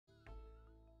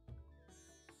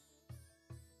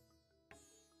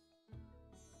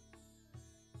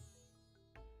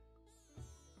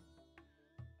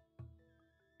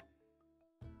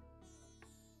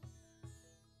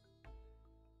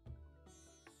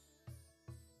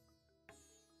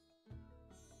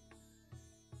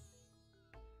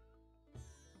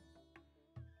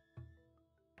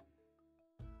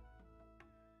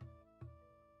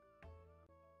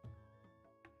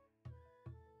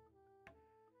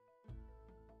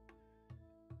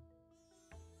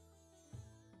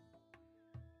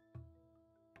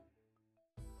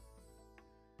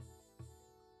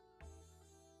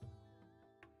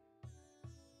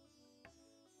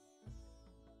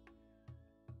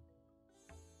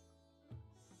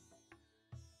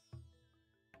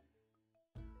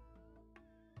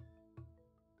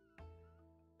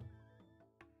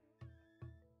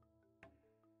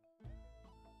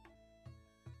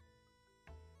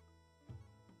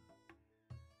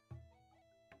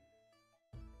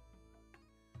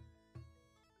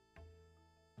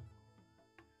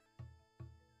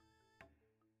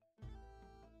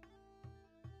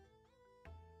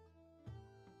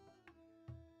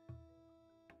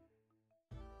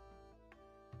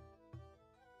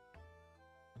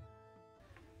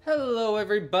Hello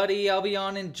everybody, I'll be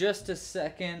on in just a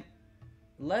second.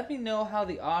 Let me know how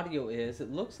the audio is.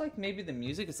 It looks like maybe the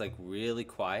music is like really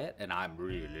quiet and I'm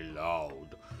really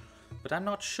loud. But I'm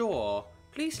not sure.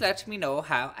 Please let me know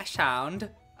how I sound.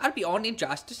 I'll be on in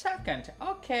just a second.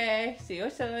 Okay, see you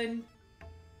soon.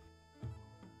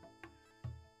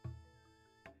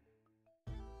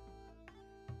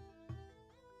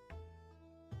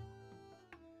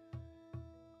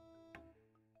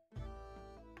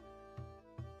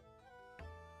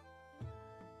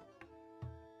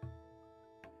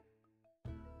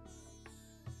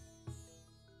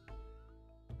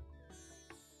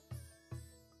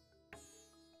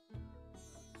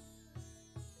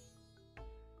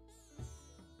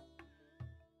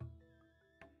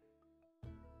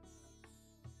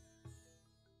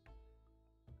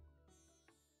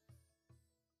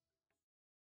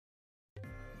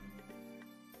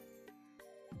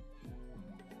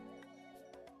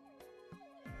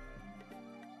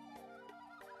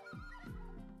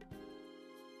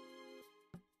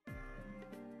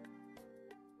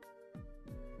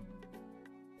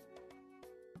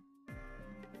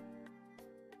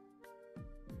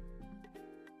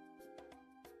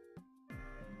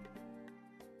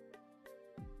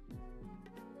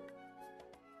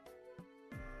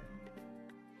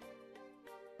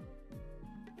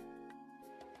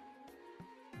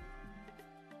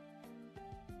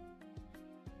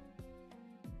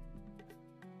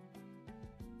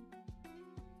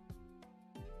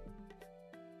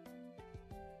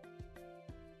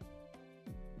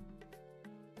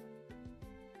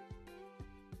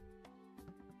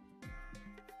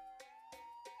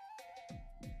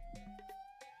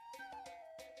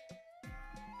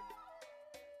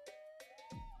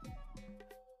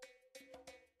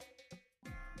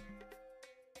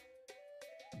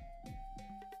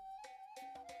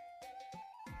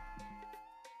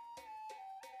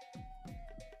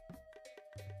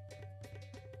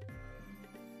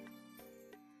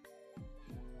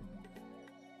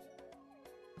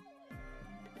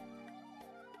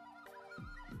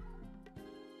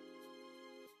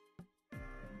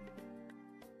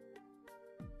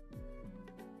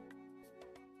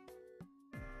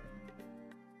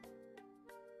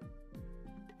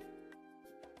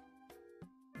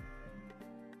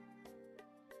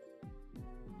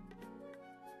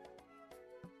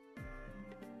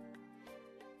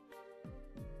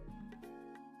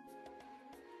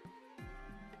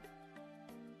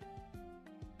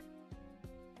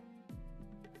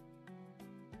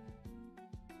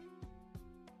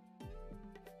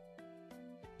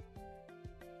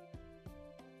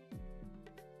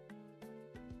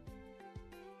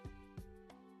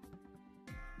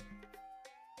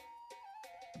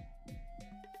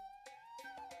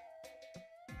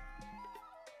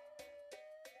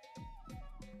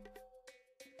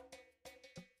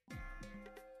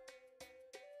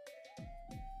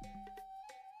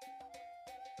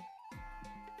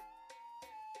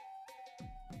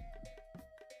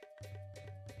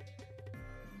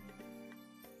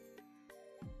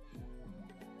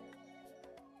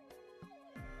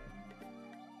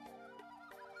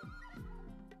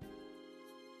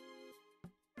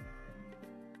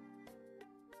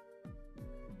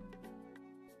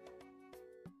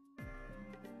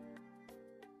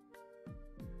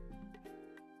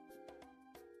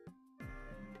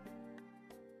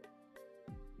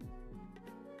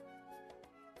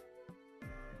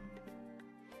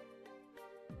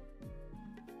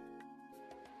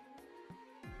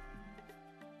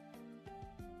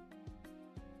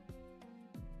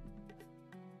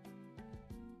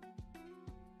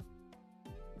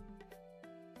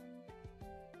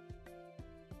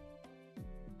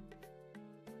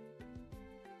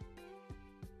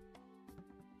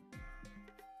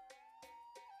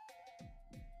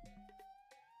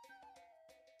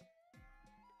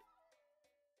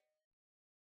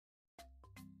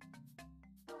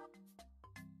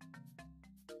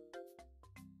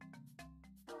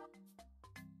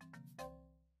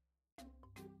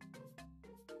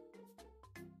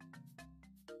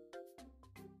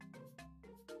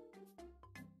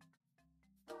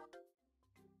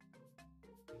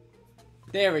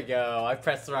 There we go. I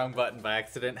pressed the wrong button by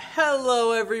accident.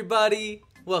 Hello, everybody.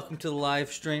 Welcome to the live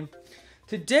stream.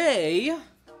 Today,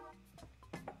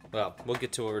 well, we'll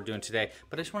get to what we're doing today,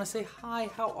 but I just want to say hi.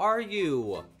 How are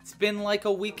you? It's been like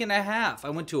a week and a half. I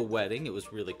went to a wedding. It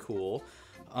was really cool.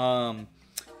 Yeah,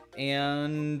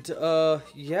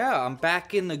 I'm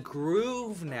back in the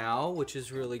groove now, which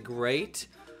is really great.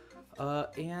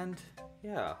 And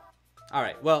yeah. All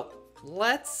right. Well,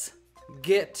 let's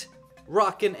get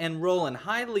rockin' and rollin'.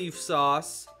 Hi, Leaf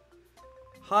Sauce.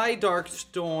 Hi, Dark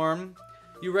Storm.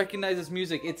 You recognize this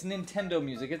music. It's Nintendo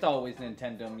music. It's always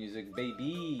Nintendo music,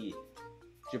 baby.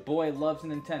 Your boy loves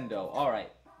Nintendo. All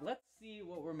right, let's see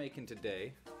what we're making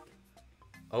today.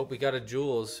 Oh, we got a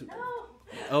Jules. No.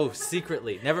 Oh,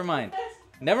 secretly. Never mind.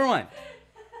 Never mind.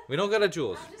 We don't got a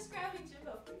Jules. I'm just grabbing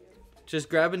Jimbo for you. Just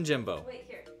grabbing Jimbo. Wait,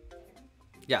 here.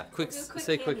 Yeah, quick,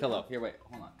 say quick cameo. hello. Here, wait,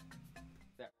 hold on.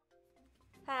 There.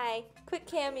 Hi. Quick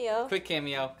cameo. Quick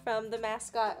cameo. From the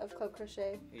mascot of Club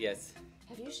Crochet. Yes.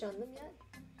 Have you shown them yet?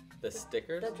 The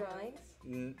stickers? The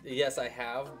drawings? Yes, I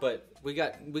have, but we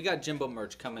got Jimbo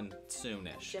merch coming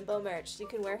soonish. Jimbo merch. You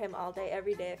can wear him all day,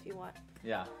 every day if you want.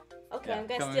 Yeah. Okay, Yeah, I'm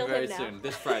gonna coming steal very him now. soon.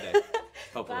 This Friday.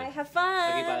 Hopefully. Bye. Have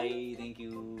fun. Okay, bye. Thank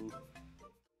you.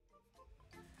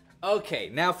 Okay,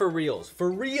 now for reals.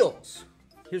 For reals.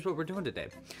 Here's what we're doing today.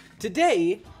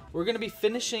 Today, we're gonna be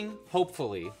finishing,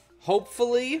 hopefully,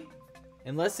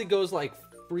 unless it goes like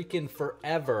freaking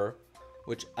forever,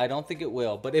 which I don't think it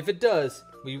will, but if it does,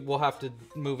 we will have to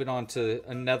move it on to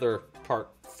another part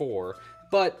 4.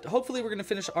 But hopefully we're gonna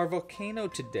finish our volcano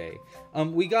today.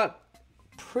 We got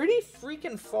pretty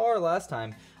freaking far last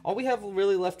time. All we have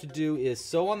really left to do is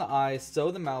sew on the eyes, sew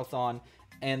the mouth on,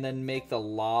 and then make the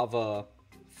lava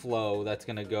flow that's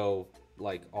gonna go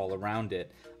like all around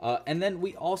it. And then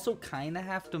we also kind of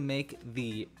have to make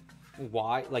the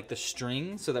like the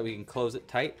string so that we can close it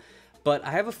tight. But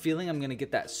I have a feeling I'm gonna get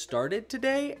that started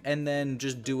today and then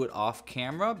just do it off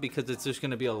camera because it's just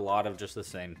gonna be a lot of just the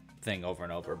same thing over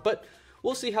and over. But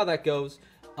we'll see how that goes.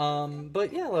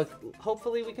 But yeah, look,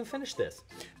 hopefully we can finish this.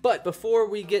 But before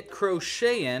we get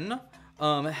crocheting,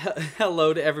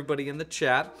 hello to everybody in the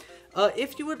chat.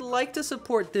 If you would like to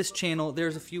support this channel,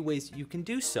 there's a few ways you can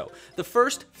do so. The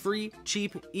first free,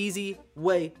 cheap, easy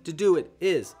way to do it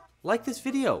is like this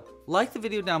video. Like the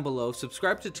video down below.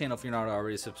 Subscribe to the channel if you're not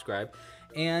already subscribed.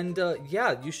 And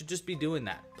yeah, you should just be doing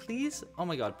that. Please? Oh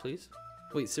my god, please.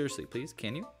 Wait, seriously, please?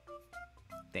 Can you?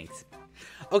 Thanks.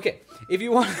 Okay, if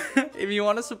you want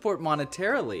to support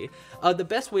monetarily, the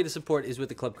best way to support is with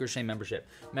the Club Crochet membership.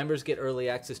 Members get early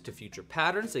access to future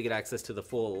patterns. They get access to the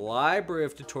full library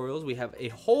of tutorials. We have a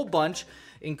whole bunch,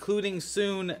 including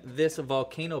soon this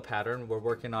volcano pattern. We're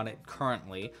working on it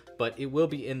currently, but it will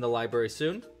be in the library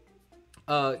soon.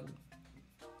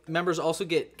 Members also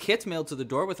get kits mailed to the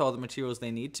door with all the materials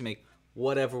they need to make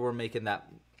whatever we're making that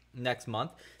next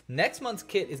month. Next month's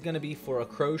kit is going to be for a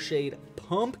crocheted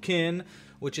pumpkin,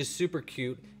 which is super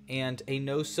cute, and a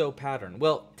no-sew pattern.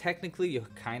 Well, technically you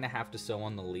kind of have to sew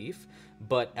on the leaf,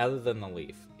 but other than the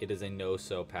leaf, it is a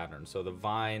no-sew pattern. So the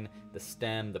vine, the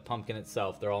stem, the pumpkin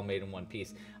itself, they're all made in one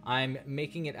piece. I'm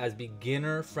making it as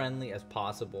beginner friendly as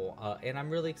possible, and I'm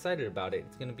really excited about it.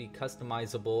 It's going to be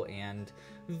customizable and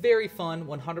very fun,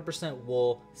 100%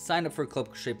 wool. Sign up for a Club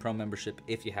Crochet Pro membership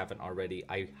if you haven't already.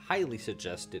 I highly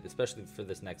suggest it, especially for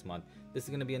this next month. This is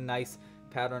going to be a nice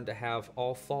pattern to have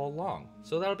all fall long.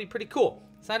 So that'll be pretty cool.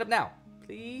 Sign up now,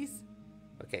 please.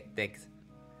 Okay, thanks.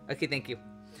 Okay, thank you.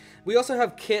 We also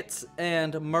have kits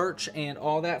and merch and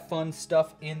all that fun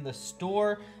stuff in the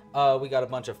store. We got a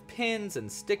bunch of pins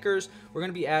and stickers. We're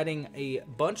going to be adding a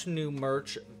bunch of new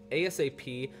merch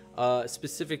ASAP,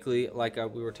 specifically like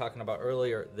we were talking about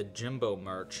earlier, the Jimbo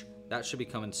merch. That should be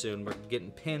coming soon. We're getting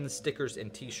pins, stickers,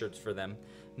 and t-shirts for them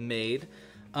made.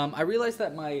 I realized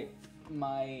that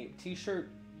my t-shirt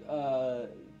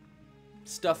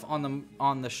stuff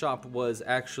on the shop was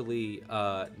actually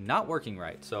not working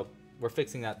right, so we're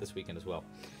fixing that this weekend as well.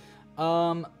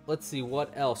 Let's see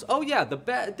what else. Oh yeah,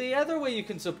 the other way you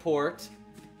can support.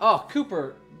 Oh,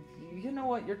 Cooper, you know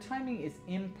what? Your timing is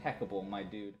impeccable, my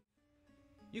dude.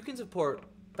 You can support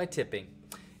by tipping.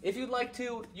 If you'd like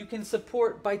to, you can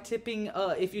support by tipping.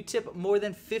 If you tip more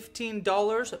than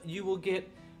 $15, you will get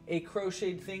a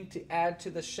crocheted thing to add to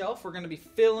the shelf. We're going to be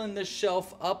filling this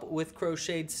shelf up with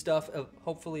crocheted stuff,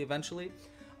 hopefully eventually.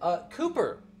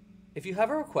 Cooper, if you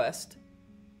have a request,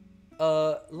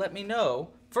 let me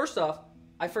know. First off,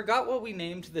 I forgot what we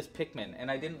named this Pikmin,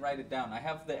 and I didn't write it down. I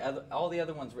have all the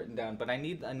other ones written down, but I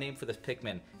need a name for this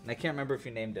Pikmin, and I can't remember if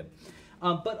you named him.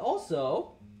 But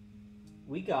also,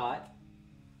 I got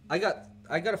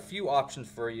a few options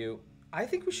for you. I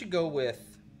think we should go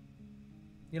with,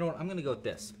 you know what, I'm gonna go with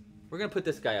this. We're gonna put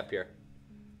this guy up here.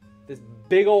 This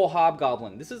big old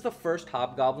hobgoblin. This is the first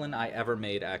hobgoblin I ever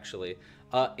made, actually.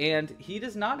 And he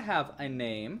does not have a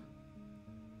name,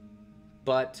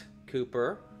 but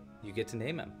Cooper, you get to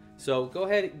name him. So go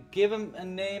ahead, give him a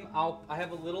name. I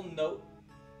have a little note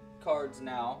cards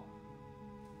now.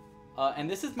 And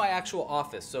this is my actual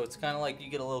office, so it's kind of like you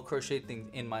get a little crochet thing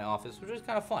in my office, which is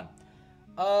kind of fun.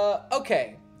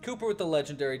 Okay, Cooper with the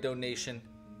legendary donation.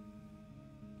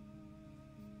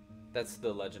 That's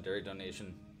the legendary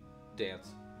donation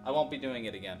dance. I won't be doing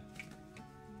it again.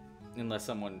 Unless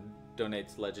someone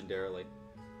donates legendarily.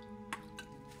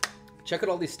 Check out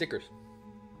all these stickers.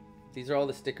 These are all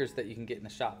the stickers that you can get in the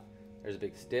shop. There's a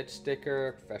big Stitch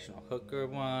sticker, professional hooker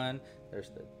one.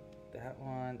 There's that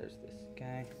one. There's this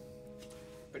guy.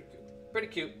 Pretty cute. Pretty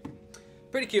cute.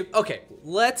 Pretty cute. Okay,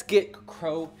 let's get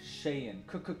crocheting.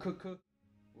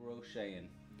 Crocheting.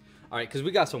 All right, because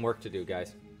we got some work to do,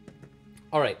 guys.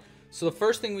 All right, so the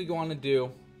first thing we want to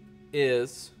do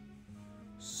is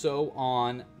sew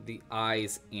on the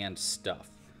eyes and stuff.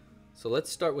 So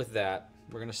let's start with that.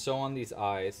 We're going to sew on these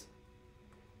eyes.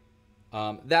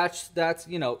 That's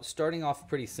you know, starting off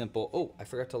pretty simple. Oh, I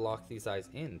forgot to lock these eyes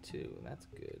in too. That's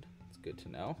good. It's good to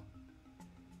know.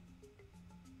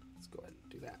 Let's go ahead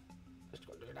and do that. Let's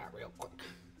go do that real quick.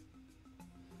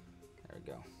 There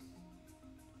we go.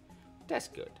 That's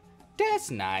good.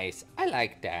 That's nice. I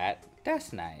like that.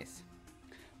 That's nice.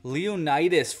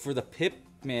 Leonidas for the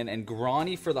Pipman and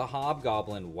Granny for the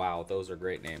Hobgoblin. Wow, those are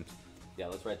great names. Yeah,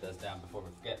 let's write those down before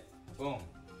we forget. Boom.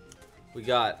 We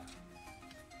got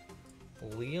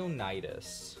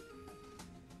Leonidas.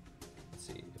 Let's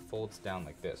see, it folds down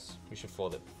like this. We should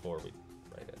fold it before we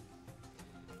write it.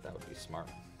 That would be smart.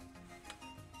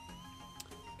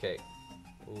 Okay,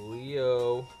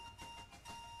 Leo.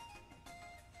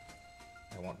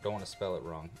 Don't want to spell it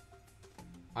wrong.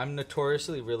 I'm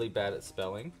notoriously really bad at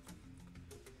spelling.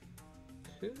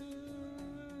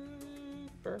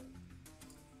 Cooper.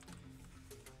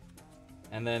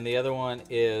 And then the other one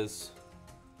is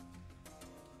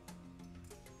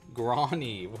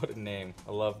Granny. What a name.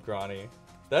 I love Granny.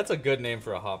 That's a good name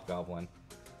for a hobgoblin.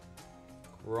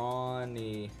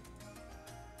 Granny.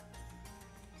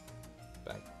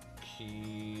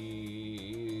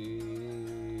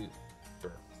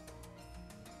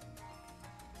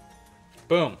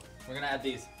 Boom. We're gonna add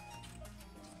these.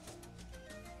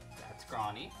 That's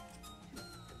Granny.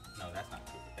 No, that's not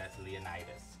cute. That's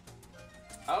Leonidas.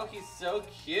 Oh, he's so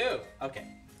cute. Okay.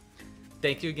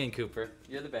 Thank you again, Cooper.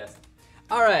 You're the best.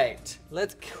 All right,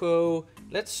 let's go.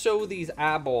 Let's sew these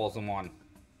eyeballs on.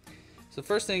 So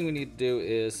first thing we need to do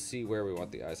is see where we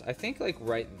want the eyes. I think like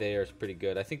right there is pretty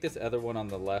good. I think this other one on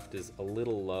the left is a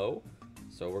little low,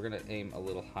 so we're gonna aim a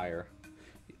little higher.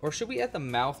 Or should we add the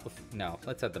mouth? No,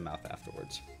 let's add the mouth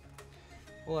afterwards.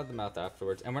 We'll add the mouth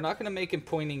afterwards, and we're not gonna make him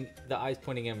pointing, the eyes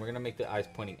pointing in. We're gonna make the eyes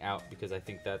pointing out because I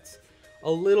think that's a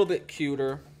little bit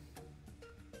cuter.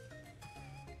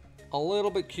 A little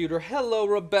bit cuter. Hello,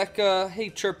 Rebecca. Hey,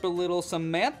 chirp a little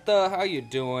Samantha. How you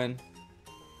doing?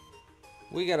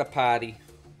 We got a potty.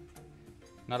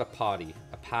 Not a potty.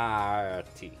 A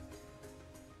party.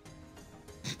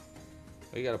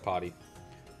 We got a potty.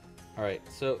 Alright,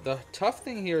 so the tough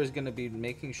thing here is going to be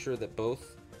making sure that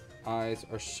both eyes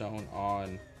are sewn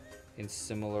on in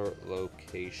similar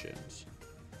locations.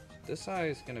 This eye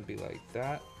is going to be like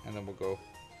that, and then we'll go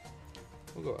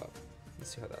up.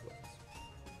 Let's see how that looks.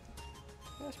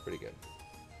 That's pretty good.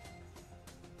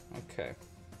 Okay.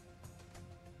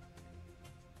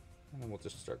 And then we'll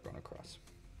just start going across.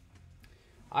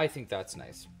 I think that's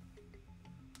nice.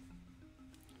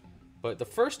 But the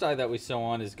first eye that we sew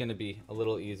on is going to be a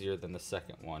little easier than the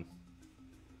second one.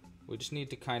 We just need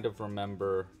to kind of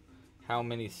remember how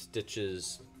many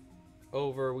stitches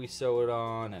over we sew it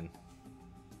on and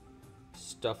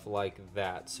stuff like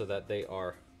that so that they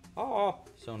are all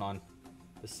sewn on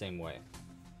the same way.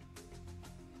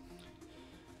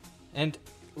 And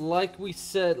like I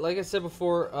said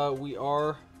before, we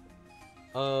are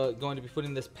going to be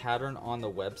putting this pattern on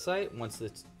the website once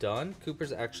it's done.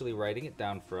 Cooper's actually writing it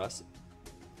down for us.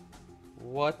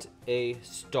 What a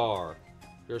star.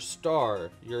 You're a star.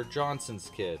 You're Johnson's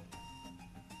kid.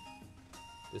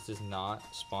 This is not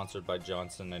sponsored by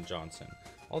Johnson & Johnson.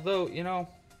 Although, you know,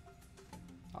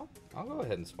 I'll go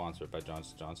ahead and sponsor it by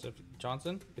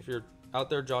Johnson. If you're out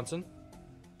there, Johnson,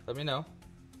 let me know.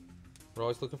 We're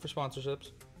always looking for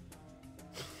sponsorships.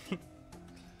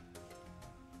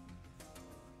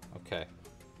 Okay.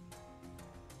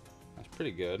 That's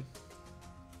pretty good.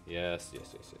 Yes.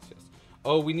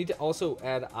 Oh, we need to also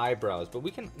add eyebrows, but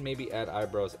we can maybe add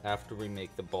eyebrows after we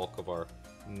make the bulk of our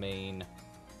main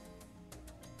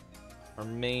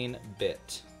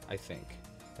bit, I think.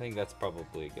 I think that's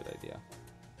probably a good idea.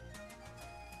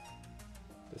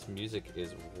 This music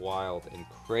is wild and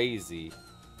crazy.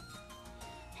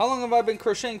 How long have I been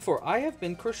crocheting for? I have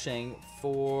been crocheting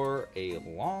for a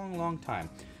long time.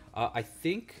 I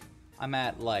think I'm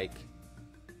at like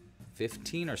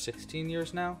 15 or 16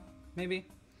 years now, maybe.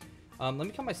 Let me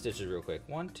count my stitches real quick.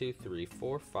 1, 2, 3,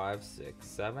 4, 5, 6,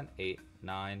 7, 8,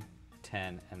 9,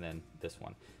 10, and then this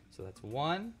one. So that's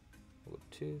 1,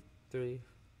 2, 3,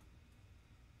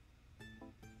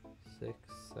 6,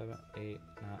 7, 8, 9.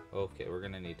 Okay, we're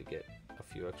gonna need to get a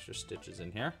few extra stitches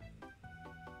in here.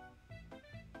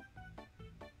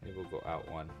 Maybe we'll go out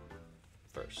one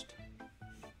first.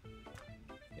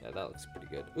 Yeah, that looks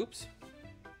pretty good. Oops.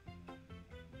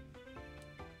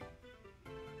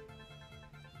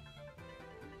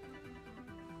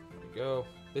 There we go.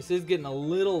 This is getting a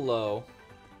little low.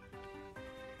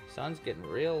 Sun's getting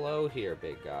real low here,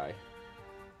 big guy.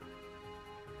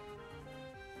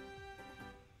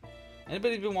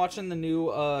 Anybody been watching the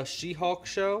new She-Hulk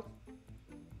show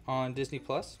on Disney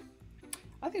Plus?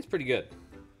 I think it's pretty good.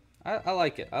 I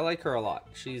like it. I like her a lot.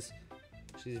 She's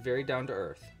very down to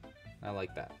earth. I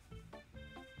like that.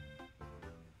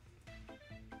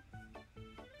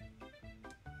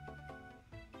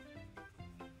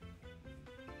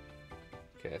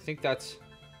 Okay, I think that's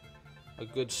a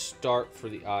good start for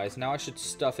the eyes. Now I should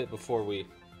stuff it before we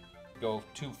go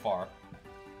too far.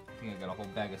 I think I got a whole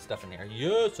bag of stuff in here.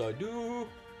 Yes, I do.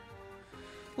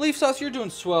 Leaf Sauce, you're doing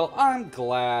swell. I'm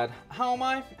glad. How am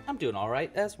I? I'm doing all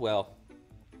right as well.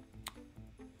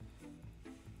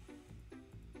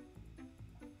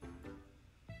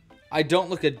 I don't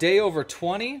look a day over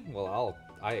 20? Well,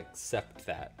 I accept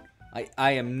that.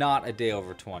 I am not a day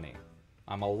over 20.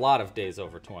 I'm a lot of days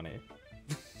over 20.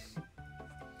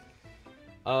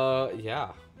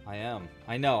 Yeah, I am.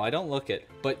 I know, I don't look it.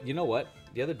 But you know what?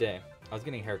 The other day, I was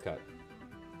getting a haircut.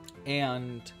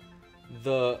 And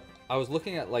I was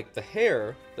looking at like the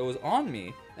hair that was on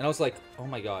me. And I was like, oh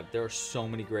my god, there are so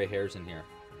many gray hairs in here.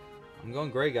 I'm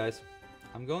going gray, guys.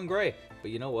 I'm going gray.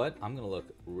 But you know what? I'm going to look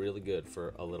really good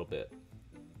for a little bit.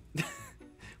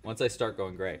 Once I start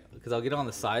going gray. Because I'll get on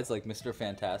the sides like Mr.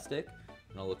 Fantastic.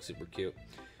 And I'll look super cute.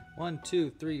 1, 2,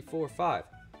 3, 4, 5.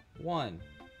 1.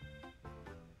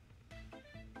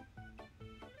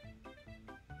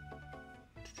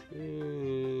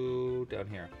 2. Down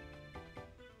here.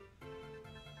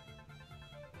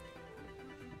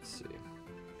 Let's see.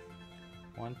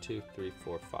 1, 2, 3,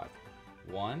 4, 5.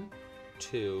 1,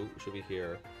 2 should be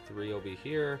here. 3 will be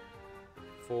here.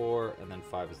 4, and then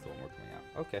 5 is the one we're coming out.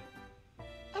 Okay.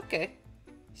 Okay.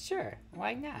 Sure.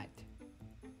 Why not?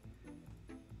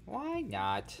 Why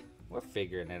not? We're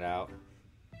figuring it out.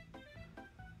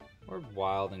 We're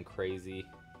wild and crazy.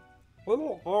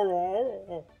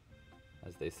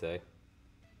 As they say.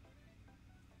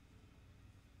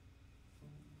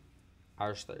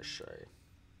 As they say.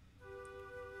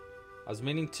 I was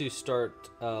meaning to start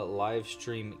live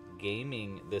stream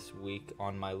gaming this week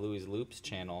on my Louis Loops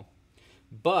channel,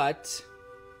 but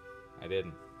I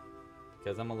didn't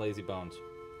because I'm a lazy bones.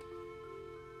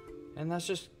 And that's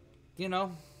just, you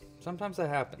know, sometimes that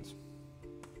happens.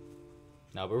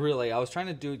 No, but really, I was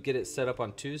trying to get it set up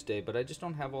on Tuesday, but I just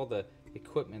don't have all the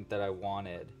equipment that I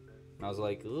wanted. And I was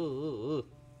like, ooh,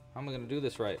 how am I going to do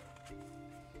this right?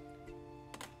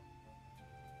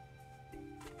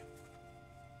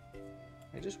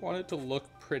 I just want it to look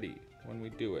pretty when we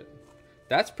do it.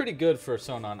 That's pretty good for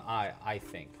sewn on eye, I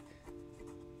think.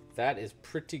 That is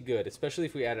pretty good, especially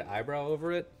if we add an eyebrow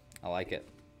over it. I like it.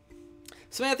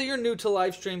 Samantha, you're new to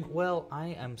live stream. Well,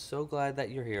 I am so glad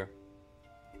that you're here.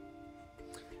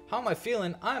 How am I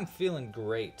feeling? I'm feeling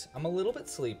great. I'm a little bit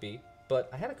sleepy, but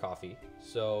I had a coffee,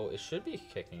 so it should be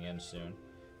kicking in soon.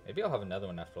 Maybe I'll have another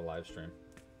one after the live stream,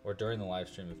 or during the live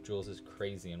stream if Jules is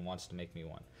crazy and wants to make me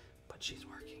one. But she's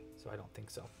working, so I don't think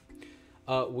so.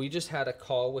 We just had a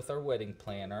call with our wedding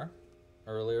planner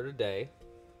earlier today.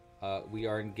 We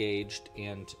are engaged,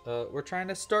 and we're trying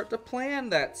to start to plan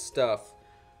that stuff.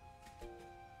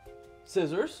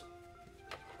 Scissors.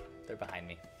 They're behind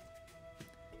me.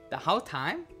 The whole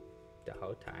time? The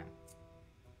whole time.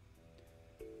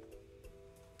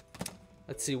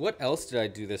 Let's see, what else did I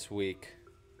do this week?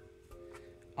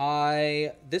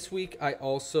 This week I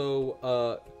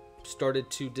also started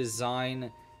to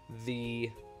design the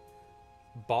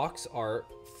box art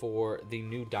for the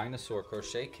new dinosaur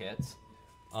crochet kits.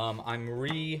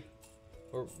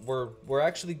 We're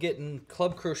actually getting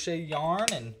club crochet yarn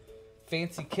and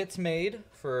fancy kits made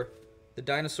for the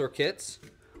dinosaur kits.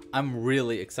 I'm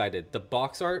really excited. The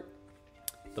box art,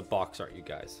 you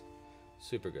guys.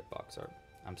 Super good box art.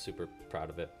 I'm super proud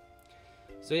of it.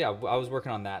 So yeah, I was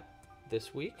working on that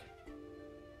this week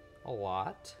a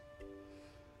lot.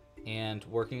 And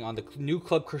working on the new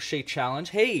Club Crochet Challenge.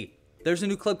 Hey, there's a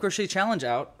new Club Crochet Challenge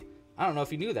out. I don't know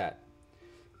if you knew that.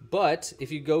 But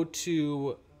if you go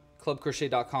to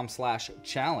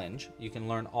clubcrochet.com/challenge, you can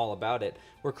learn all about it.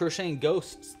 We're crocheting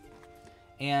ghosts.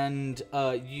 And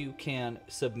you can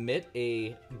submit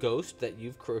a ghost that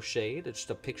you've crocheted. It's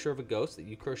just a picture of a ghost that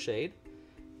you crocheted.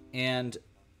 And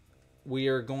we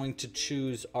are going to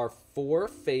choose our 4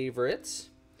 favorites.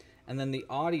 And then the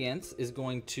audience is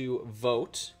going to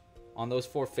vote on those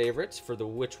 4 favorites for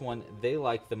which one they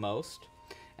like the most.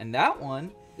 And that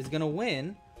one is going to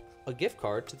win a gift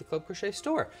card to the Club Crochet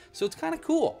store. So it's kind of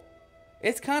cool.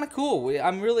 It's kind of cool.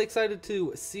 I'm really excited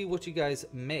to see what you guys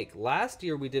make. Last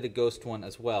year we did a ghost one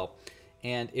as well,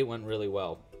 and it went really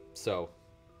well. So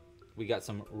we got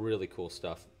some really cool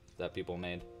stuff that people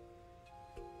made.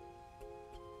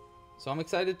 So I'm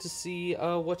excited to see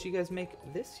what you guys make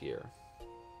this year.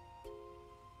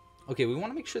 Okay, we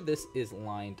want to make sure this is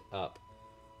lined up.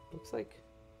 Looks like...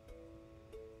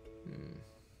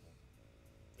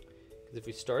 Because if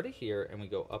we start it here and we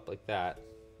go up like that,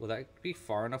 will that be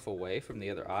far enough away from the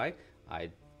other eye?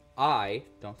 I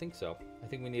don't think so. I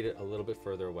think we need it a little bit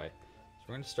further away. So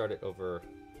we're going to start it over...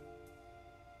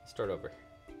 Start over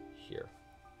here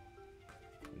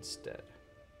instead.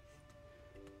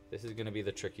 This is going to be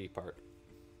the tricky part.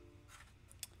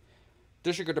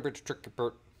 This is going to be the tricky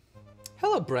part.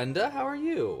 Hello, Brenda. How are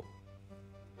you?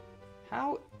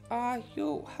 How are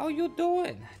you? How you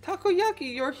doing?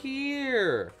 Takoyaki, you're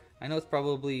here. I know it's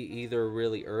probably either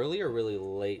really early or really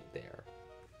late there,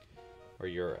 where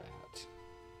you're at.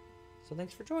 So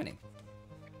thanks for joining.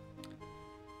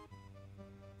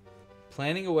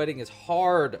 Planning a wedding is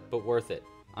hard, but worth it.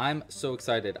 I'm so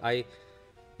excited. I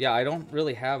don't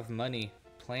really have money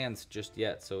plans just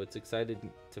yet, so it's excited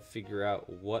to figure out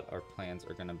what our plans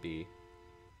are gonna be.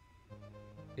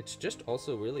 It's just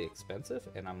also really expensive,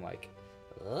 and I'm like,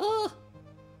 ugh,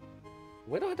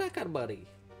 where do I get that money?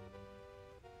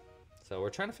 So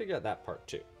we're trying to figure out that part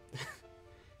too.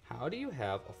 How do you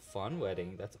have a fun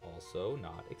wedding that's also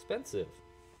not expensive?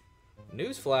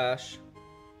 Newsflash,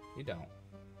 you don't.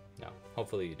 No,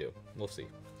 hopefully you do. We'll see.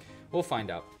 We'll find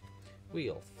out.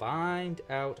 We'll find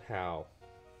out how.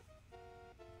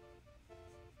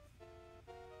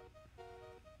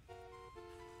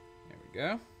 There we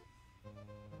go.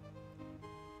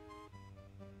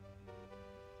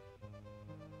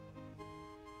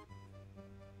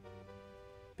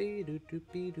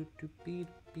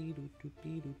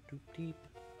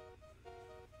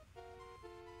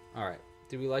 Alright,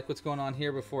 do we like what's going on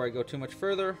here before I go too much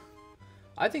further?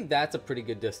 I think that's a pretty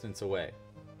good distance away.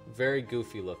 Very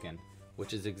goofy looking,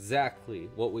 which is exactly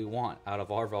what we want out of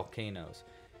our volcanoes.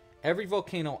 Every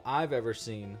volcano I've ever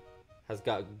seen has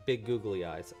got big googly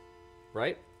eyes,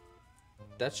 right?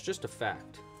 That's just a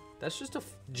fact. That's just a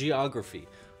geography.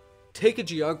 Take a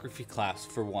geography class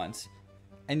for once,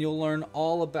 and you'll learn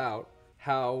all about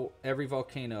how every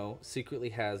volcano secretly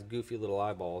has goofy little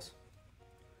eyeballs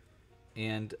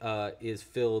and is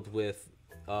filled with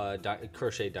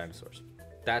crochet dinosaurs.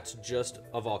 That's just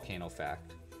a volcano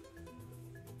fact.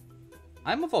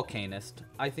 I'm a volcanist.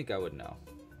 I think I would know.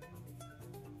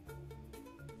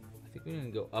 I think we're going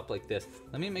to go up like this.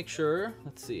 Let me make sure.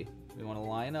 Let's see. We want to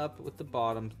line up with the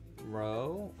bottom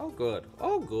row. Oh, good.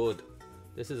 Oh, good.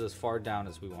 This is as far down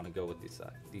as we want to go with these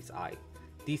eye.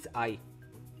 These eye.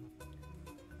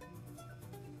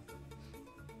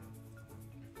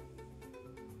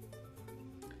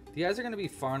 The eyes are going to be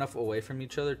far enough away from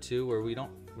each other too, where we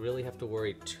don't really have to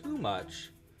worry too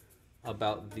much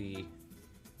about the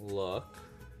look.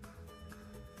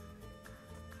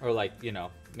 Or like, you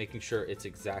know, making sure it's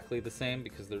exactly the same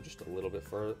because they're just a little bit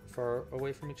far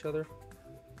away from each other.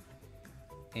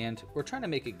 And we're trying to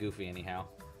make it goofy anyhow,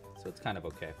 so it's kind of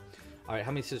okay. All right,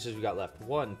 how many stitches we got left?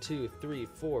 1, 2, 3,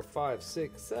 4, 5,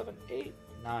 6, 7, 8,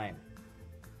 9.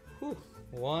 Whew.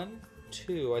 1,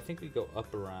 2. I think we go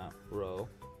up around row.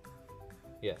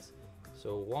 Yes.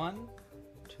 So 1,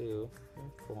 2, 3,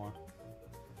 4,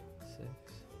 6,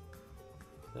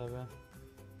 7.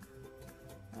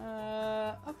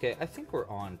 Okay, I think we're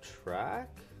on track.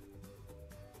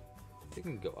 I think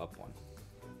we can go up 1.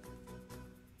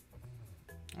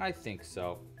 I think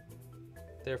so.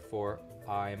 Therefore,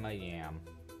 I'm a yam.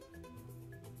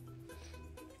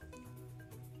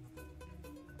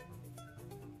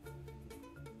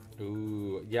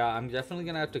 Ooh, yeah, I'm definitely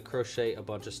gonna have to crochet a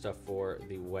bunch of stuff for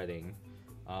the wedding.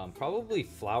 Probably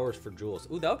flowers for jewels.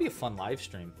 Ooh, that would be a fun live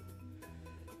stream.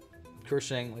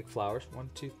 Crocheting like flowers. 1,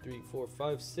 2, 3, 4,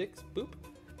 5, 6. Boop.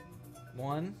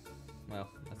 1. Well,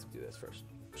 let's do this first.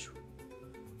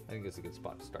 I think it's a good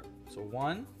spot to start. So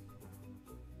 1,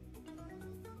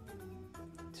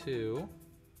 2,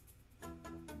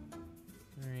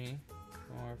 3,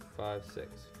 4, 5,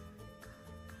 6.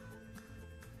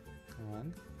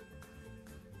 1.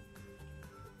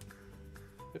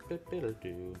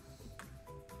 Do.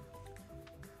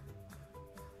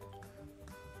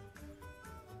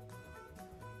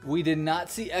 We did not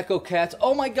see Echo Cats.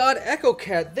 Oh my god, Echo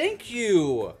Cat, thank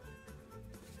you!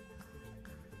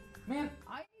 Man,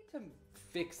 I need to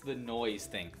fix the noise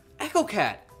thing. Echo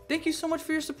Cat, thank you so much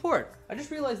for your support. I just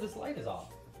realized this light is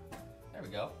off. There we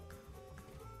go.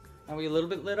 Are we a little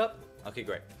bit lit up? Okay,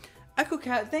 great. Echo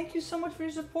Cat, thank you so much for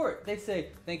your support. They say,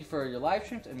 thank you for your live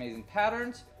streams, amazing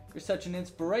patterns. You're such an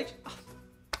inspiration. Oh,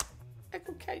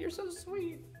 Echo Cat, you're so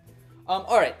sweet.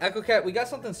 All right, Echo Cat, we got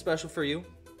something special for you.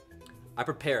 I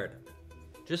prepared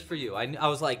just for you. I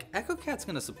was like, Echo Cat's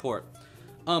gonna support.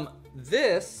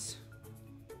 This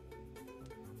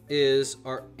is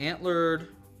our antlered,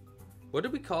 what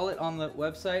did we call it on the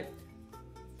website?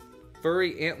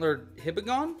 Furry antlered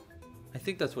hippogon? I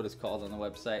think that's what it's called on the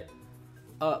website.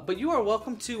 But you are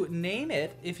welcome to name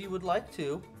it if you would like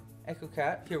to. Echo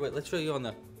Cat. Here, wait, let's show you on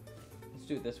the, let's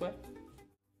do it this way.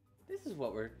 This is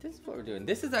what we're doing.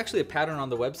 This is actually a pattern on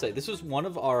the website. This was one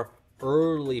of our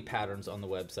early patterns on the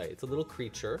website. It's a little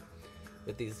creature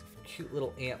with these cute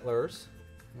little antlers,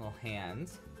 little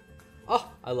hands. Oh,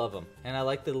 I love him. And I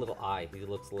like the little eye. He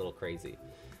looks a little crazy.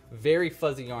 Very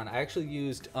fuzzy yarn. I actually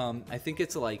used, I think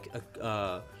it's like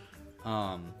a,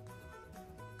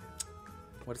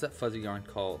 what is that fuzzy yarn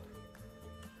called?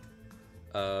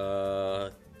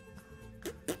 Well,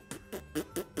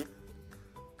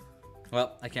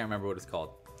 I can't remember what it's called.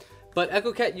 But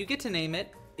Echo Cat, you get to name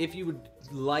it if you would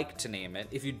like to name it.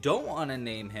 If you don't want to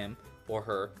name him or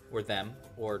her or them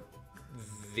or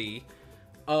the,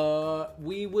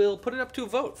 we will put it up to a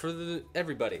vote for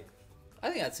everybody. I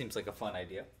think that seems like a fun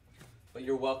idea. But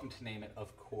you're welcome to name it,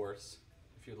 of course,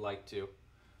 if you'd like to.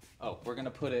 Oh, we're gonna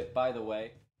put it, by the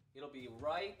way, it'll be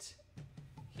right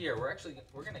here. We're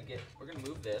gonna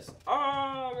move this.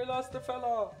 Ah, we lost the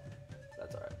fella.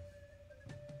 That's all right.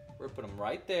 We're gonna put him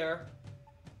right there,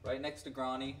 right next to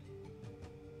Granny.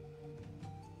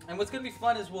 And what's gonna be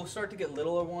fun is we'll start to get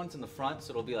littler ones in the front, so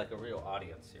it'll be like a real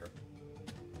audience here.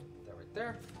 That right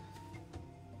there.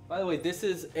 By the way, this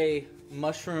is a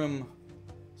mushroom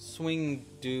swing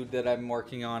dude that I'm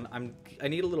working on. I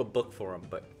need a little book for him,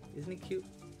 but isn't he cute?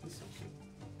 He's so cute.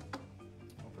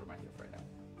 I'll put him right here for right now.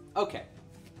 Okay.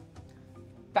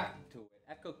 Back to it.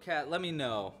 Echo Cat, let me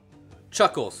know.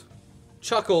 Chuckles.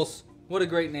 Chuckles. What a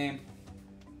great name.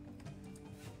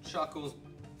 Chuckles.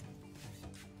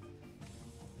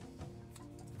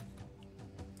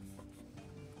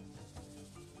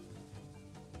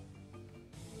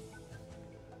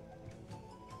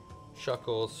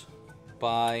 Chuckles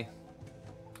by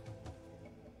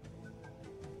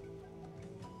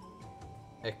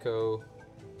Echo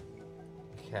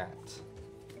Cat.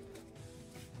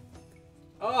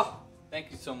 Oh,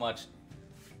 thank you so much.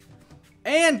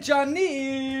 And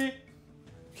Johnny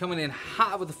coming in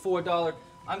hot with a $4.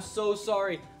 I'm so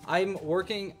sorry. I'm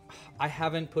working. I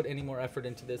haven't put any more effort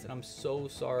into this, and I'm so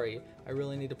sorry. I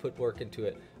really need to put work into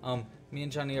it. Me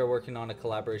and Johnny are working on a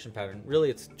collaboration pattern. Really,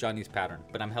 it's Johnny's pattern,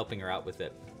 but I'm helping her out with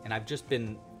it. And I've just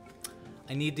been.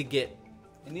 I need to get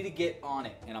on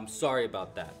it, and I'm sorry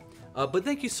about that. But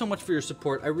thank you so much for your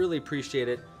support. I really appreciate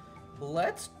it.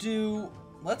 Let's go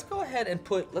ahead and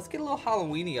let's get a little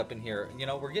Halloweeny up in here. You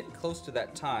know, we're getting close to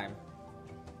that time.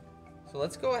 So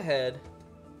let's go ahead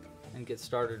and get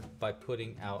started by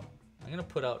putting out, I'm gonna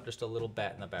put out just a little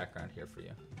bat in the background here for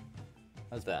you.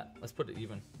 How's that? Let's put it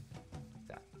even like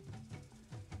that.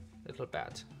 Little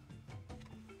bat.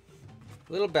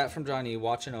 Little bat from Johnny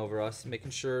watching over us,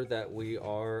 making sure that we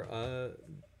are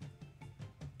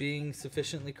being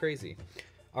sufficiently crazy.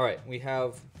 All right, we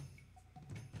have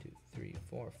 2, 3,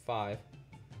 4, 5.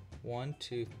 1,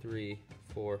 2, 3,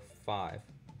 4, 5.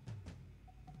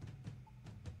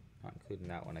 Not including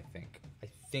that one, I think. I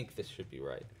think this should be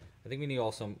right. I think we need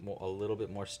also a little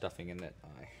bit more stuffing in that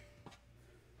eye.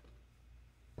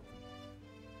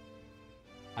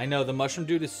 I know, the mushroom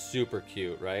dude is super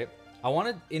cute, right?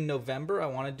 In November, I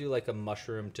want to do like a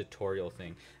mushroom tutorial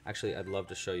thing. Actually, I'd love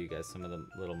to show you guys some of the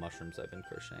little mushrooms I've been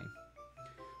crocheting.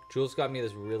 Jules got me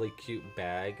this really cute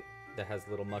bag that has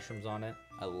little mushrooms on it.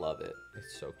 I love it.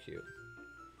 It's so cute.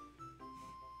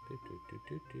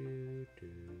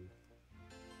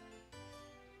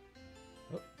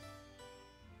 Oh.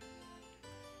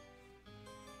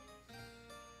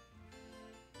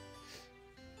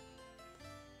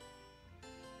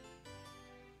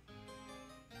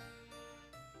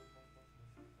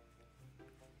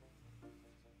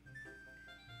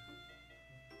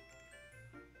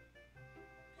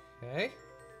 Okay.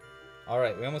 All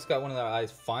right, we almost got one of our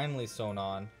eyes finally sewn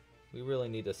on. We really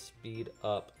need to speed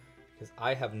up because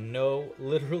I have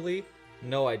literally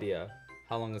no idea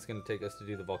how long it's going to take us to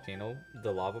do the volcano,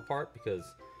 the lava part, because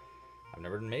I've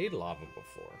never made lava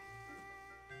before.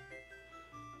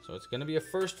 So it's going to be a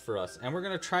first for us, and we're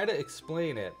going to try to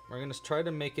explain it. We're going to try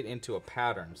to make it into a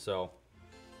pattern, so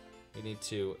we need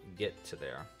to get to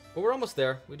there. But we're almost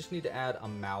there. We just need to add a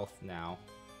mouth now.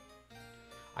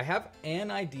 I have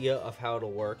an idea of how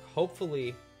it'll work.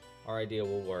 Hopefully our idea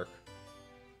will work.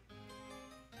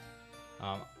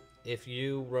 If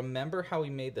you remember how we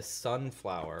made the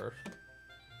sunflower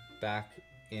back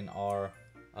in our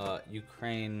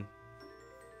Ukraine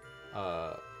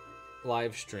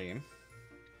live stream,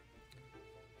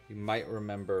 you might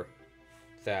remember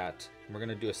that. We're going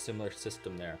to do a similar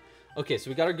system there. Okay, so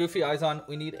we got our goofy eyes on.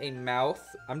 We need a mouth.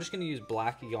 I'm just going to use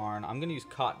black yarn. I'm going to use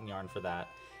cotton yarn for that.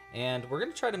 And we're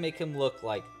going to try to make him look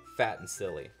like fat and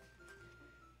silly.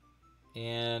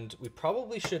 And we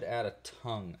probably should add a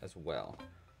tongue as well.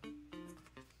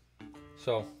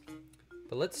 So,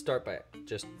 but let's start by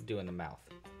just doing the mouth.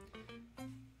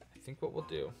 I think what we'll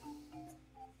do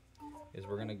is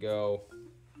we're going to go,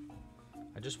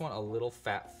 I just want a little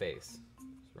fat face. So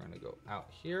we're going to go out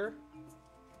here.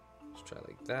 Let's try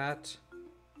like that.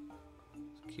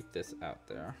 Let's keep this out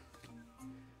there.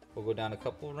 We'll go down a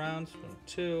couple of rounds, 1,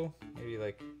 2, maybe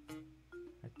like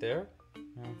right there.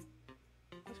 No,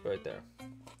 let's go right there.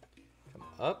 Come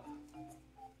up.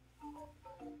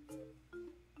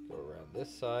 Go around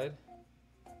this side.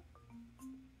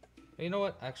 You know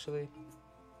what? Actually,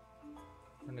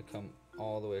 we're gonna come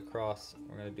all the way across.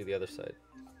 We're gonna do the other side.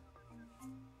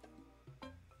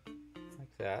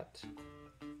 Like that.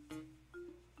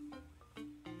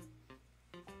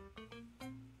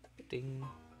 Ding.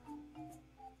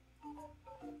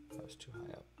 That was too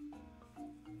high up.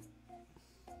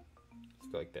 Let's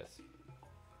go like this.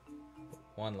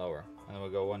 One lower. And then we'll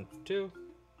go 1, 2.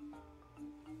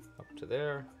 Up to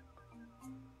there.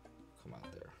 Come out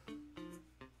there.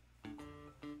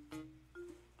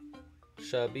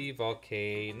 Chubby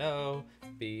volcano,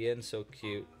 being so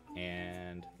cute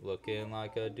and looking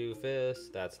like a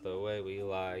doofus. That's the way we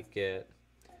like it.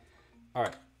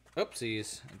 Alright.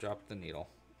 Oopsies. I dropped the needle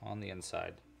on the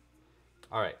inside.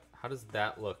 Alright. How does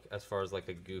that look as far as like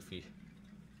a goofy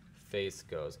face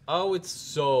goes? Oh, it's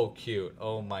so cute.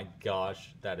 Oh my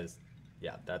gosh. That is,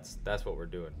 yeah, that's what we're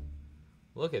doing.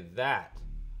 Look at that.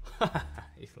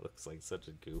 He looks like such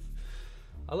a goof.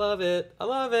 I love it. I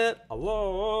love it. I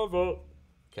love it.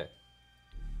 Okay.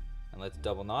 And let's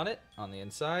double knot it on the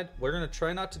inside. We're going to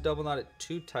try not to double knot it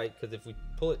too tight, because if we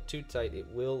pull it too tight, it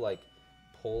will like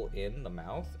pull in the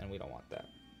mouth, and we don't want that.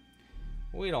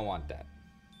 We don't want that.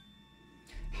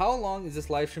 How long is this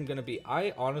live stream going to be?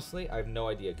 I have no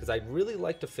idea, because I'd really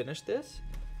like to finish this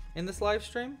in this live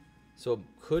stream. So it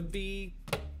could be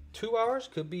 2 hours,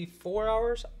 could be 4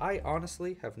 hours. I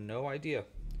honestly have no idea.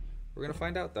 We're going to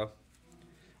find out, though.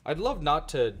 I'd love not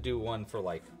to do one for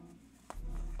like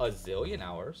a zillion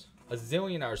hours. A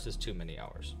zillion hours is too many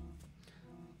hours.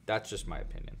 That's just my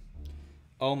opinion.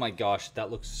 Oh my gosh, that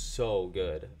looks so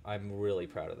good. I'm really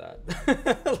proud of that.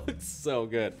 That looks so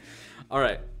good. All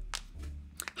right.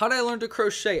 How did I learn to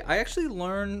crochet? I actually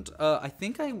learned, I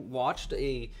think I watched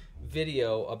a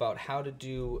video about how to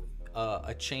do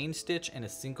a chain stitch and a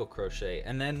single crochet.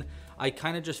 And then I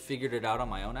kind of just figured it out on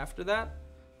my own after that.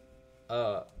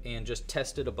 And just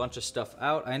tested a bunch of stuff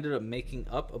out. I ended up making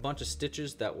up a bunch of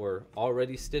stitches that were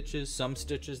already stitches, some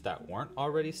stitches that weren't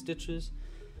already stitches.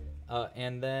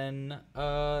 And then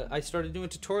I started doing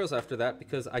tutorials after that,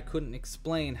 because I couldn't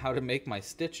explain how to make my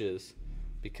stitches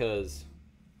because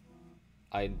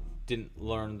I didn't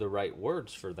learn the right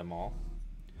words for them all.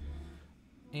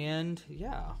 And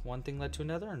yeah, one thing led to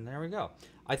another, and there we go.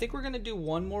 I think we're gonna do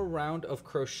one more round of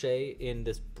crochet in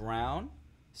this brown.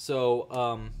 So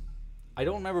I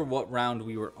don't remember what round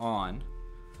we were on.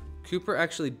 Cooper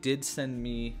actually did send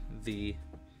me the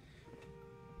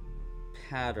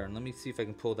pattern. Let me see if I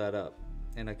can pull that up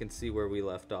and I can see where we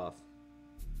left off.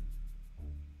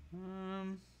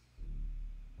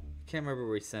 Can't remember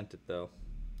where he sent it though.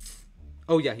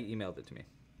 Oh yeah, he emailed it to me.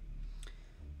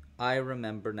 I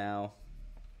remember now.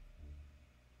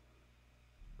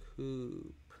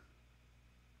 Coop.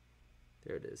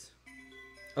 There it is.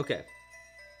 Okay.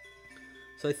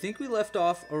 So I think we left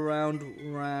off around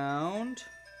round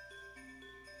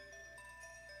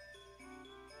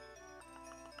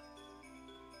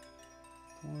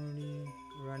 40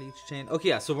 around each chain. Okay,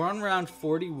 yeah, so we're on round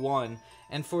 41,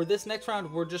 and for this next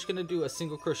round we're just gonna do a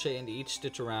single crochet into each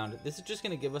stitch around. This is just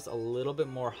gonna give us a little bit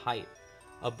more height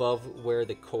above where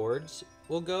the cords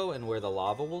will go and where the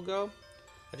lava will go.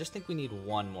 I just think we need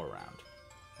one more round,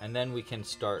 and then we can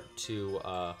start to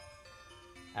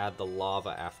add the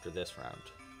lava after this round.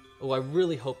 Oh, I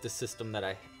really hope the system that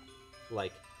I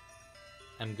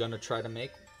am gonna try to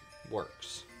make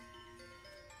works.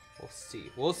 We'll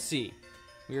see. We'll see.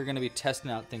 We are gonna be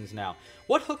testing out things now.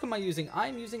 What hook am I using?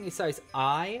 I'm using a size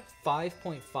I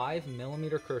 5.5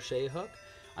 millimeter crochet hook.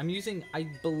 I'm using, I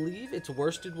believe it's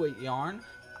worsted weight yarn.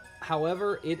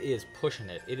 However, it is pushing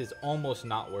it. It is almost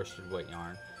not worsted weight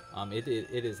yarn. It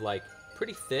is like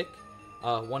pretty thick.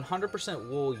 100%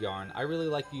 wool yarn. I really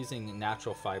like using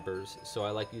natural fibers, so I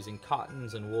like using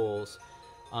cottons and wools.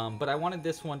 But I wanted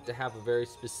this one to have a very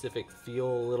specific feel,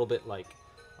 a little bit like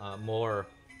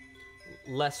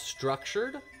less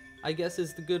structured, I guess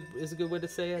is a good way to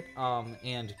say it.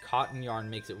 And cotton yarn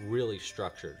makes it really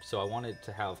structured, so I wanted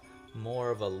to have more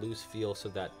of a loose feel so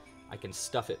that I can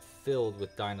stuff it filled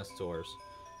with dinosaurs.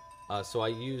 So I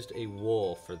used a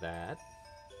wool for that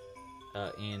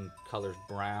in colors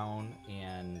brown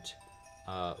and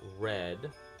red.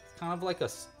 It's kind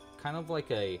of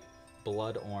like a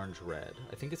blood orange red.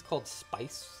 I think it's called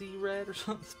spicy red or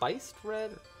something, spiced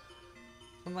red, or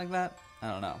something like that.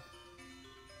 I don't know.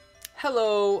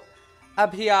 Hello,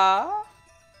 Abia.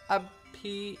 I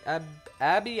think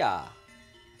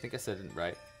I said it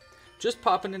right. Just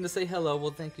popping in to say hello.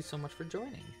 Well, thank you so much for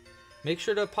joining. Make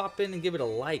sure to pop in and give it a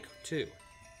like too.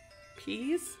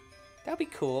 Please? That'd be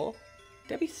cool.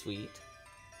 That'd be sweet.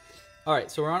 All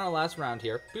right, so we're on our last round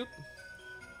here. Boop.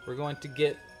 We're going to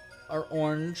get our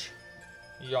orange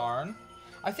yarn.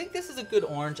 I think this is a good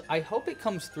orange. I hope it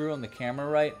comes through on the camera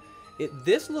right.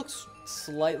 This looks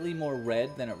slightly more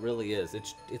red than it really is.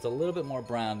 It's a little bit more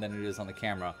brown than it is on the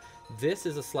camera. This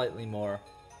is a slightly more...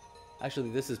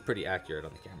 Actually, this is pretty accurate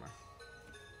on the camera.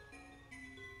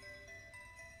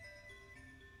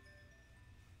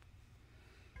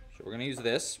 So we're going to use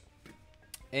this.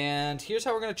 And here's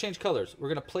how we're going to change colors. We're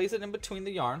going to place it in between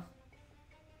the yarn.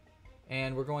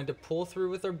 And we're going to pull through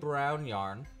with our brown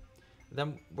yarn.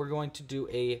 Then we're going to do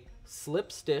a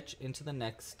slip stitch into the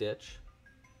next stitch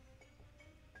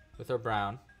with our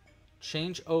brown.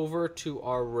 Change over to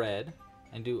our red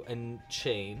and do a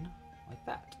chain like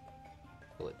that.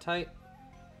 Pull it tight.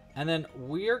 And then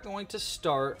we're going to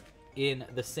start in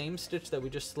the same stitch that we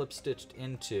just slip stitched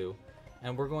into.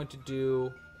 And we're going to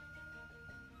do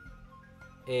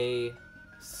a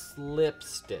slip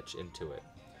stitch into it.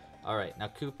 All right, now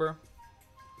Cooper,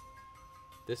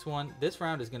 this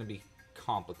round is going to be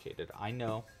complicated. I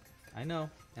know,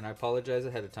 and I apologize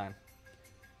ahead of time.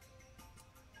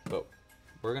 But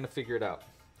we're going to figure it out,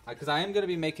 because I am going to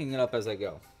be making it up as I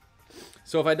go.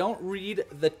 So if I don't read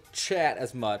the chat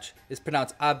as much, it's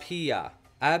pronounced Abhiya.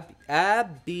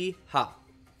 Abiha.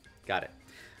 Got it.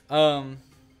 I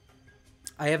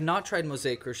have not tried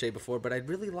mosaic crochet before, but I'd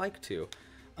really like to.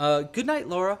 Good night,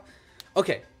 Laura.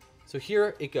 Okay, so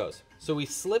here it goes. So we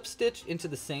slip stitch into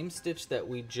the same stitch that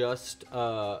we just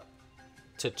to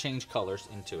change colors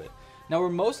into it. Now we're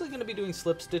mostly going to be doing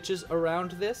slip stitches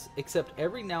around this, except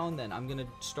every now and then I'm going to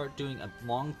start doing a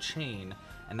long chain,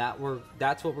 and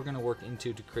that's what we're going to work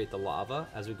into to create the lava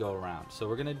as we go around. So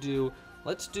we're going to do,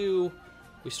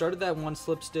 we started that one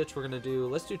slip stitch,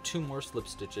 let's do 2 more slip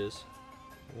stitches.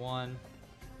 1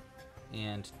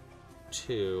 and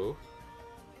 2.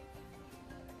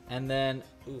 And then,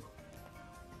 ooh,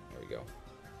 there we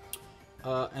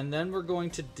go. And then we're going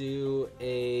to do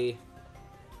a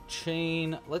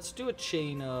chain. Let's do a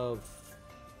chain of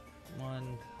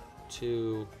 1,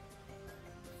 2,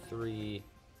 3,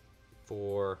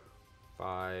 4,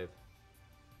 5,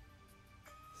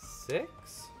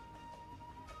 6.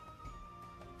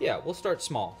 Yeah, we'll start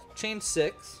small. Chain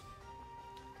 6.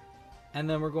 And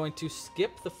then we're going to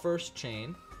skip the first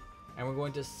chain. And we're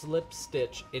going to slip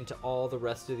stitch into all the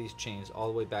rest of these chains all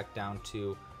the way back down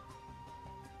to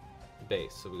the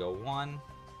base. So we go 1,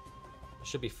 it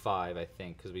should be 5, I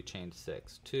think, because we chained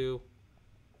 6. 2,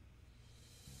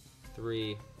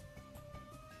 3,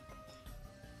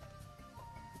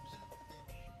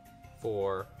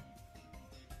 4,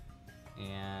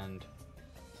 and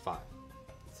 5.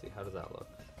 Let's see, how does that look?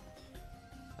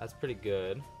 That's pretty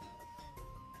good.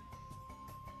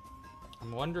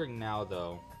 I'm wondering now,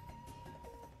 though.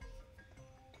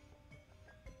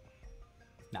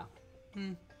 No.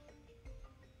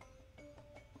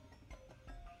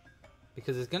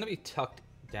 Because it's going to be tucked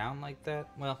down like that.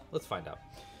 Well, let's find out.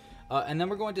 And then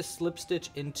we're going to slip stitch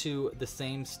into the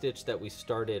same stitch that we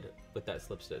started with that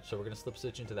slip stitch. So we're going to slip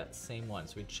stitch into that same one.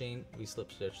 So we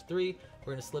slip stitch 3.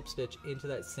 We're going to slip stitch into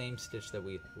that same stitch that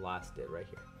we last did right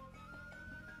here.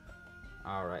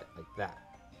 All right, like that.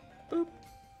 Boop.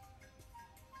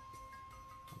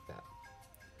 Like that.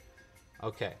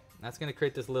 Okay, that's going to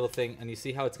create this little thing, and you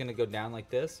see how it's going to go down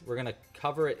like this? We're going to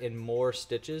cover it in more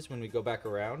stitches when we go back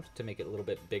around to make it a little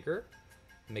bit bigger,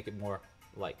 make it more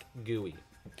like gooey.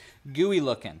 Gooey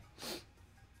looking.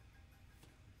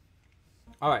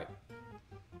 All right.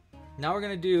 Now we're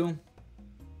going to do,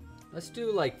 let's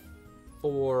do like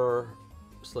 4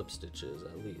 slip stitches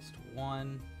at least.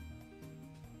 1,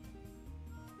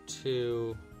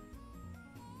 2,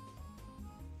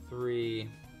 3,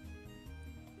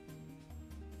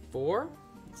 4.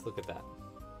 Let's look at that.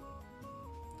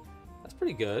 That's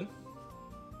pretty good.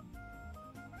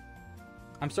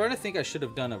 I'm starting to think I should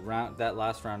have done that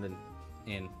last round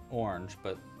in orange,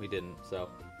 but we didn't, so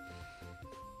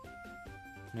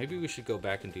maybe we should go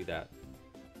back and do that.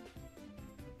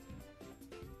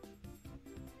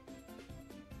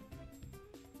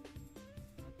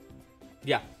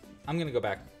 Yeah, I'm gonna go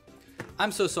back.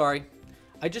 I'm so sorry.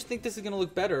 I just think this is gonna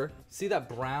look better. See that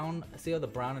brown? See how the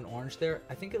brown and orange there?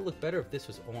 I think it'd look better if this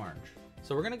was orange.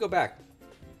 So we're gonna go back.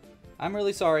 I'm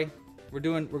really sorry. We're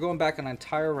going back an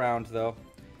entire round though.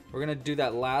 We're gonna do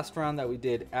that last round that we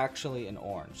did actually in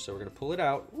orange. So we're gonna pull it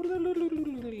out.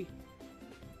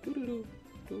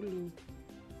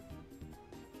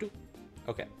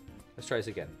 Okay, let's try this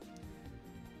again.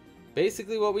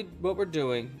 Basically what we're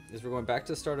doing is we're going back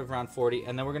to the start of round 40,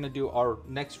 and then we're gonna do our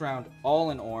next round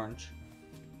all in orange,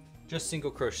 just single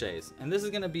crochets. And this is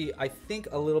gonna be, I think,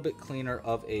 a little bit cleaner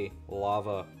of a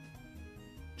lava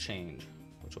change,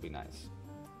 which will be nice.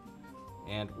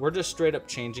 And we're just straight up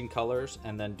changing colors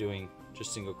and then doing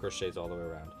just single crochets all the way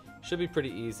around. Should be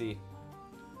pretty easy.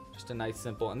 Just a nice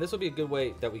simple, and this will be a good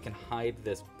way that we can hide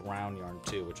this brown yarn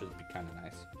too, which would be kind of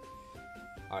nice.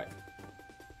 All right,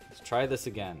 let's try this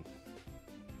again.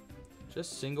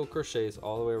 Just single crochets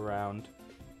all the way around.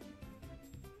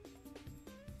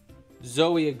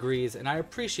 Zoe agrees, and I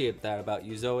appreciate that about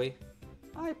you, Zoe.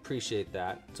 I appreciate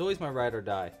that. It's always my ride or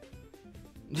die.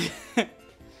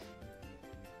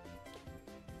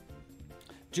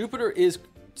 Jupiter is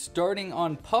starting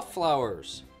on puff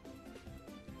flowers.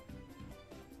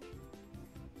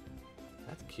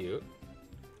 That's cute.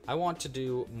 I want to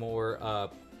do more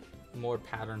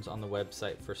patterns on the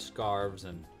website for scarves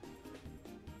and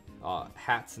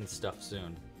hats and stuff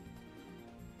soon.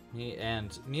 Me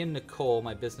and Nicole,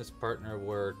 my business partner,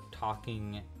 were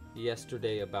talking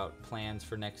yesterday about plans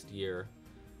for next year.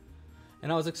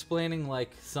 And I was explaining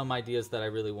like some ideas that I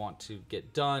really want to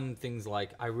get done. Things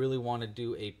like I really want to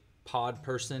do a pod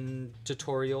person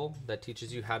tutorial that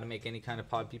teaches you how to make any kind of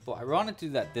pod people. I wanted to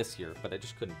do that this year, but I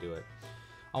just couldn't do it.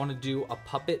 I want to do a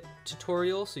puppet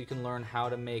tutorial so you can learn how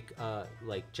to make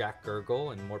like Jack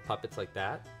Gurgle and more puppets like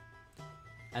that.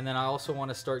 And then I also want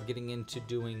to start getting into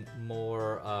doing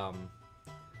more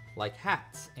like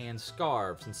hats and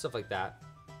scarves and stuff like that.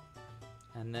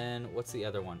 And then what's the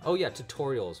other one? Oh yeah,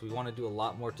 tutorials. We want to do a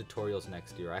lot more tutorials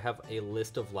next year. I have a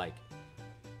list of like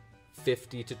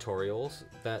 50 tutorials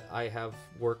that I have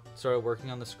started working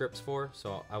on the scripts for,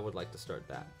 so I would like to start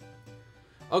that.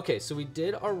 Okay, so we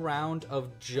did a round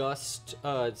of just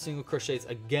single crochets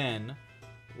again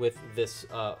with this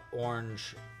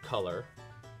orange color.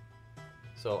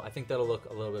 So I think that'll look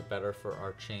a little bit better for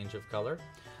our change of color.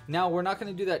 Now we're not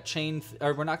going to do that chain,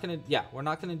 or we're not going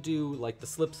to do like the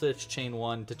slip stitch chain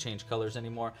 1 to change colors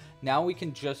anymore. Now we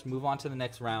can just move on to the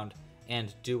next round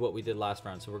and do what we did last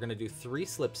round. So we're going to do 3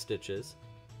 slip stitches.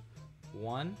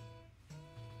 1,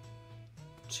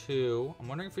 2. I'm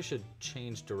wondering if we should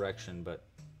change direction, but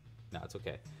no, it's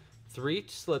okay. 3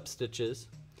 slip stitches,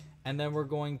 and then we're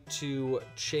going to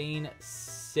chain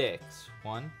 6.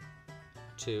 1,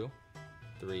 2,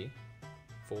 3,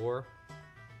 4,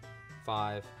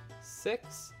 5,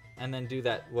 6, and then do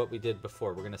that what we did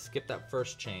before. We're going to skip that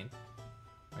first chain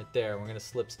right there. We're going to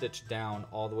slip stitch down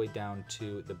all the way down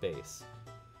to the base.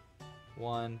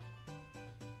 1,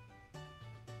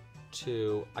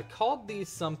 2. I called these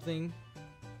something,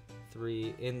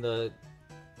 3, in the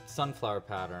sunflower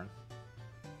pattern,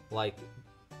 like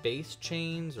base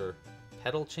chains or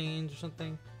petal chains or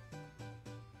something.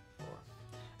 4.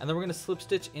 And then we're going to slip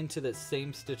stitch into the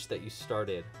same stitch that you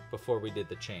started before we did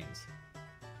the chains.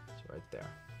 It's right there.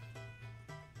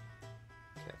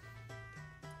 Okay.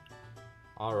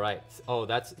 All right. Oh,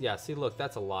 that's, yeah, see, look,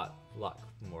 that's a lot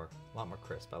more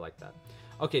crisp. I like that.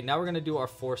 Okay, now we're going to do our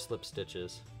 4 slip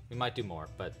stitches. We might do more,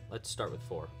 but let's start with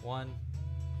 4. 1,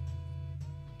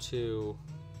 2,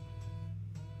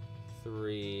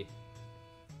 3,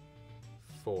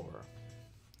 4.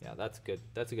 Yeah, that's good.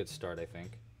 That's a good start, I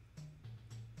think.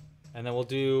 And then we'll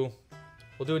do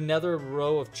another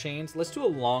row of chains. Let's do a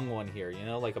long one here, you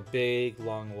know, like a big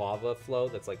long lava flow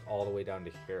that's like all the way down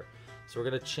to here. So we're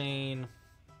gonna chain.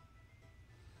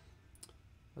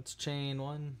 Let's chain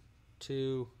 1,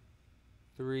 2,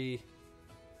 3,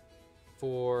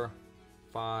 4,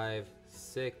 5,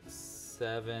 6,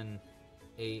 7,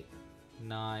 8,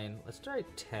 9. Let's try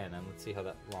 10 and let's see how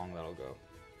long that'll go.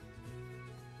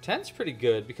 10's pretty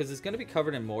good because it's going to be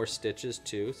covered in more stitches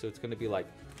too, so it's going to be like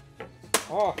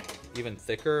even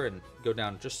thicker and go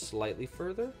down just slightly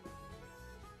further.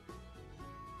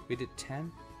 We did 10.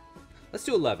 Let's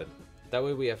do 11. That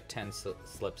way we have 10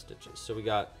 slip stitches. So we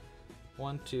got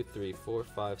 1, 2, 3, 4,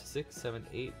 5, 6, 7,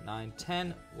 8, 9,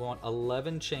 10. We want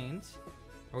 11 chains.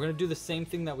 We're going to do the same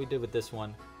thing that we did with this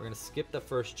one. We're going to skip the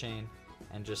first chain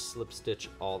and just slip stitch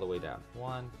all the way down.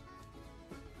 1,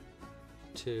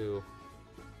 2,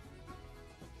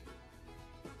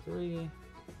 3,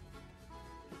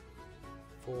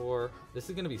 4. This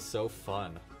is going to be so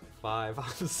fun. 5.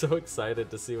 I'm so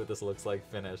excited to see what this looks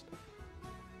like finished.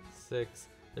 6.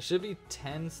 There should be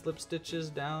 10 slip stitches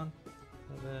down.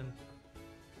 7,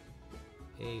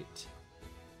 8,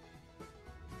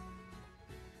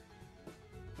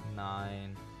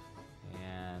 9,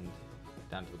 and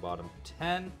down to the bottom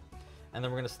 10. And then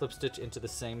we're going to slip stitch into the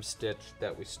same stitch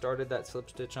that we started that slip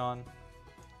stitch on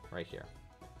right here.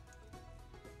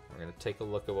 We're going to take a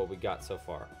look at what we got so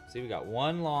far. See, we got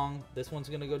one long. This one's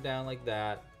going to go down like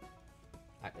that.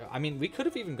 I mean, we could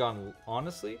have even gone,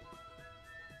 honestly,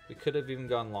 we could have even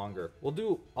gone longer. I'll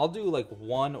do like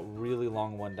one really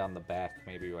long one down the back,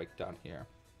 maybe like down here.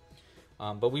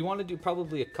 But we want to do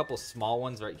probably a couple small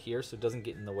ones right here so it doesn't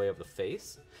get in the way of the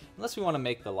face. Unless we want to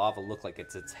make the lava look like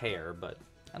it's its hair, but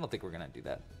I don't think we're going to do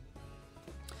that.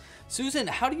 Susan,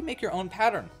 how do you make your own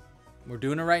pattern? We're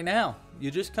doing it right now. You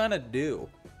just kind of do.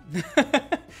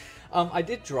 I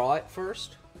did draw it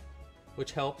first,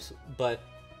 which helps, but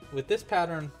with this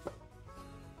pattern,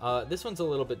 this one's a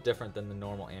little bit different than the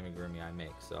normal amigurumi I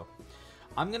make. So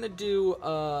I'm going to do,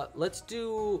 let's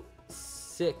do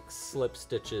 6 slip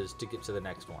stitches to get to the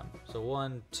next one. So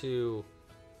 1, 2,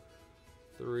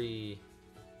 3,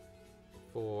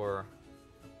 4,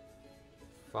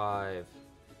 5,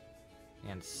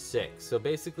 and 6. So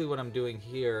basically what I'm doing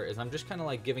here is I'm just kind of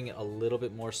like giving it a little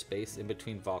bit more space in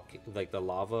between like the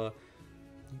lava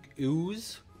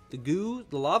ooze, the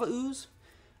lava ooze,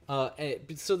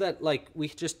 so that like we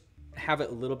just have it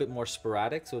a little bit more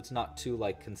sporadic, so it's not too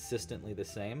like consistently the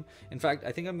same. In fact,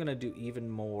 I think I'm gonna do even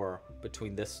more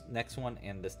between this next one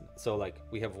and this. So like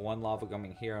we have one lava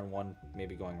going here and one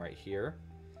maybe going right here,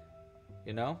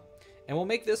 you know, and we'll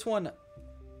make this one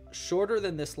shorter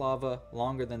than this lava,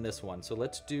 longer than this one. So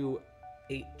let's do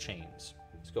 8 chains.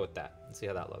 Let's go with that and see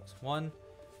how that looks. 1,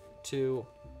 2,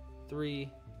 3,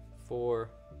 4,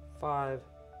 5,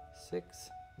 6,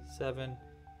 7,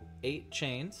 8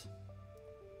 chains.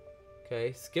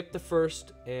 Okay, skip the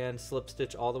first and slip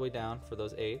stitch all the way down for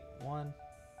those 8. 1,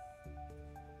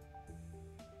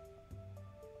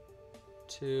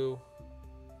 2,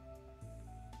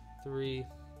 3.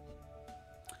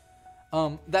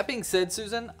 That being said,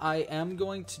 Susan, I am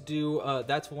going to do,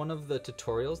 that's one of the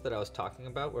tutorials that I was talking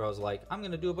about where I was like, I'm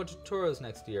going to do a bunch of tutorials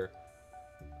next year.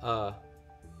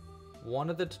 One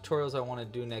of the tutorials I want to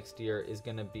do next year is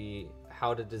going to be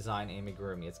how to design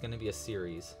amigurumi. It's going to be a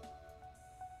series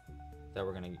that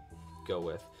we're going to go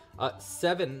with.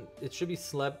 7, it should be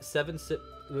 7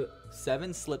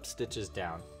 slip stitches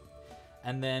down.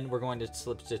 And then we're going to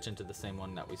slip stitch into the same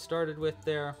one that we started with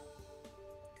there.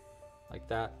 Like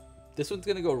that. This one's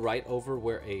going to go right over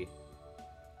where a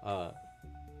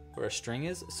string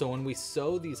is. So when we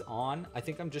sew these on, I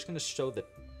think I'm just going to show the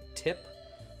tip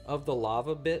of the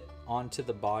lava bit onto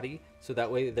the body. So that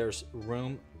way there's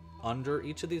room under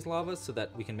each of these lavas so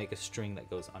that we can make a string that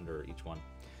goes under each one.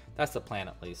 That's the plan,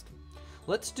 at least.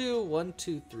 Let's do 1,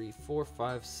 2, 3, 4,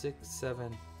 5, 6,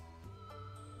 7.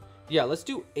 Yeah, let's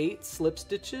do 8 slip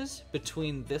stitches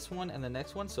between this one and the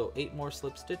next one. So 8 more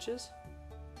slip stitches.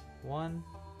 1,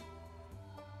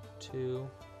 2,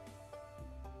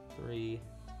 3,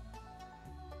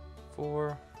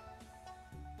 4,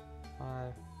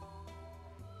 5,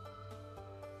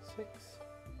 6,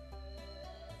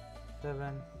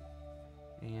 7,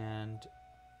 and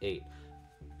 8.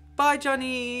 Bye,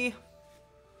 Johnny.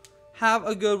 Have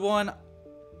a good one.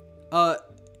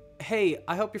 Hey,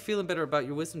 I hope you're feeling better about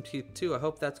your wisdom teeth too. I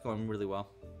hope that's going really well.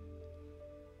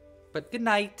 But good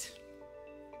night.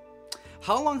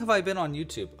 How long have I been on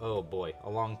YouTube? Oh boy, a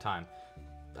long time.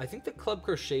 I think the Club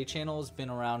Crochet channel has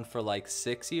been around for like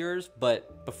 6 years,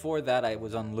 but before that I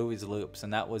was on Louie's Loops,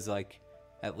 and that was like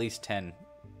at least 10,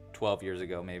 12 years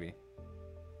ago maybe.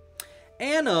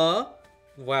 Anna!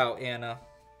 Wow, Anna.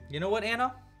 You know what,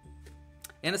 Anna?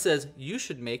 Anna says, you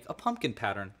should make a pumpkin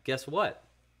pattern. Guess what?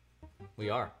 We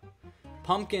are.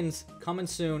 Pumpkins coming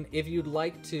soon. If you'd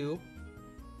like to,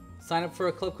 sign up for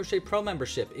a Club Crochet Pro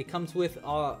membership. It comes with,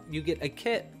 you get a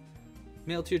kit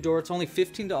mailed to your door. It's only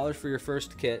 $15 for your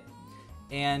first kit.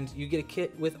 And you get a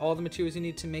kit with all the materials you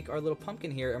need to make our little pumpkin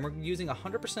here. And we're using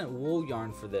 100% wool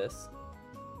yarn for this.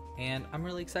 And I'm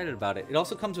really excited about it. It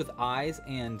also comes with eyes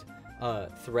and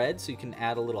thread, so you can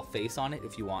add a little face on it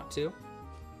if you want to.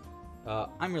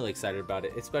 I'm really excited about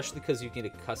it, especially because you get to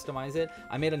customize it.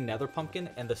 I made another pumpkin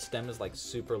and the stem is like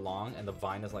super long and the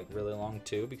vine is like really long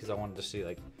too, because I wanted to see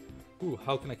like, ooh,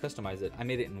 how can I customize it? I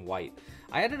made it in white.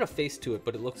 I added a face to it,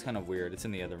 but it looks kind of weird. It's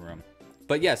in the other room.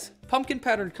 But yes, pumpkin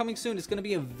pattern coming soon. It's going to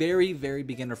be a very, very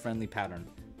beginner friendly pattern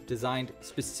designed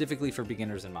specifically for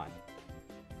beginners in mind.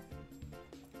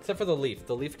 Except for the leaf.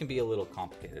 The leaf can be a little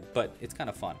complicated, but it's kind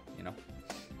of fun, you know?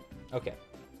 Okay.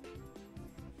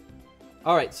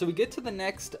 All right, so we get to the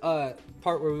next part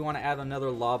where we want to add another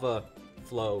lava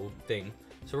flow thing.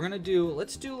 So we're going to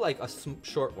let's do like a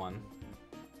short one.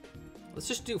 Let's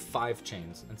just do 5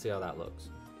 chains and see how that looks.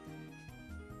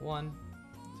 1,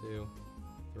 2,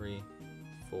 3,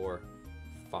 4,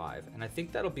 5. And I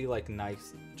think that'll be like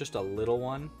nice, just a little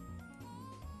one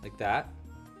like that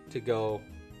to go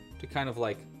to kind of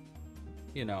like,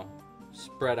 you know,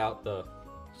 spread the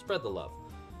love.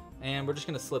 And we're just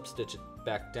going to slip stitch it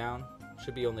back down.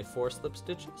 Should be only 4 slip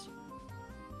stitches.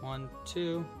 1,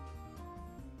 2,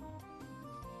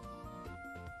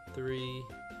 3,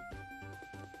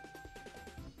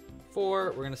 4.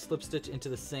 We're going to slip stitch into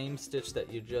the same stitch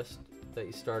that you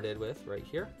started with right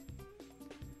here.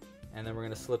 And then we're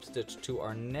going to slip stitch to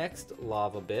our next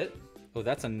lava bit. Oh,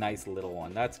 that's a nice little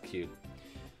one. That's cute.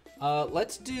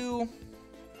 Let's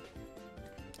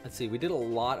see, we did a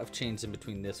lot of chains in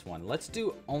between this one. Let's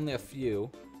do only a few,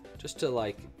 just to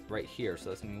like right here. So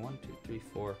that's gonna be 1, 2, 3,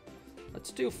 4.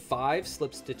 Let's do 5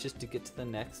 slip stitches to get to the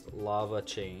next lava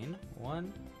chain.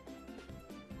 1,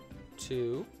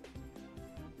 2,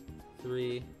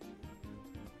 3,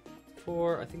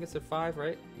 4. I think it's a 5,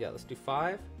 right? Yeah, let's do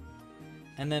 5.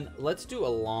 And then let's do a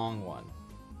long one,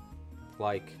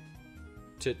 like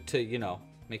to you know,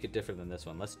 make it different than this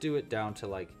one. Let's do it down to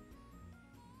like,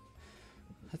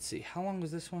 let's see, how long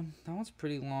was this one? That one's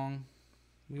pretty long.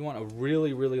 We want a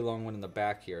really, really long one in the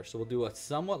back here. So we'll do a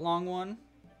somewhat long one,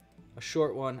 a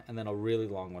short one, and then a really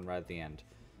long one right at the end.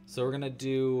 So we're gonna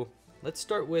do, let's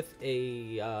start with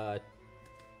a,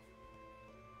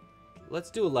 let's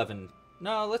do 11.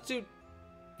 No, let's do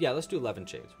 11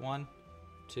 chains. 1,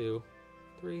 2,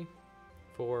 3,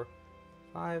 4,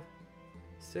 5,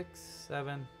 6,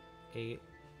 7, 8,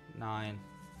 9,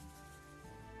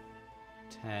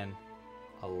 10,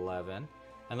 11,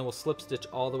 and then we'll slip stitch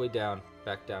all the way down,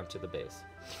 back down to the base.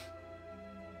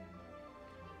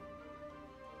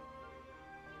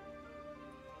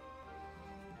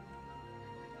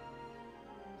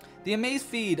 The Amaze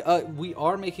feed, we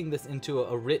are making this into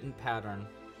a written pattern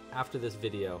after this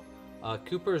video.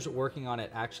 Cooper's working on it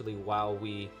actually while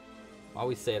we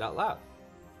say it out loud.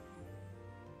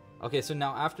 Okay, so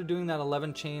now after doing that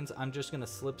 11 chains, I'm just gonna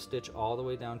slip stitch all the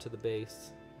way down to the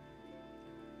base.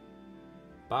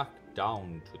 Back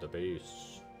down to the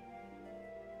base.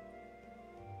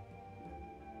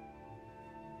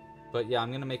 But yeah,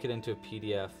 I'm gonna make it into a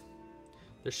PDF.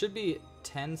 There should be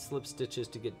 10 slip stitches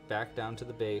to get back down to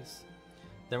the base.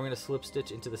 Then we're gonna slip stitch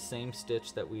into the same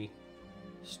stitch that we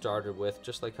started with,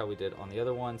 just like how we did on the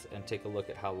other ones, and take a look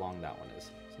at how long that one is.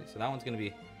 So that one's gonna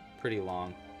be pretty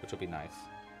long, which will be nice.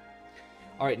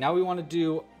 All right, now we want to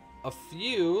do a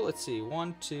few, let's see,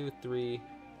 1, 2, 3,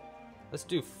 let's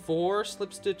do 4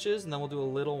 slip stitches, and then we'll do a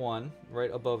little one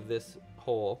right above this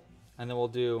hole, and then we'll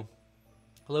do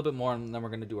a little bit more, and then we're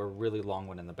going to do a really long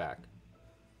one in the back.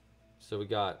 So we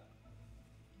got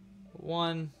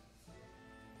 1,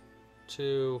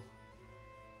 2,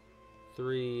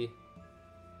 3,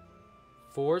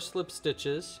 4 slip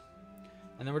stitches,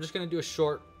 and then we're just going to do a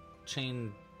short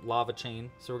chain, lava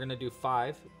chain. So we're going to do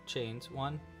 5 chains.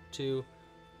 1, 2,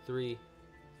 3,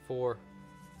 4,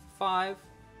 5,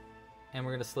 and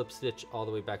we're going to slip stitch all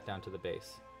the way back down to the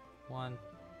base. 1,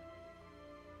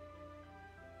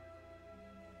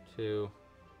 2,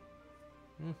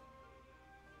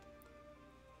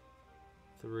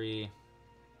 3,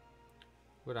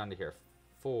 go down to here,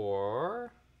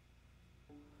 4.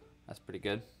 That's pretty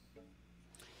good.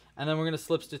 And then we're going to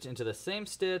slip stitch into the same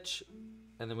stitch,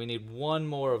 and then we need 1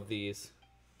 more of these.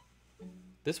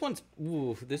 This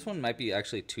one might be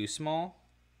actually too small.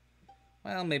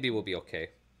 Well, maybe we'll be okay,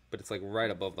 but it's like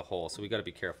right above the hole, so we got to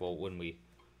be careful when we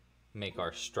make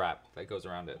our strap that goes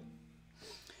around it.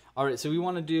 All right, so we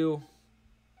want to do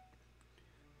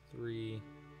 3,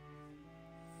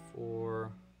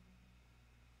 4,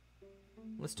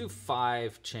 let's do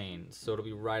 5 chains, so it'll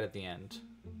be right at the end.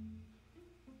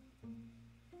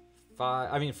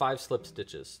 5 slip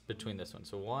stitches between this one.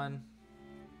 So 1,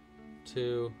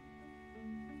 2,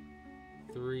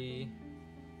 3,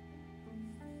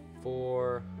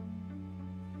 4,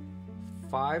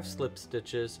 5 slip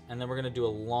stitches, and then we're gonna do a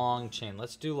long chain.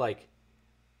 Let's do like,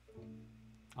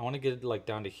 I want to get it like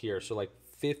down to here, so like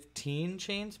 15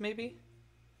 chains maybe.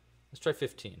 Let's try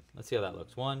 15. Let's see how that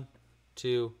looks. 1,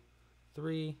 2,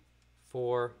 3,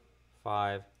 4,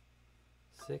 5,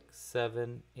 6,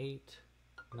 7, 8,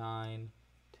 9,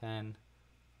 10,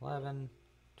 11,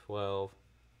 12,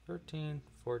 13,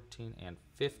 14, and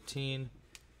 15.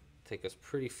 Take us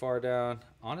pretty far down.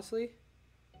 Honestly,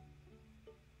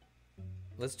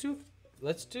 let's do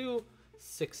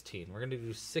 16. We're gonna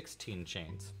do 16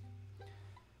 chains.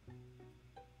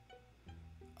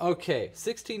 Okay,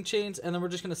 16 chains, and then we're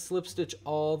just gonna slip stitch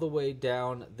all the way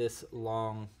down this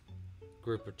long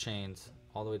group of chains,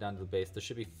 all the way down to the base. There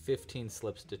should be 15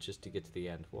 slip stitches to get to the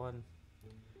end. 1,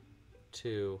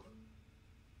 2,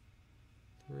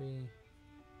 3,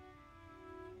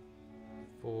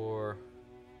 4,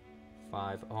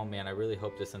 5. Oh man, I really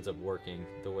hope this ends up working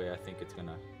the way I think it's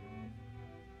gonna.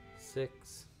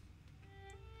 6,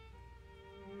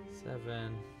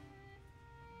 7,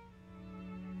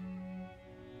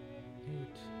 8,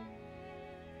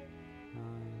 9,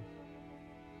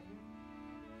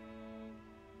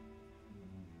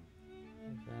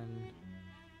 11,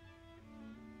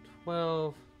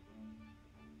 12,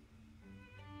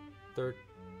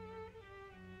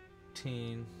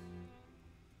 13,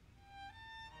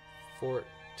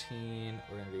 14.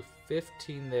 We're going to do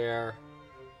 15 there. And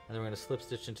then we're going to slip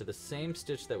stitch into the same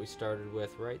stitch that we started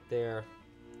with right there.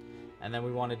 And then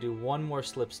we want to do one more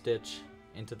slip stitch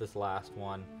into this last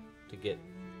one to get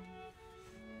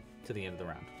to the end of the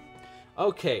round.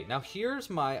 Okay, now here's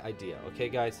my idea. Okay,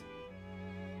 guys,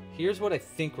 here's what I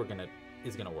think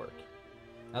is gonna work.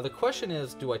 Now the question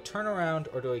is, do I turn around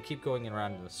or do I keep going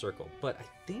around in a circle? But I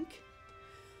think,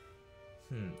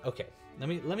 okay, let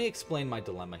me explain my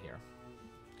dilemma here.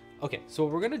 Okay, so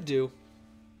what we're gonna do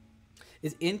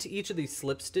is into each of these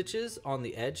slip stitches on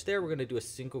the edge there, we're gonna do a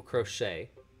single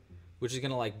crochet, which is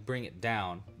gonna like bring it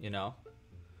down, you know?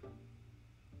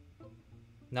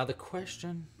 Now the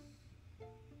question,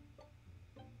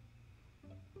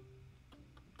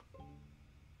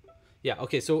 yeah,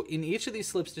 okay, so in each of these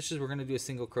slip stitches we're going to do a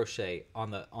single crochet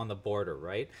on the border,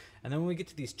 right? And then when we get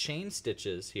to these chain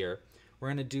stitches here, we're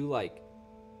going to do like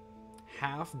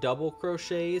half double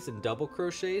crochets and double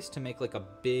crochets to make like a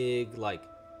big like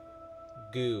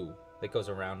goo that goes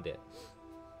around it.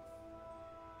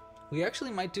 We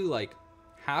actually might do like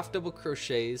half double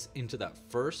crochets into the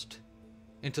first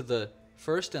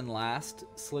and last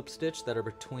slip stitch that are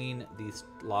between these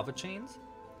lava chains.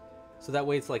 So that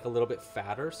way it's like a little bit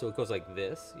fatter, so it goes like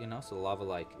this, you know, so the lava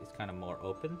like is kind of more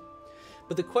open.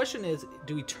 But the question is,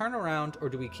 do we turn around or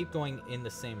do we keep going in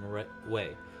the same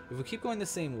way? If we keep going the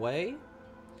same way,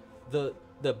 the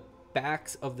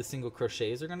backs of the single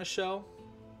crochets are going to show,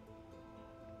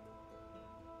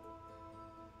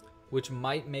 which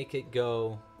might make it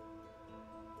go,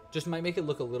 just might make it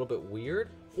look a little bit weird,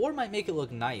 or might make it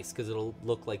look nice because it'll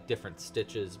look like different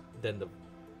stitches than the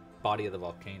body of the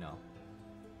volcano.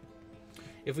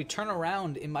 If we turn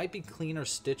around, it might be cleaner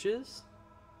stitches,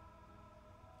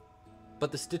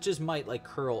 but the stitches might like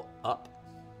curl up.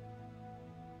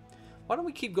 Why don't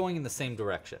we keep going in the same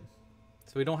direction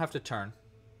so we don't have to turn?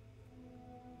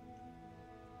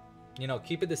 You know,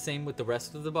 keep it the same with the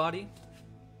rest of the body.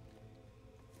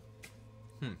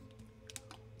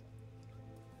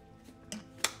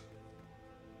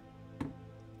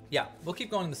 Yeah, we'll keep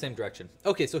going in the same direction.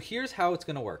 Okay, so here's how it's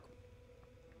gonna work.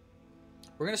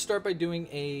 We're gonna start by doing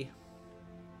a...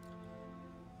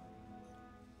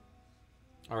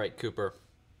 All right, Cooper.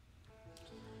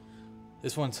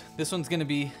 This one's gonna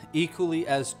be equally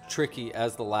as tricky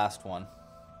as the last one.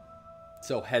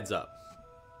 So heads up.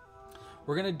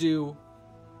 We're gonna do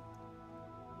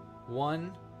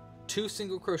 2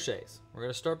 single crochets. We're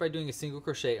gonna start by doing a single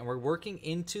crochet, and we're working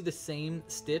into the same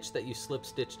stitch that you slip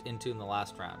stitched into in the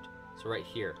last round. So right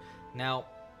here. Now,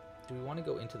 do we want to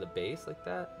go into the base like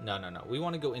that? No. We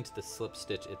want to go into the slip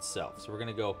stitch itself. So we're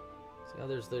gonna go, see how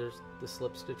there's the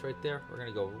slip stitch right there? We're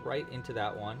gonna go right into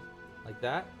that one, like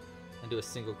that, and do a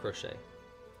single crochet.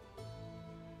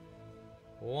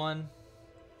 1,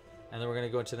 and then we're gonna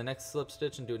go into the next slip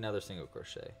stitch and do another single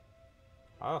crochet.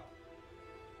 Oh,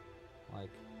 like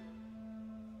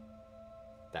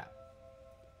that.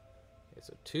 Okay,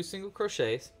 so 2 single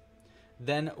crochets.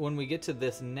 Then when we get to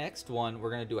this next one, we're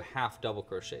going to do a half double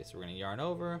crochet. So we're going to yarn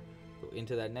over, go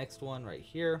into that next one right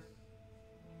here.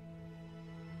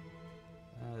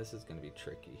 This is going to be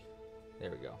tricky.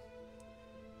 There we go.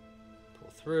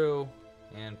 Pull through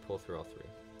and pull through all 3.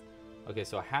 Okay,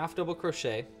 so a half double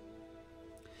crochet.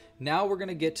 Now we're going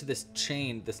to get to this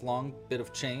chain, this long bit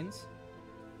of chains.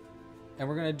 And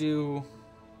we're going to do...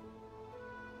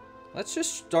 Let's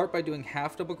just start by doing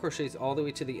half double crochets all the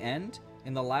way to the end,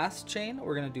 In the last chain,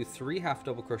 we're going to do 3 half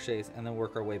double crochets and then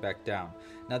work our way back down.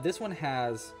 Now this one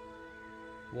has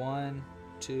 1,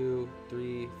 2,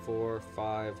 3, 4,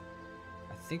 5.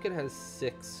 I think it has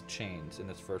 6 chains in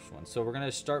this first one. So we're going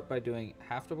to start by doing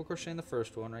half double crochet in the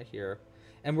first one right here.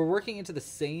 And we're working into the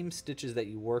same stitches that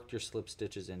you worked your slip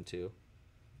stitches into.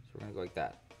 So we're going to go like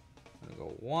that. I'm going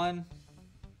to go 1.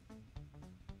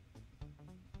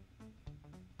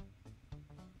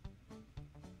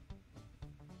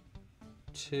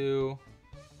 2.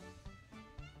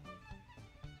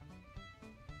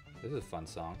 This is a fun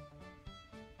song.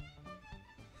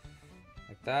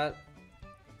 Like that.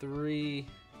 3.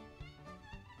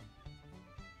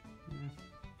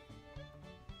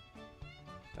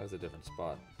 That was a different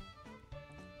spot.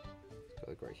 Let's go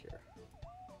like right here.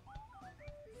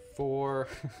 4.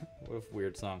 What a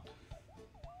weird song.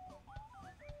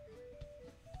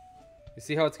 You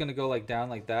see how it's gonna go like down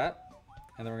like that?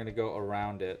 And then we're gonna go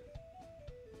around it.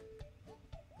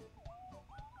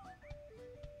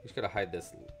 We just gotta hide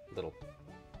this little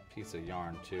piece of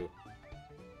yarn too.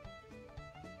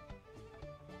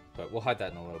 But we'll hide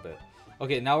that in a little bit.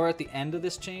 Okay, now we're at the end of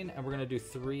this chain and we're gonna do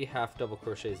 3 half double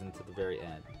crochets into the very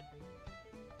end.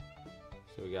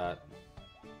 So we got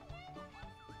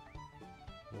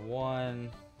 1.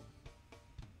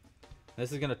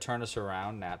 This is gonna turn us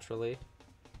around naturally.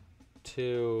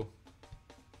 2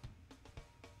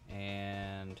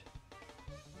 and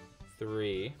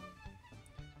 3.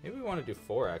 Maybe we want to do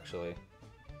 4 actually.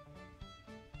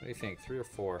 What do you think? 3 or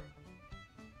 4?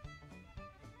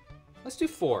 Let's do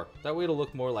 4. That way it'll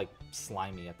look more like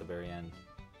slimy at the very end.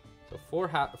 So 4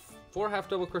 half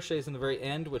double crochets in the very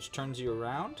end, which turns you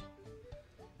around.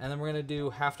 And then we're going to do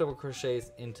half double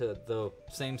crochets into the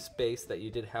same space that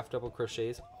you did half double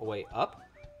crochets way up.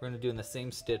 We're going to do in the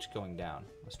same stitch going down.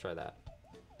 Let's try that.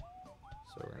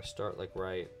 So we're going to start like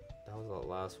right, that was the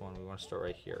last one. We want to start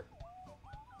right here.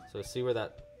 So see where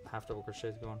that half double crochet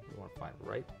is going? We want to find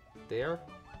right there.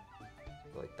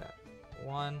 Like that.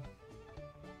 1.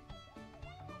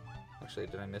 Actually,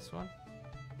 did I miss one?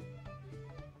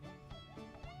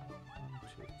 1,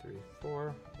 2, 3,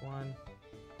 4. 1.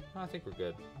 Oh, I think we're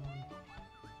good. 1.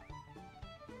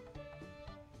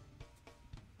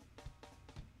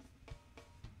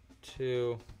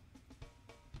 2.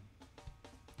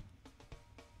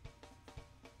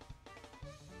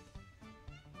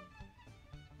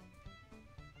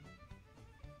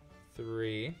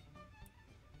 3.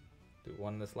 Do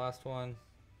 1 this last one.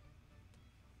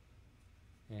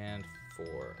 And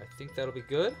 4. I think that'll be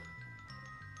good.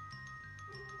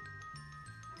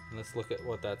 And let's look at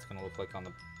what that's gonna look like on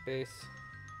the base.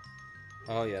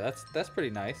 Oh yeah, that's pretty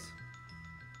nice.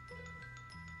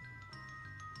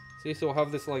 See, so we'll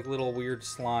have this like little weird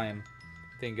slime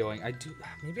thing going.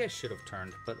 Maybe I should have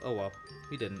turned, but oh well,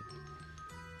 we didn't.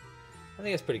 I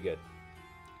think that's pretty good.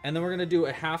 And then we're gonna do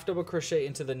a half double crochet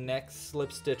into the next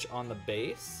slip stitch on the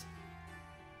base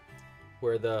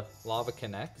where the lava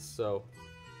connects. So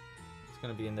it's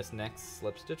gonna be in this next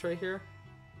slip stitch right here,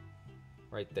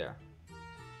 right there.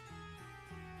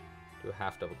 Do a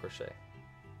half double crochet.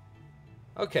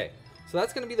 Okay, so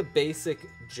that's gonna be the basic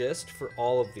gist for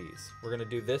all of these. We're gonna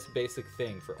do this basic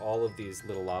thing for all of these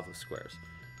little lava squares.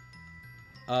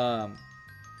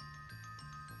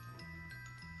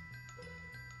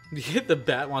 The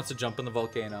bat wants to jump in the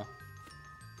volcano.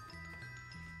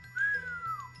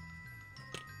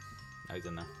 Oh, he's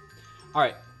in there. All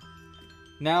right.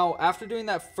 Now, after doing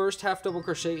that first half double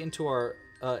crochet into our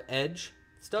edge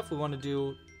stuff, we want to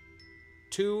do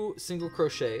 2 single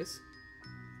crochets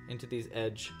into these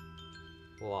edge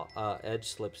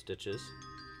slip stitches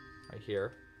right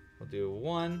here. We'll do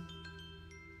 1,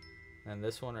 and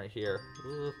this one right here.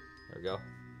 Ooh, there we go.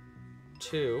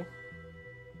 2.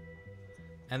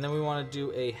 And then we want to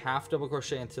do a half double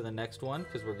crochet into the next one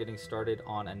because we're getting started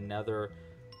on another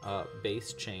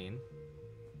base chain.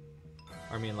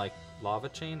 I mean, like lava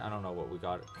chain. I don't know what we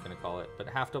gonna call it, but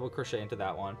half double crochet into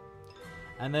that one.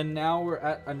 And then now we're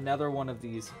at another one of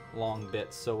these long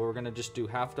bits. So we're gonna just do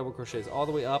half double crochets all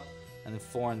the way up and then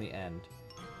 4 in the end.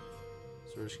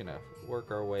 So we're just gonna work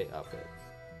our way up it.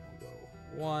 We'll go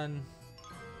 1.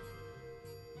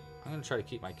 I'm gonna try to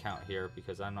keep my count here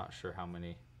because I'm not sure how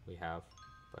many we have.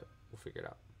 But we'll figure it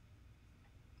out.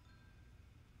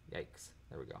 Yikes.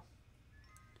 There we go.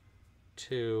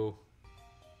 2.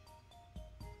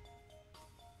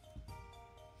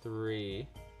 3.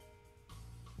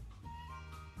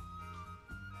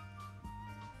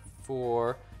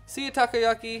 4. See you,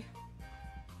 Takoyaki.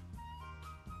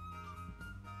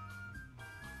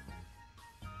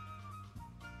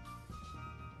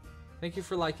 Thank you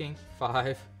for liking.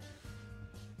 5.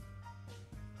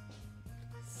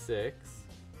 6.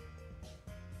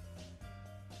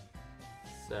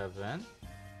 7.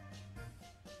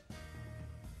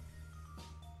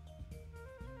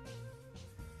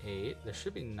 Eight. There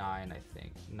should be 9, I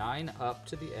think. 9 up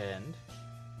to the end.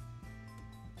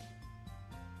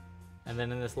 And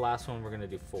then in this last one, we're going to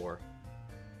do 4.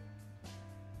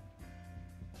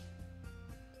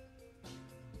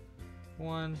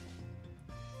 1,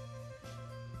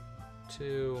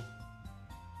 2,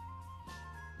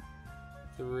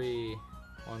 3,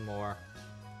 one more.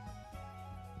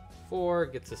 4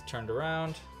 gets us turned around.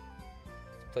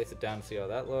 Let's place it down to see how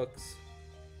that looks.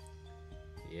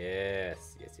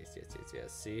 Yes.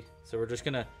 See? So we're just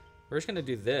gonna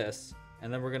do this,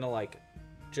 and then we're gonna like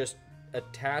just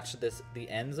attach the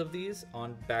ends of these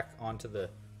back onto the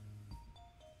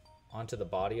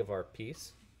body of our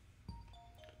piece.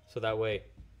 So that way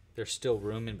there's still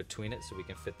room in between it so we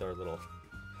can fit our little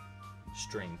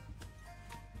string.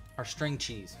 Our string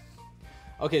cheese.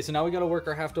 Okay, so now we gotta work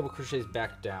our half double crochets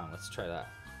back down. Let's try that.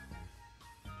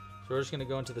 So we're just gonna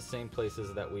go into the same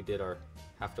places that we did our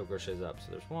half double crochets up.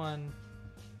 So there's one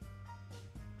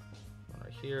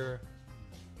right here,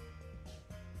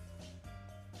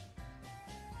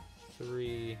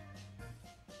 3.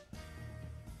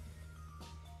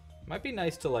 Might be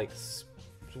nice to like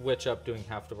switch up doing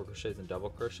half double crochets and double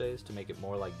crochets to make it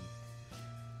more like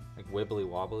wibbly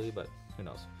wobbly, but who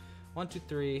knows. 1, 2,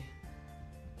 3,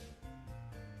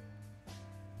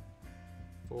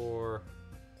 4,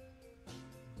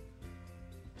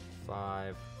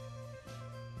 5,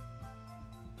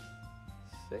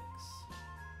 6,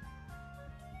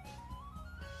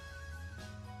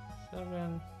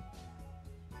 7,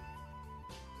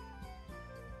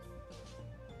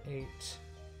 8,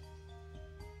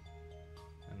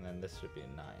 and then this would be a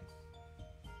 9.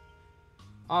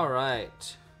 All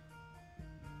right,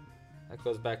 that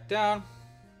goes back down.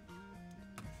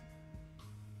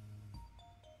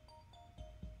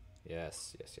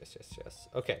 Yes.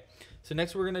 Okay, so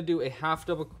next we're gonna do a half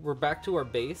double. We're back to our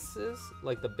bases,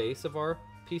 like the base of our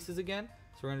pieces again.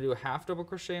 So we're gonna do a half double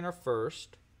crochet in our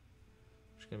first,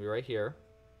 which is gonna be right here,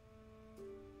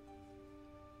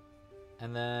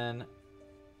 and then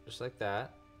just like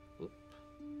that. Oop.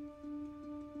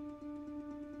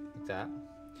 Like that.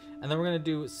 And then we're gonna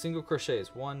do single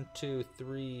crochets. 1, 2,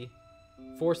 3,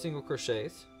 4 single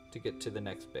crochets to get to the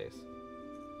next base.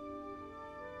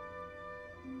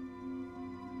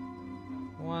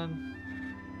 1,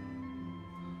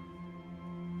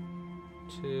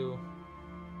 2,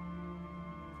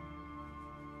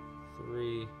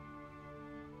 3.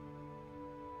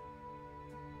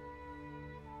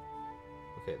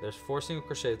 Okay, there's 4 single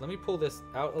crochets. Let me pull this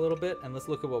out a little bit and let's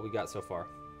look at what we got so far.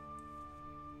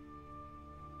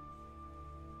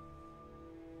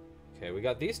 Okay, we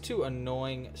got these 2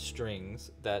 annoying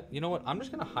strings that, you know what, I'm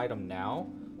just gonna hide them now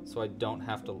so I don't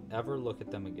have to ever look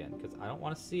at them again, because I don't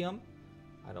want to see them.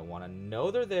 I don't want to know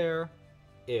they're there.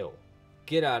 Ew.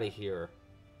 Get out of here.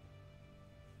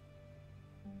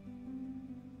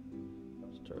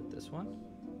 Start with this one.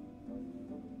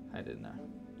 Hide it in there.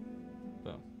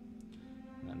 Boom.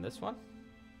 And then this one.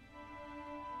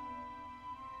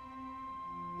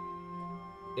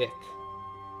 Ick.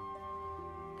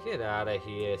 Get out of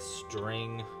here,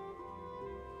 string.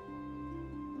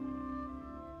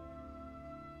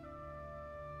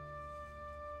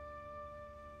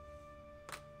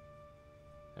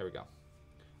 There we go.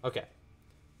 Okay.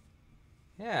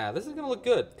 Yeah, this is gonna look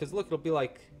good, because look, it'll be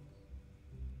like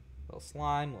little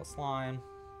slime. And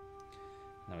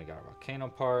then we got our volcano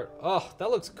part. Oh,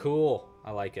 that looks cool.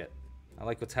 I like it. I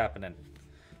like what's happening.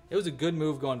 It was a good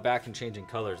move going back and changing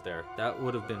colors there. That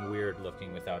would have been weird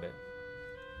looking without it.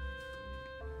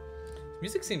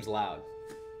 Music seems loud.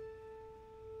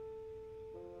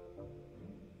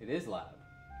 It is loud.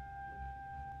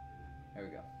 There we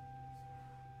go.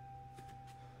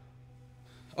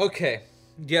 Okay.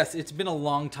 Yes, it's been a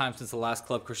long time since the last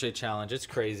Club Crochet Challenge. It's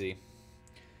crazy.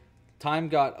 Time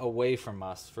got away from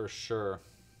us for sure.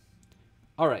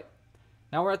 All right.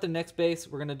 Now we're at the next base.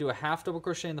 We're going to do a half double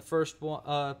crochet in the first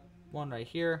one right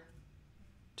here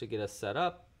to get us set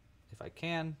up. If I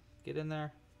can get in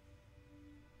there.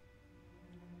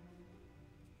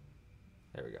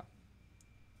 There we go.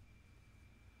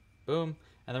 Boom.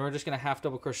 And then we're just going to half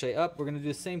double crochet up. We're going to do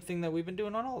the same thing that we've been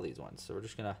doing on all these ones. So we're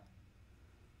just going to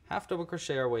half double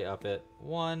crochet our way up it.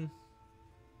 1.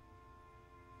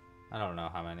 I don't know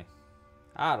how many.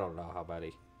 I don't know how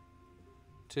many.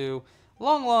 2.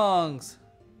 Long longs.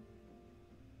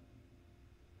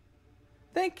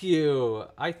 Thank you.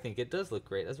 I think it does look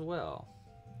great as well.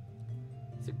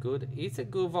 It's a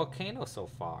good volcano so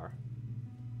far.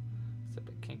 Except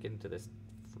I can't get into this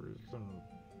freaking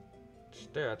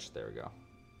stitch. There we go.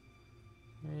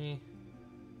 3,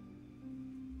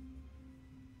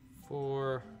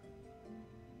 4.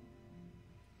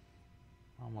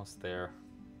 Almost there.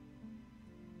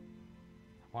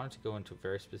 I wanted to go into a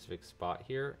very specific spot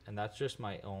here, and that's just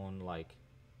my own, like,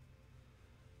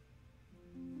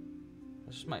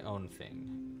 that's just my own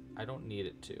thing. I don't need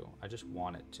it to. I just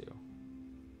want it to.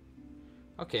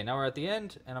 Okay, now we're at the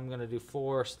end, and I'm going to do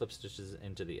 4 slip stitches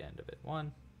into the end of it.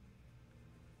 1,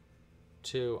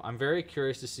 2. I'm very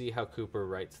curious to see how Cooper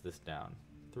writes this down.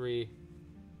 3.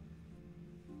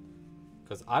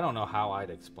 Because I don't know how I'd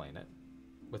explain it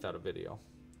without a video.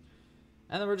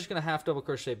 And then we're just going to half double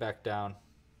crochet back down.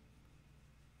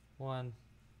 1,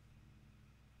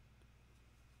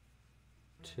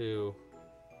 2,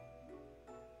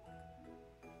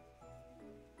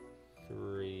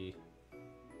 3,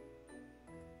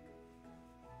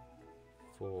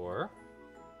 4.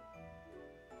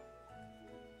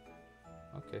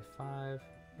 Okay, 5.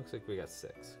 Looks like we got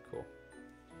 6. Cool.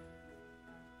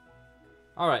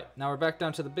 All right, now we're back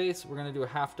down to the base. We're going to do a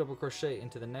half double crochet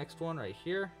into the next one right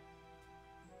here.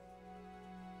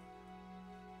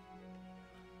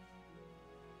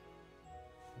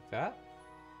 Like that.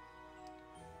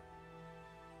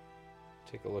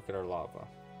 Take a look at our lava.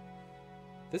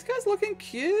 This guy's looking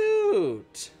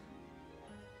cute.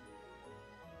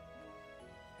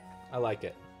 I like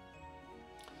it.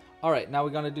 All right, now we're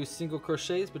going to do single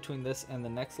crochets between this and the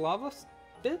next lava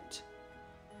bit.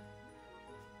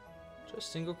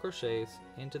 Just single crochets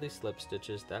into these slip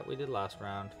stitches that we did last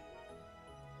round.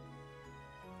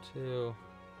 2,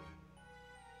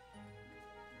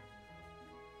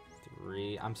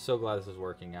 3. I'm so glad this is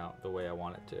working out the way I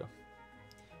want it to.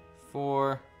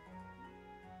 4.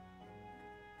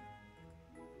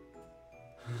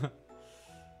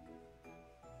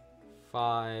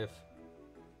 5.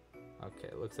 Okay,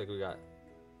 looks like we got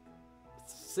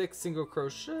 6 single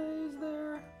crochets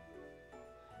there.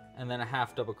 And then a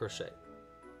half double crochet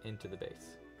into the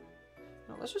base.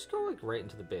 Now, let's just go like right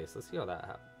into the base. Let's see how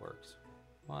that works.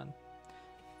 1.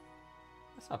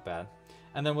 That's not bad.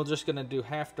 And then we're just gonna do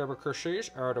half double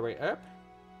crochets all the way up.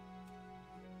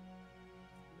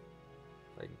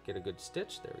 If I can get a good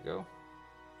stitch, there we go.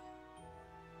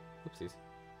 Oopsies.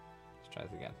 Let's try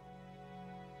this again.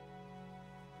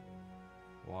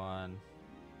 1.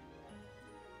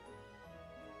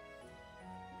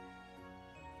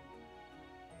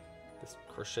 This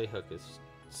crochet hook is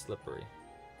slippery.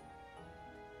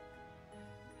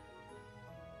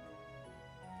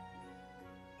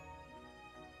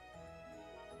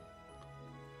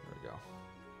 There we go.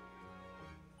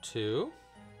 2.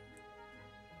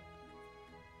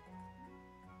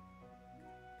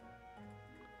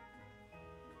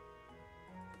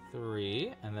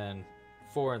 3, and then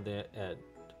 4 in the end.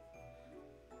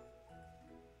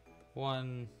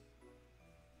 1,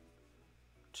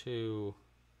 2,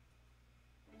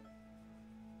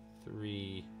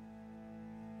 3,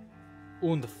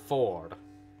 and 4.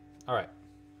 All right.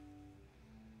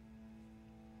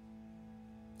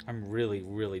 I'm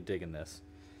really digging this.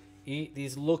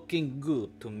 These looking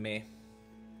good to me.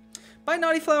 Bye,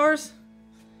 Naughty Flowers.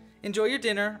 Enjoy your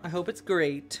dinner. I hope it's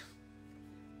great.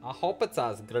 I hope it's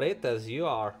as great as you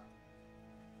are.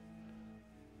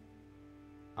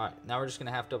 Alright, now we're just going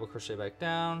to half double crochet back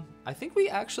down. I think we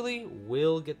actually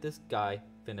will get this guy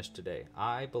finished today.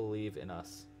 I believe in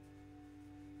us.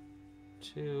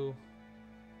 2.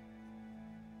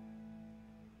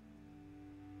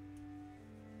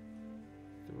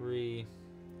 3.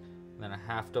 And then a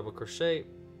half double crochet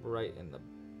right in the...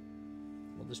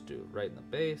 We'll just do it right in the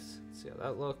base. See how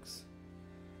that looks.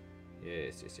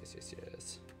 Yes.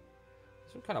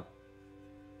 This one kind of...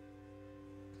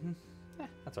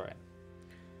 that's alright.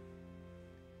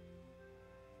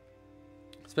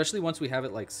 Especially once we have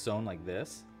it like sewn like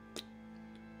this.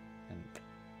 And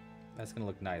that's gonna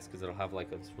look nice because it'll have like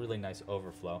a really nice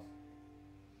overflow.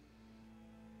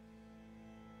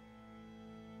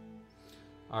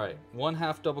 Alright, 1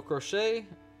 half double crochet.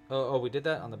 Oh, we did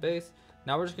that on the base.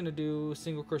 Now we're just gonna do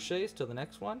single crochets till the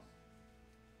next one.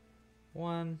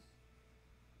 1,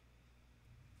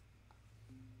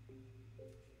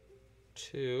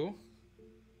 2,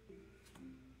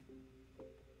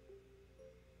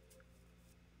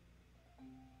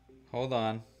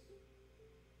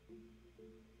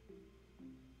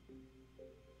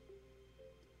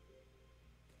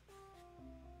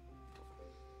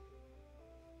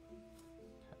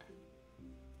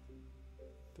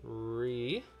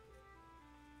 3,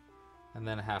 and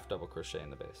then a half double crochet in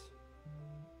the base.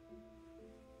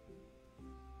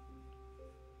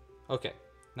 Okay,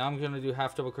 now I'm going to do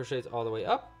half double crochets all the way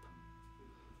up.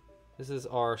 This is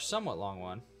our somewhat long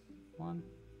one. 1,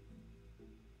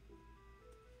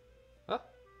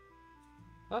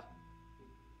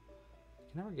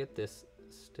 can never get this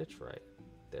stitch right.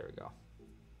 There we go.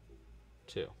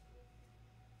 2.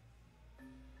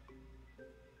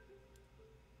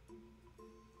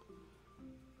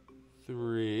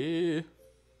 3.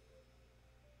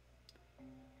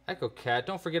 Echo Cat,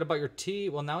 don't forget about your tea.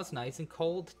 Well, now it's nice and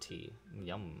cold tea.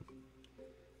 Yum.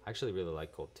 I actually really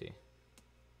like cold tea.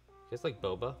 You guys like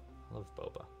boba? I love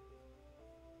boba.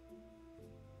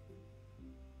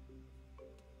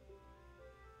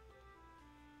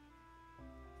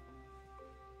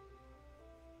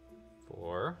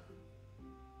 Four.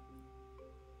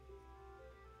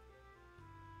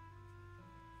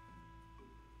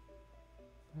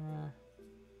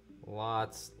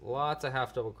 Lots of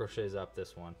half double crochets up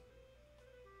this one.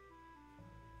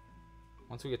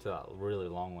 Once we get to that really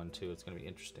long one too, it's gonna be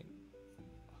interesting.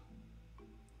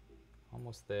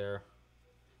 Almost there.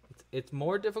 It's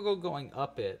more difficult going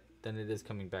up it than it is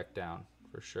coming back down,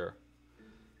 for sure.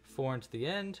 4 into the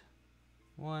end.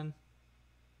 1,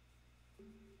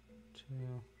 2,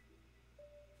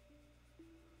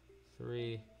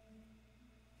 3,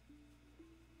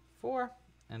 4,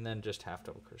 and then just half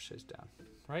double crochets down,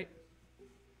 right?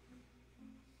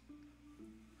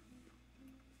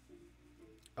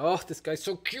 Oh, this guy's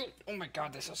so cute. Oh my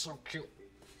god, this is so cute.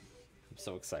 I'm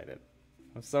so excited.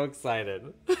 I'm so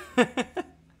excited.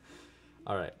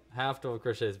 All right, half double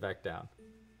crochets back down.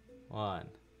 1,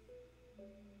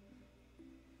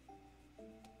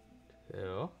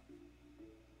 2,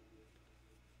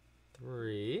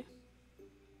 3,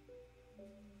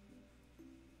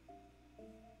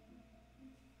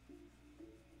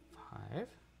 5.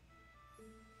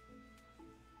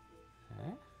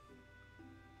 Okay.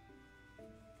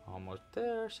 Almost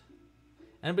there.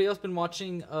 Anybody else been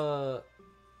watching the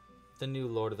new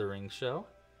Lord of the Rings show?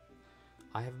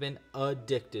 I have been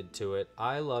addicted to it.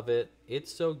 I love it.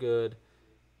 It's so good.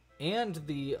 And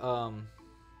the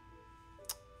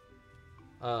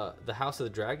House of the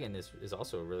Dragon is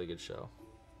also a really good show.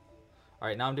 All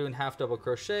right, now I'm doing half double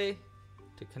crochet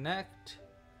to connect.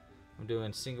 I'm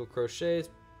doing single crochets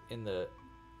in the,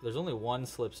 there's only one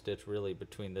slip stitch really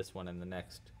between this one and the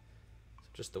next. So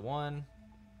just the one,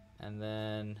 and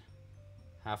then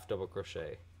half double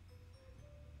crochet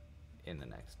in the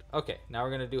next. Okay, now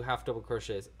we're gonna do half double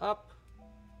crochets up.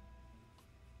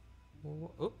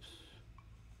 Oops.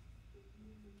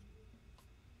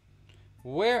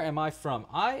 Where am I from?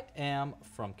 I am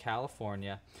from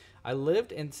California. I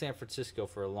lived in San Francisco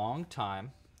for a long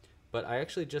time, but I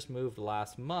actually just moved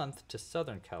last month to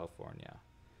Southern California,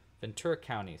 Ventura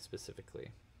County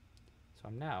specifically. So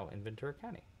I'm now in Ventura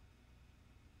County,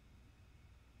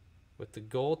 with the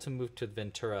goal to move to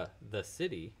Ventura, the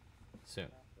city,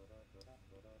 soon.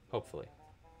 Hopefully.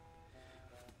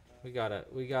 We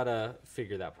gotta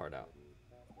figure that part out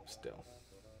still.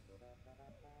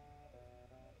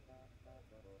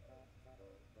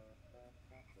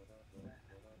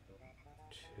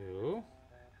 Two.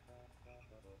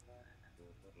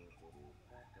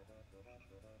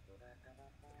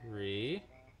 3.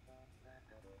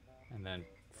 And then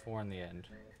 4 in the end.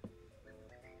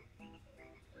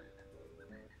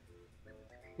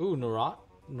 Ooh,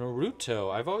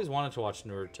 Naruto. I've always wanted to watch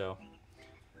Naruto.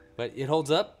 But it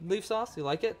holds up, Leaf Sauce? You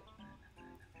like it?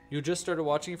 You just started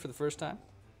watching it for the first time?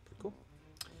 Pretty cool.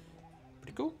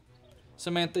 Pretty cool.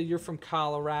 Samantha, you're from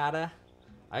Colorado.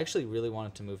 I actually really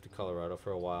wanted to move to Colorado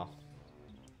for a while.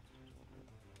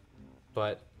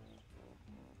 But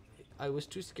I was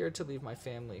too scared to leave my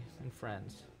family and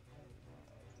friends.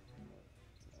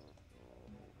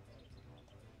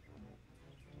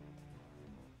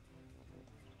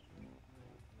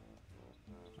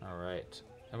 All right.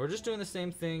 And we're just doing the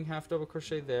same thing, half double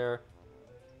crochet there.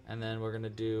 And then we're gonna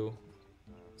do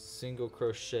single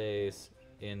crochets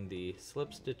in the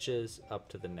slip stitches up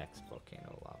to the next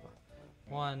volcano lava.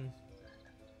 1,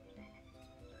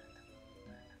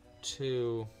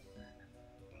 2.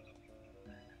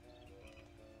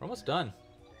 We're almost done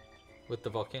with the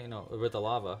volcano, with the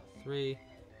lava. 3,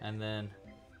 and then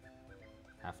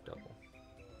half double.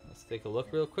 Let's take a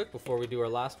look real quick before we do our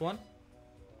last one.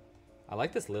 I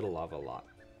like this little lava a lot.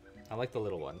 I like the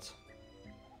little ones.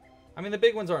 I mean, the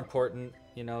big ones are important,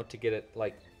 you know, to get it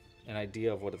like an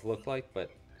idea of what it looked like,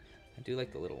 but I do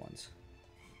like the little ones.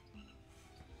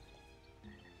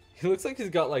 He looks like he's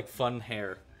got like fun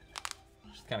hair,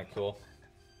 which is kind of cool.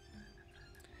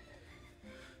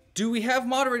 Do we have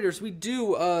moderators? We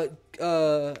do.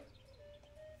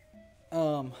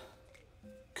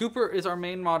 Cooper is our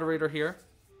main moderator here.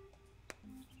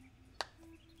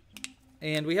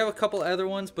 And we have a couple other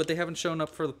ones, but they haven't shown up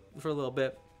for a little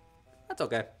bit. That's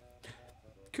okay.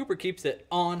 Cooper keeps it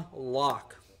on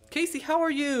lock. Casey, how are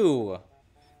you?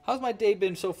 How's my day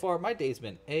been so far? My day's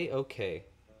been A-okay.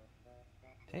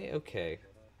 A-okay.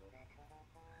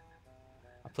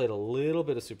 I played a little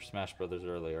bit of Super Smash Brothers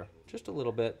earlier. Just a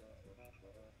little bit.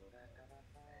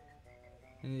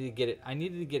 I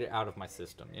needed to get it out of my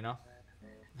system, you know?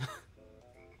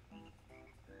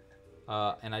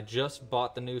 And I just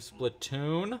bought the new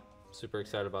Splatoon. Super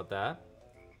excited about that.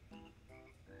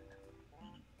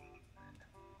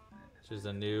 Which is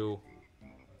a new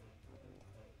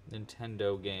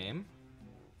Nintendo game.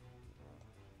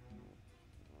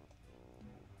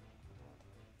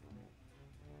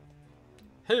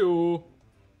 Hey-o!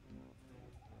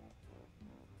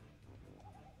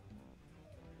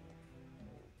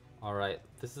 Alright,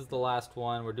 this is the last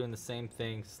one. We're doing the same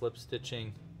thing, slip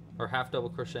stitching, or half double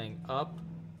crocheting up.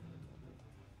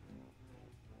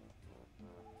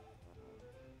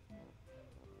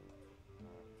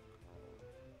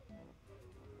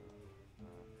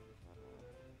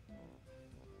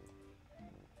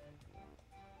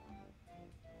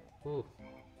 Ooh.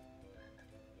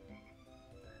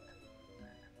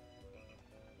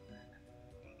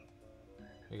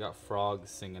 We got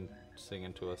frogs singing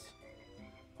to us.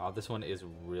 Wow, this one is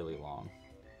really long.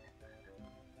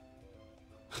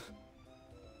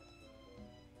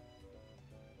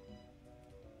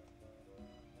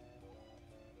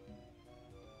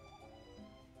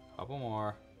 Couple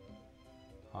more.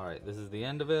 Alright, this is the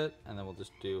end of it, and then we'll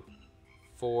just do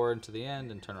 4 into the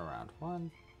end and turn around. 1,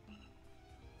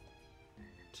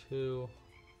 2,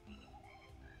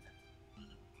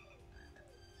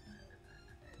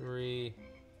 3,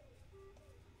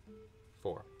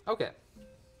 4. Okay.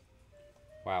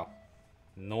 Wow.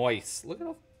 Nice. Look at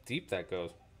how deep that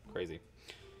goes. Crazy.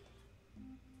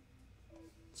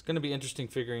 It's going to be interesting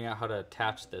figuring out how to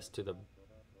attach this to the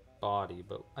body,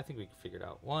 but I think we can figure it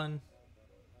out. 1,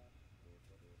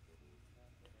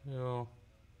 2.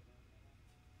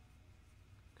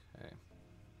 Okay.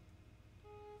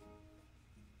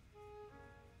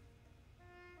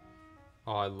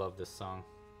 Oh, I love this song.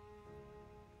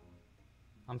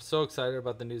 I'm so excited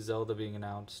about the new Zelda being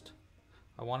announced.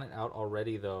 I want it out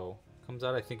already, though. Comes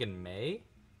out, I think, in May.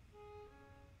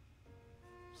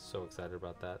 So excited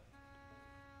about that.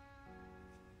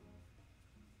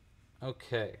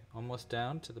 Okay, almost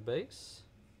down to the base.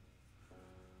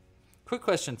 Quick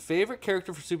question. Favorite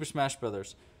character for Super Smash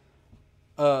Brothers?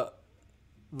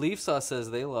 Leaf Sauce says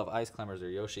they love Ice Climbers or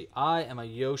Yoshi. I am a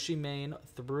Yoshi main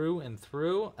through and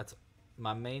through. That's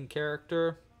my main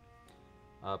character.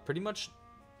 Pretty much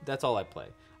that's all I play.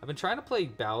 I've been trying to play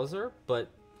Bowser,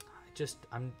 but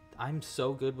I'm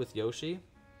so good with Yoshi.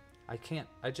 I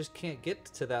just can't get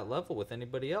to that level with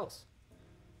anybody else.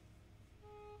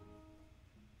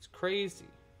 It's crazy.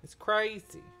 It's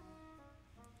crazy.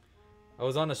 I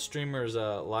was on a streamer's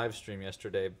live stream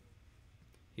yesterday.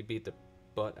 He beat the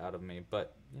butt out of me,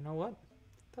 but you know what?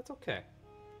 That's okay.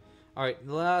 All right,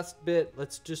 last bit. I'm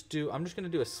just going to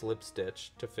do a slip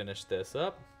stitch to finish this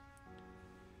up.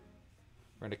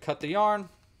 We're going to cut the yarn.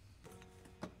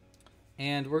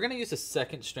 And we're going to use a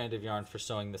second strand of yarn for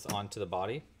sewing this onto the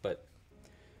body. But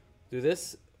do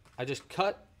this. I just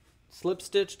cut, slip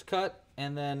stitched, cut,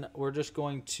 and then we're just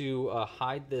going to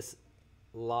hide this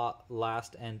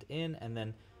last end in, and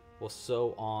then we'll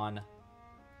sew on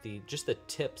just the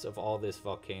tips of all this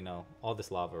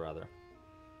lava rather,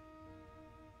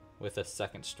 with a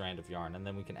second strand of yarn, and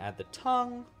then we can add the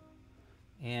tongue,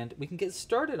 and we can get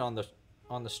started on the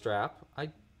strap.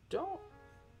 I don't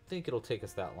think it'll take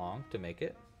us that long to make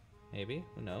it. Maybe,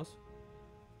 who knows?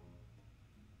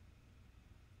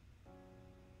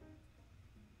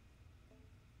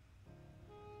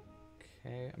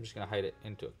 Okay, I'm just gonna hide it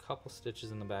into a couple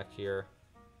stitches in the back here,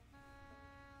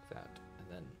 like that, and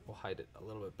then we'll hide it a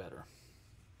little bit better.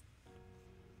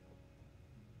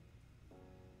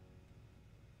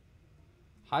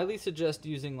 Highly suggest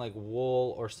using like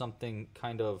wool or something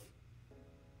kind of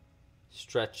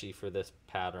stretchy for this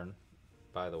pattern,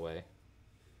 by the way.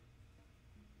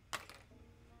 It's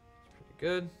pretty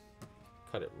good.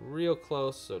 Cut it real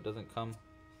close so it doesn't come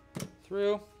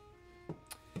through.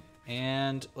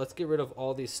 And let's get rid of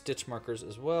all these stitch markers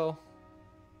as well.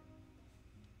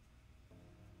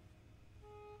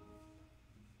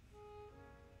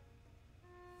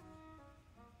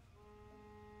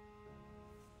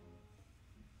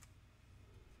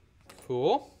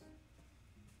 Cool.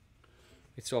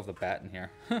 We still have the bat in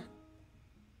here.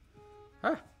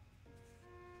 Ah.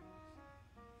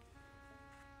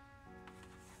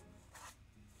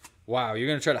 Wow, you're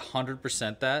going to try to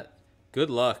 100% that? Good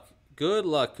luck. Good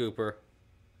luck, Cooper.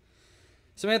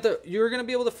 Samantha, you're going to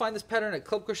be able to find this pattern at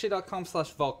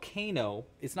clubcrochet.com/volcano.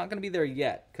 It's not going to be there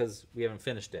yet because we haven't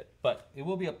finished it, but it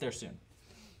will be up there soon.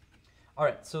 All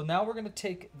right, so now we're gonna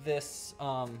take this,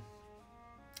 an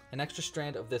extra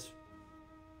strand of this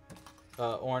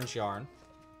orange yarn,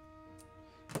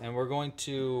 and we're going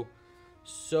to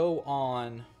sew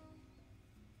on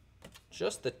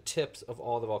just the tips of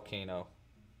all the volcano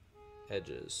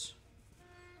edges.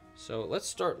 So let's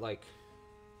start like,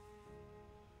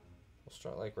 we'll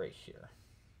start like right here.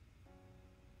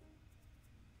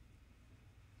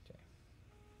 Okay.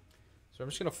 So I'm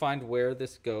just gonna find where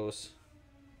this goes,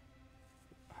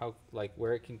 how, like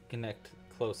where it can connect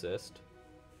closest.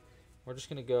 We're just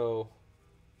gonna go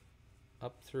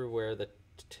up through where the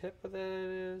tip of it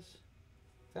is.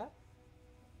 That.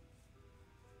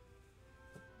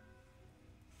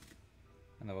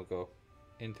 And then we'll go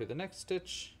in through the next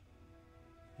stitch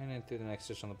and in through the next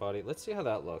stitch on the body. Let's see how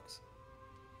that looks.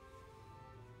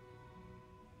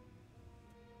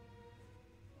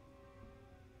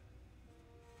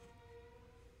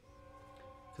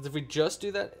 Because if we just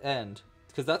do that end,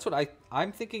 because that's what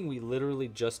I'm thinking, we literally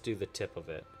just do the tip of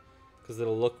it, because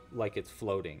it'll look like it's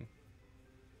floating,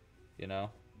 you know?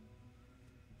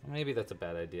 Maybe that's a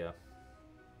bad idea.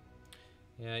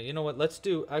 Yeah, you know what? Let's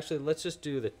just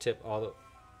do the tip all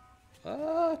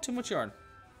the... too much yarn.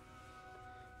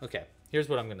 Okay, here's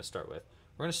what I'm going to start with.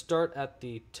 We're going to start at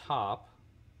the top,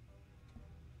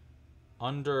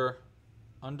 under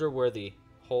where the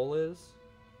hole is,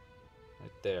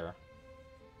 right there.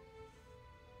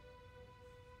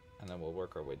 And then we'll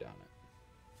work our way down it.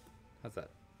 How's that?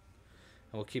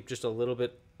 And we'll keep just a little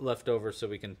bit left over so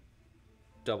we can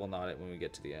double knot it when we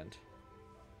get to the end.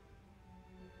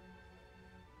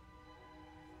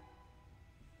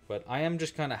 But I am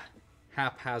just kind of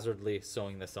haphazardly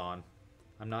sewing this on.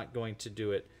 I'm not going to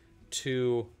do it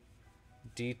too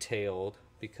detailed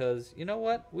because, you know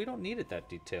what? We don't need it that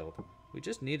detailed. We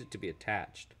just need it to be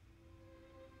attached.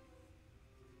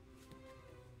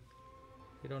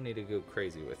 We don't need to go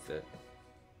crazy with it.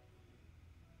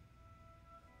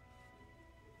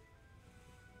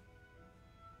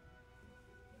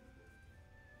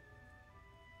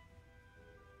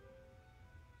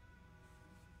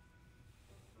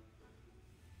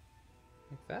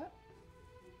 Like that.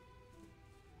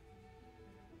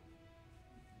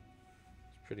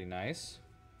 It's pretty nice.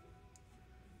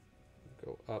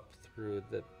 Go up through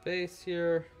the base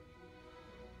here.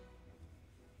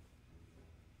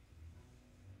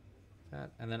 That,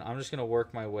 and then I'm just going to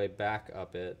work my way back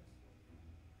up it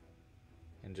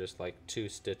in just like 2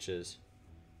 stitches,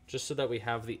 just so that we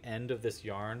have the end of this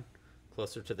yarn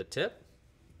closer to the tip.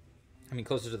 I mean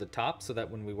closer to the top, so that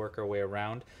when we work our way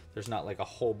around, there's not like a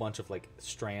whole bunch of like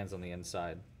strands on the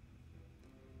inside.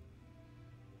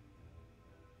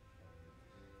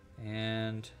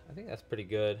 And I think that's pretty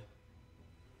good.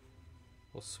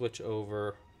 We'll switch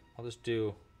over. Let's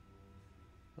do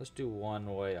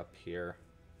one way up here.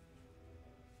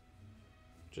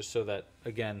 Just so that,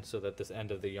 again, so that this end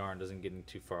of the yarn doesn't get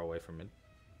too far away from it.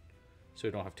 So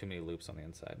we don't have too many loops on the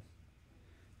inside.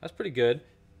 That's pretty good.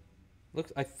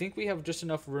 Look, I think we have just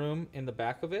enough room in the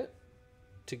back of it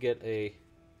to get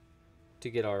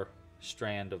our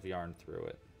strand of yarn through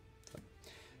it. So,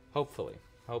 hopefully.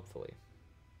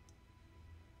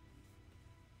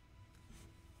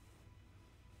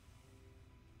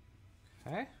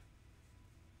 Okay.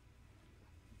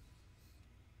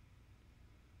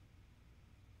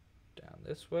 Down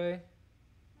this way.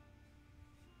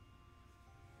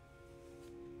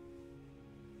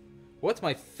 What's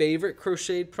my favorite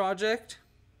crocheted project?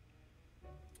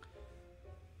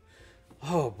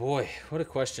 Oh boy, what a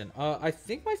question. I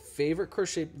think my favorite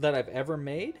crochet that I've ever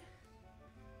made,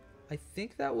 I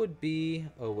think that would be,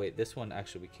 oh wait, this one,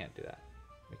 actually we can't do that.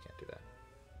 We can't do that.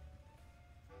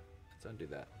 Let's undo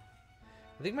that.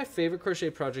 I think my favorite crochet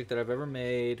project that I've ever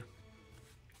made,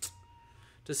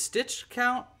 does Stitched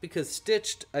count? Because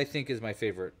Stitched, I think, is my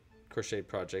favorite crochet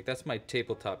project. That's my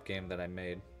tabletop game that I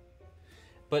made.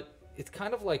 But it's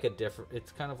kind of like a different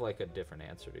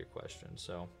answer to your question.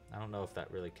 So I don't know if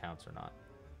that really counts or not.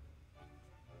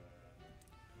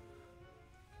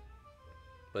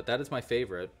 But that is my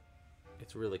favorite.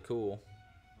 It's really cool.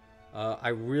 I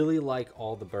really like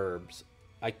all the burbs.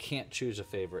 I can't choose a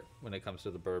favorite when it comes to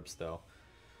the burbs, though.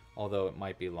 Although it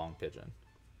might be Long Pigeon.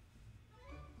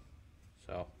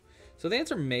 So the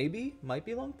answer might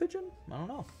be Long Pigeon. I don't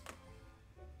know.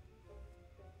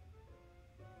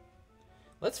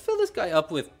 Let's fill this guy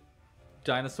up with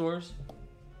dinosaurs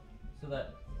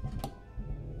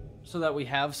so that we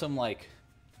have some like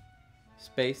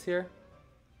space here.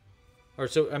 Or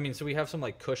so we have some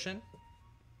like cushion,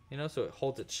 you know, so it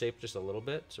holds its shape just a little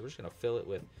bit. So we're just going to fill it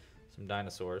with some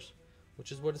dinosaurs,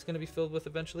 which is what it's going to be filled with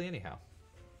eventually anyhow.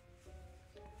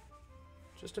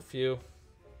 Just a few.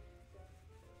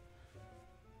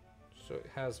 So it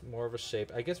has more of a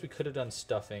shape. I guess we could have done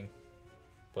stuffing,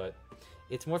 but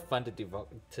it's more fun to do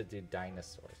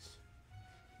dinosaurs.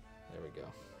 There we go.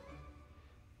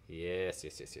 Yes,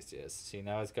 yes, yes, yes, yes. See,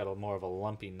 now it's got a more of a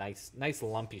lumpy, nice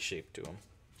lumpy shape to him.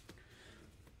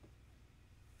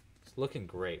 It's looking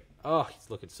great. Oh, he's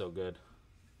looking so good.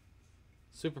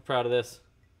 Super proud of this.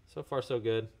 So far, so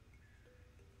good.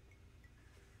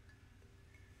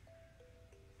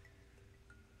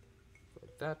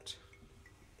 Like that.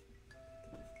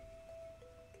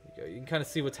 There you go. You can kind of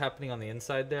see what's happening on the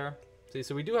inside there. See,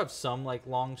 so we do have some like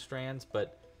long strands,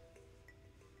 but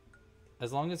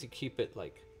as long as you keep it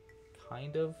like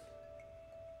kind of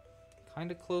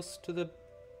close to the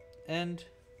end,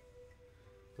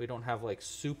 we don't have like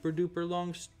super duper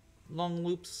long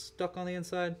loops stuck on the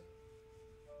inside.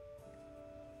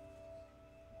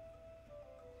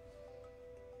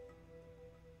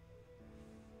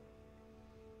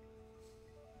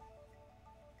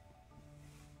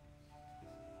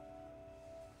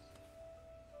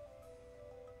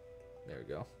 There we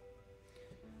go.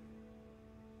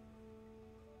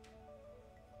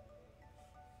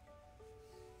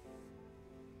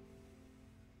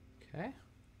 Okay.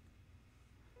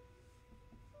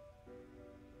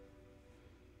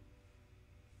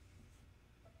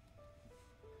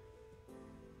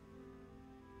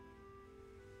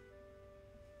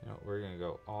 Now we're going to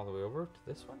go all the way over to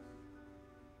this one.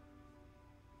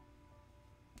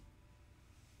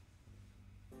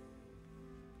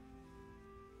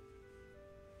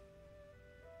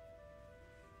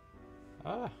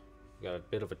 Ah, we got a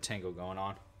bit of a tangle going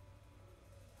on.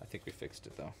 I think we fixed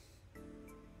it though.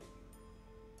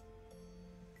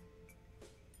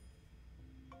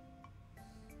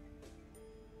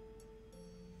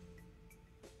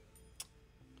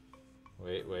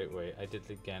 Wait. I did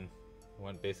it again. I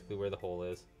went basically where the hole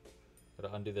is.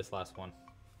 Gotta undo this last one.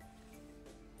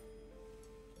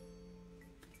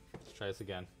 Let's try this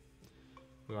again.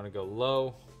 We want to go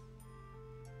low,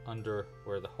 under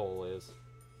where the hole is.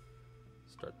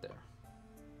 Start there.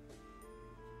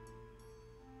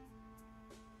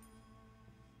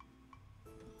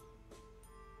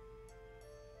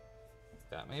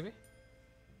 That maybe?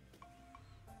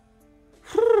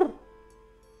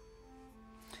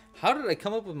 How did I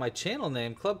come up with my channel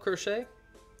name, Club Crochet?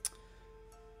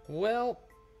 Well,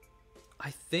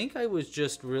 I think I was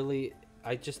just really,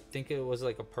 I just think it was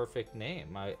like a perfect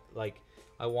name. I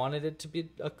wanted it to be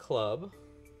a club.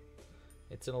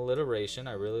 It's an alliteration.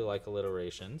 I really like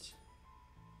alliterations.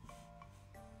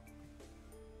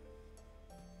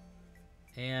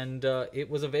 And it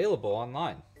was available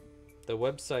online. The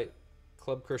website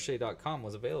clubcrochet.com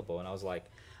was available, and I was like,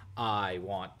 I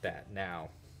want that now.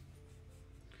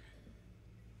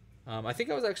 I think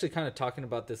I was actually kind of talking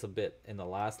about this a bit in the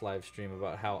last live stream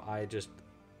about how I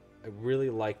really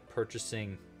like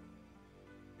purchasing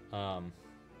I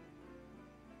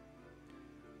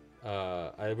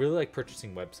really like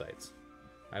purchasing websites.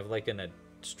 I have like a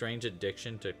strange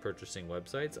addiction to purchasing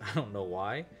websites. I don't know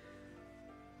why,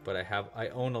 but I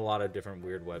own a lot of different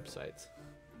weird websites.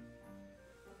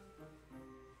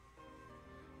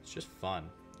 It's just fun.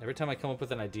 Every time I come up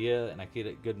with an idea and I get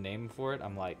a good name for it,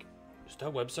 I'm like, is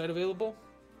that website available?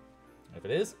 If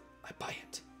it is, I buy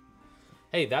it.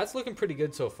 Hey, that's looking pretty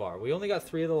good so far. We only got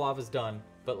 3 of the lavas done,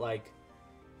 but like,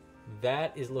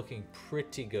 that is looking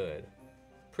pretty good.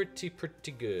 Pretty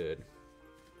good.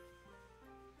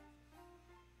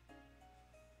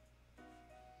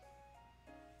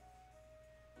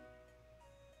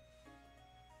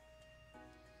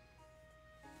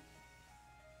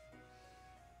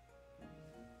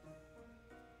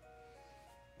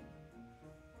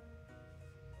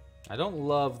 I don't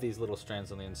love these little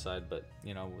strands on the inside, but,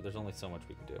 you know, there's only so much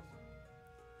we can do.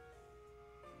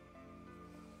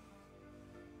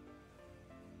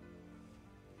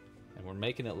 And we're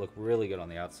making it look really good on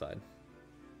the outside.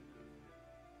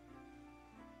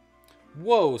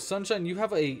 Whoa, Sunshine, you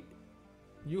have a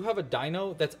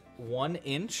dino that's 1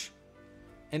 inch?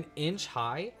 An inch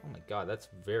high? Oh my god, that's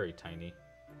very tiny.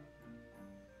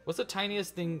 What's the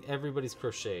tiniest thing everybody's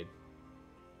crocheted?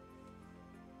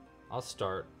 I'll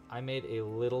start. I made a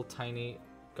little tiny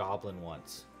goblin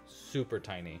once. Super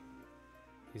tiny.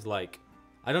 He's like,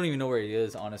 I don't even know where he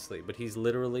is, honestly, but he's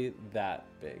literally that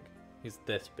big. He's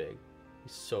this big.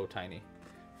 He's so tiny.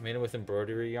 I made him with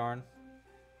embroidery yarn.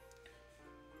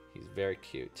 He's very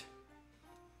cute.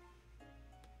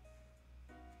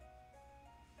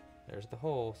 There's the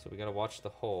hole, so we gotta watch the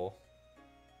hole.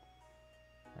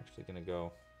 I'm actually gonna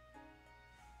go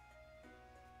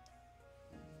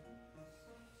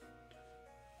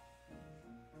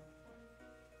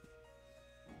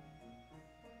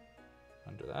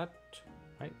under that.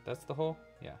 Right? That's the hole?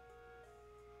 Yeah.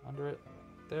 Under it.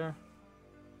 There.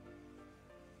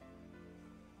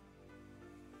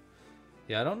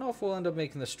 Yeah, I don't know if we'll end up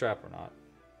making the strap or not.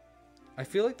 I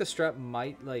feel like the strap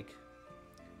might make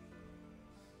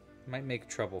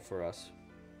trouble for us.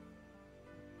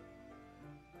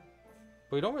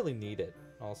 But we don't really need it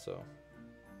also.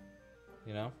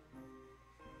 You know?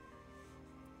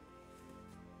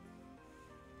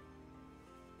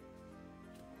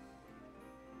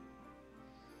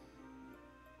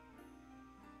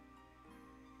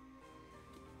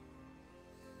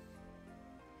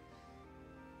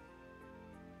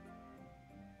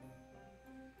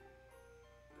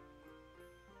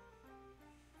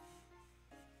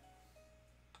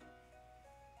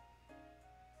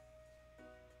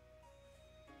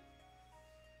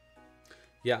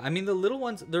 Yeah, I mean, the little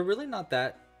ones, they're really not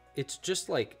that. It's just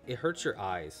like, it hurts your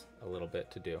eyes a little bit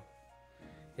to do.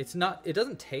 It's not, it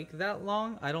doesn't take that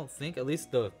long, I don't think. At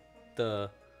least the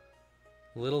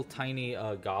little tiny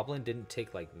goblin didn't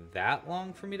take like that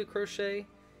long for me to crochet.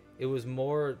 It was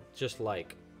more just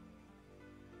like,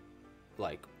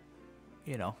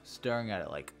 you know, staring at it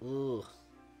like, ugh.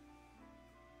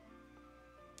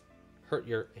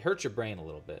 It hurts your brain a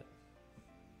little bit.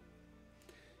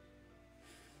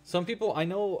 Some people, I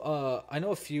know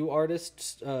a few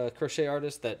artists, crochet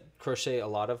artists that crochet a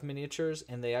lot of miniatures,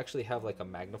 and they actually have like a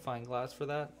magnifying glass for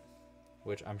that,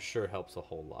 which I'm sure helps a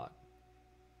whole lot.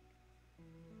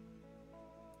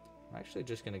 I'm actually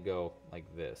just gonna go like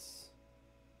this.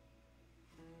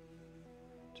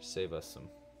 Just save us some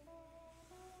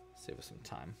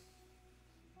time.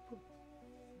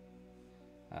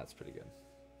 That's pretty good.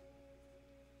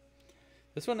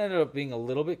 This one ended up being a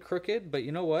little bit crooked, but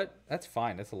you know what? That's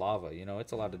fine. It's lava. You know,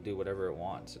 it's allowed to do whatever it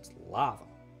wants. It's lava.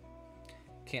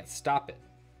 Can't stop it.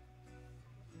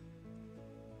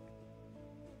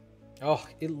 Oh,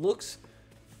 it looks...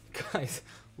 Guys,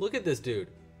 look at this dude.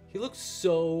 He looks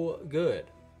so good.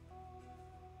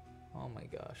 Oh my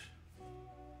gosh.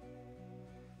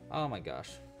 Oh my gosh.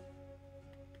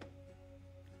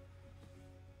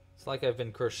 It's like I've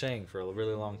been crocheting for a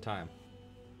really long time.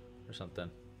 Or something.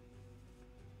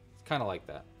 Kind of like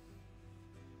that.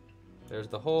 There's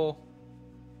the hole,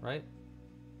 right?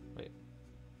 Wait.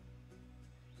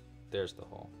 There's the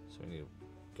hole. So we need to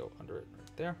go under it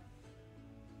right there.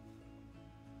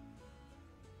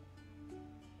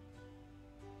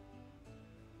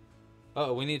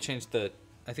 Oh, we need to change the...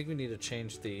 I think we need to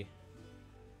change the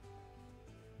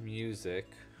music.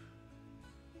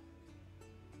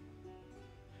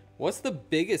 What's the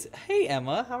biggest... Hey,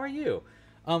 Emma, how are you?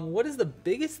 What is the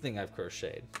biggest thing I've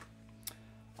crocheted?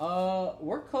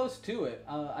 We're close to it.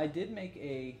 I did make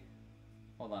a...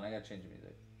 Hold on, I gotta change the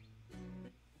music.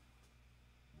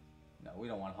 No, we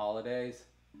don't want holidays.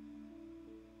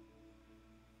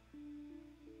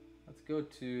 Let's go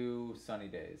to sunny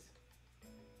days.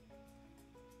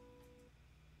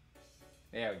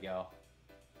 There we go.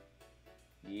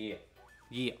 Yeah.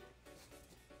 Yeah.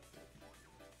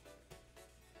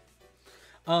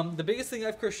 The biggest thing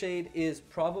I've crocheted is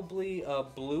probably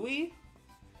Bluey,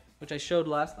 which I showed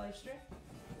last live stream.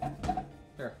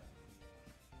 Here.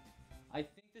 I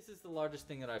think this is the largest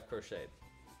thing that I've crocheted.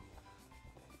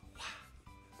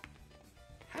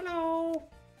 Hello!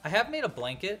 I have made a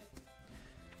blanket.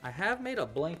 I have made a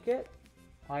blanket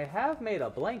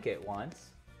once.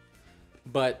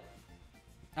 But,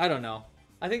 I don't know.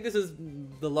 I think this is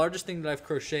the largest thing that I've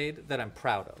crocheted that I'm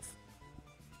proud of.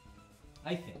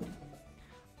 I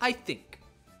think.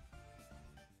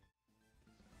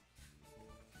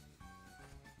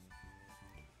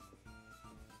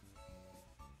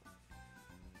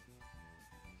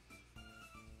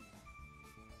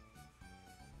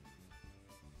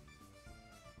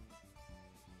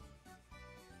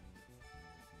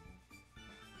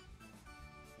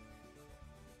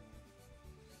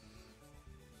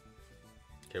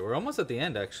 Okay, we're almost at the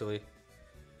end actually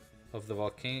of the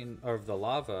volcano, or of the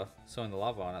lava, sewing the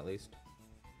lava on at least.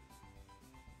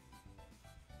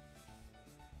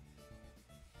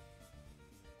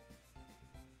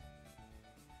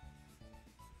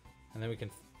 And then we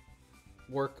can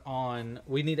work on,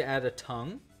 we need to add a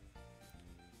tongue.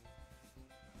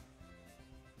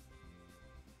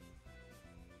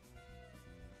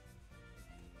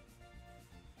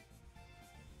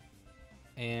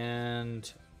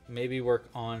 And maybe work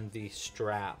on the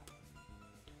strap.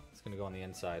 It's gonna go on the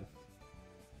inside.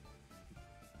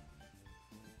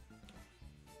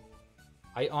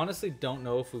 I honestly don't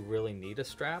know if we really need a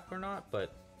strap or not,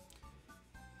 but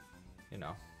you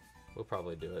know, we'll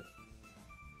probably do it.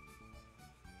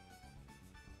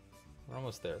 We're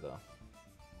almost there though.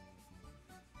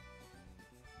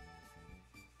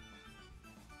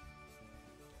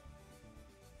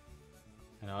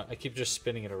 know, I keep just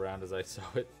spinning it around as I sew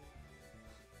it.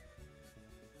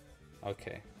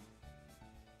 Okay.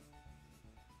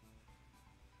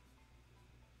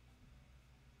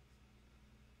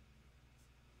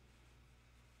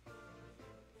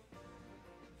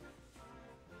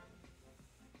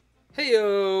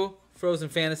 Heyo! Frozen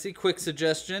Fantasy, quick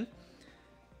suggestion.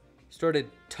 Started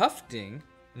tufting,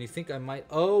 and you think I might...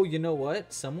 Oh, you know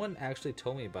what? Someone actually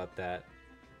told me about that.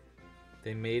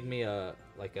 They made me a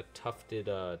tufted,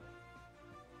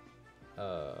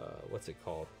 what's it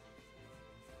called?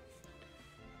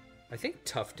 I think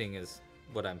tufting is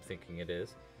what I'm thinking it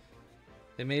is.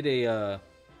 They made a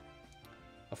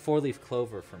 4-leaf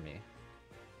clover for me.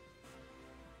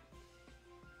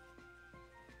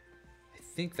 I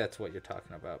think that's what you're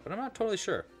talking about, but I'm not totally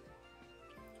sure.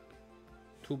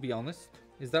 To be honest,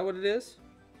 is that what it is?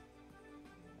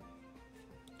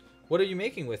 What are you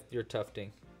making with your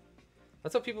tufting?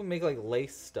 That's how people make like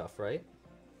lace stuff, right?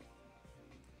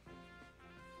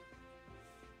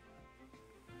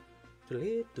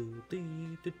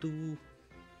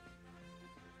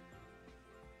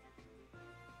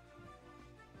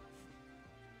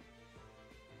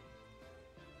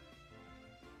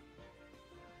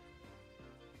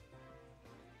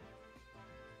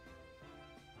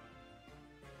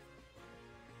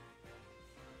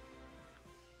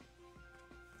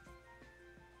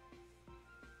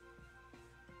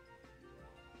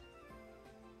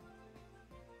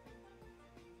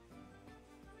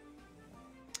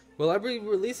 Will I be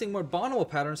releasing more Bonobo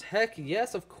patterns? Heck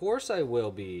yes, of course I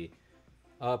will be.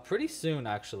 Pretty soon,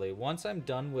 actually. Once I'm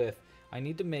done with... I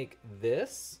need to make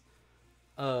this.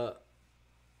 I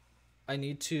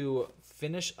need to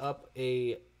finish up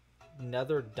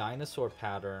another dinosaur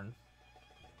pattern.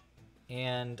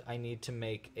 And I need to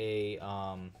make the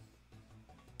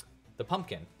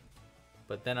pumpkin.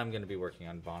 But then I'm going to be working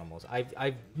on Bonobos.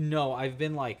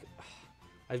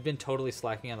 I've been totally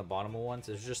slacking on the bottom ones.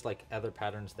 There's just like other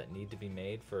patterns that need to be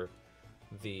made for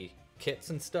the kits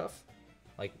and stuff,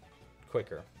 like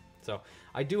quicker. So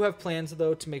I do have plans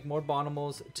though to make more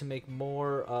Bonobos, to make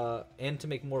more and to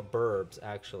make more Burbs.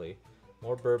 Actually,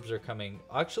 more Burbs are coming.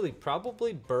 Actually,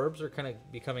 probably Burbs are gonna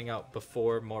be coming out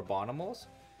before more Bonobos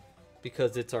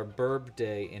because it's our Burb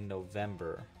Day in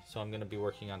November. So I'm gonna be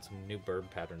working on some new Burb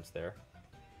patterns there.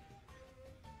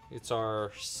 It's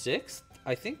our 6th,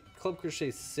 I think, Club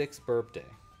Crochet's 6th Burb Day.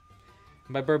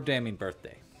 And by Burb Day, I mean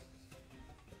birthday.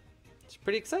 It's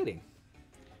pretty exciting.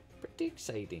 Pretty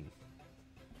exciting.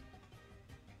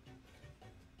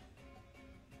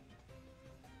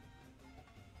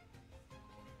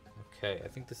 Okay, I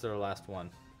think this is our last one.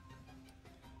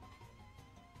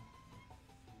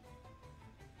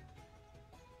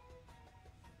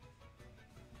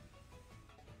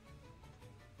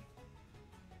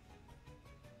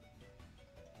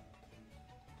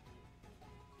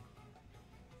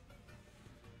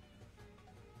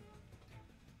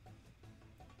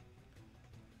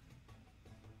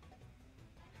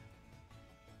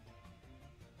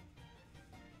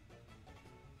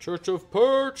 Church of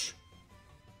Perch!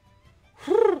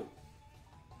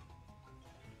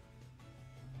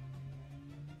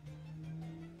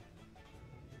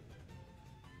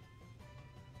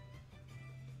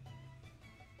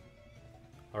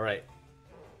 Alright.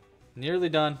 Nearly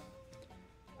done.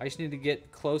 I just need to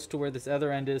get close to where this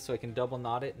other end is so I can double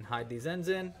knot it and hide these ends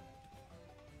in.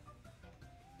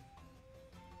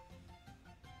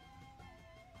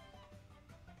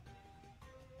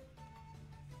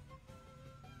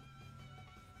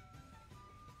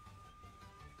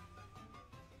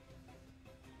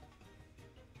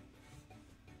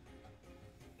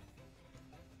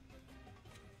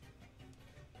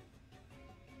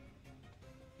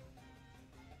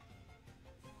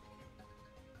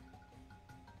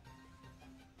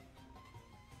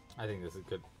 I think this is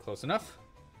good, close enough.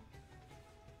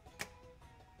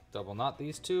 Double knot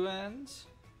these two ends.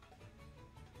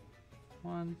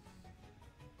 1,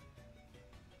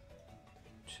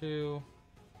 2.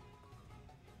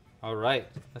 All right,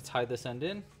 let's hide this end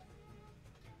in.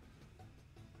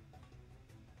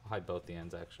 I'll hide both the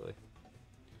ends actually.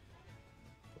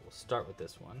 But we'll start with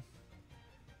this one.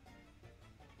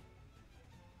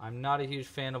 I'm not a huge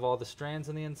fan of all the strands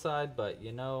on the inside, but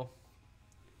you know,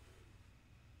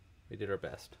 we did our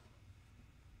best.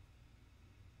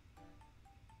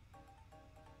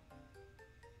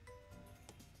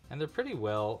 And they're pretty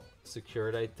well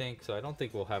secured, I think, so I don't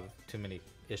think we'll have too many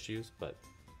issues, but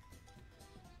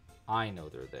I know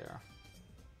they're there.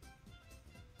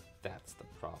 That's the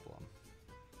problem.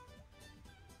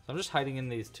 So I'm just hiding in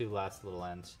these two last little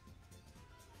ends.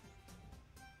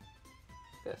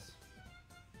 This.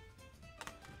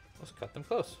 Let's cut them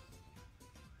close.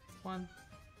 1,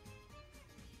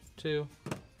 2.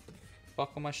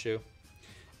 Buckle my shoe.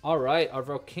 All right, our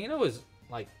volcano is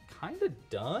like kind of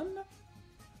done,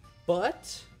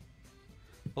 but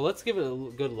well, let's give it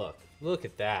a good look. Look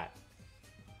at that.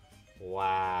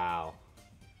 Wow.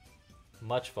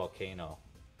 Much volcano.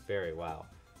 Very wow.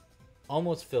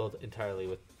 Almost filled entirely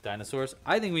with dinosaurs.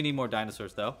 I think we need more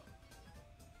dinosaurs though.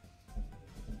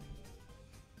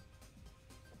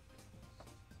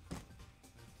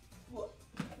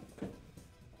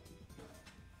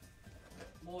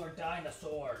 More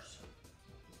dinosaurs.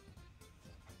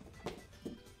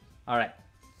 All right.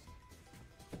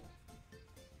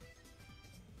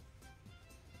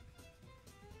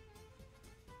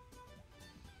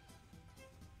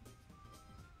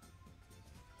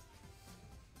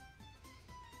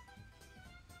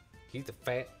 He's a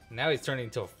fat. Now he's turning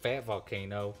into a fat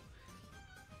volcano.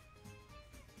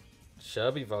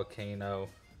 Chubby volcano.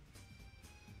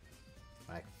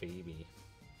 Like Phoebe.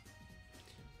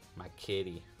 My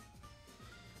kitty.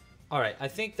 Alright, I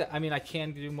think that, I mean, I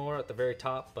can do more at the very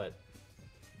top, but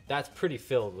that's pretty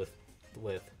filled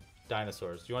with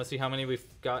dinosaurs. Do you want to see how many we've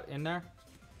got in there?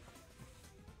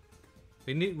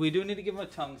 We do need to give them a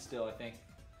tongue still, I think.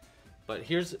 But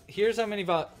here's how many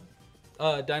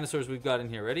dinosaurs we've got in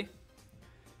here. Ready?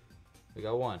 We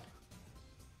got 1,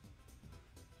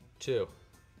 2,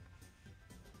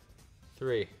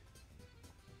 3,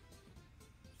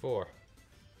 4,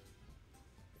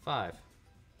 5,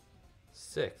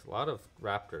 6. A lot of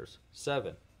raptors.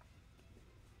 7,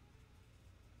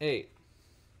 8,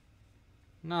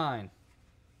 9,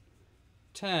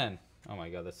 10. Oh my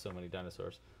god, that's so many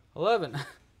dinosaurs. 11,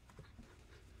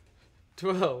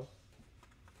 12,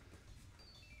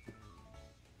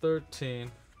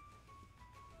 13,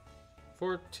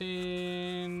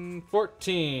 14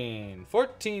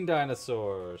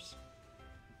 dinosaurs.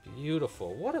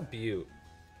 Beautiful. What a beaut.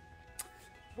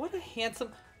 What a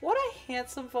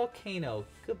handsome volcano.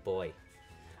 Good boy.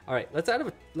 All right, let's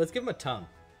give him a tongue.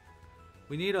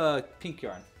 We need a pink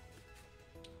yarn.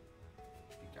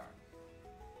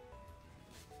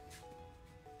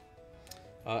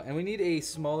 And we need a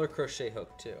smaller crochet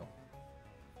hook too.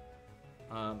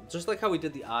 Just like how we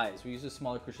did the eyes. We used a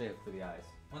smaller crochet hook for the eyes.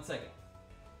 1 second.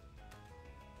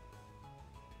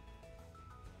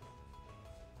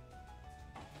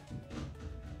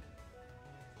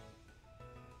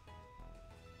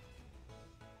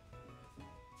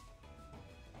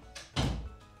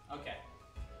 Okay.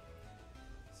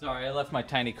 Sorry, I left my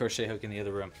tiny crochet hook in the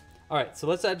other room. All right, so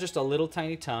let's add just a little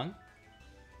tiny tongue.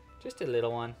 Just a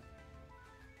little one.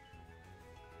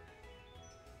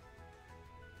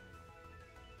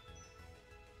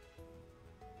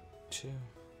 2,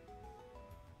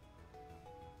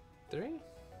 3.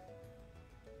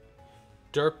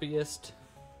 Derpiest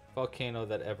volcano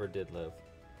that ever did live.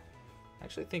 I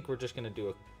actually think we're just going to do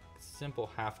a simple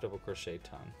half double crochet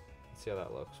tongue. Let's see how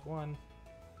that looks. 1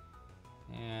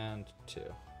 and 2.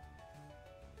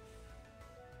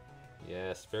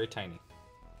 Yes, very tiny.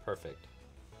 Perfect.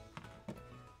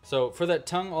 So for that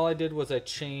tongue, all I did was I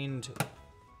chained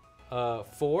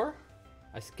 4.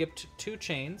 I skipped 2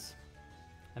 chains.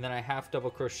 And then I half double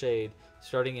crocheted,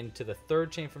 starting into the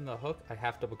 3rd chain from the hook, I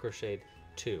half double crocheted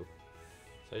 2.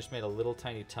 So I just made a little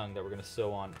tiny tongue that we're going to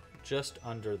sew on just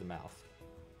under the mouth.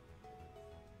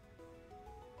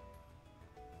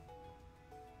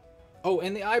 Oh,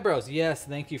 and the eyebrows. Yes,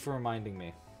 thank you for reminding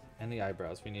me. And the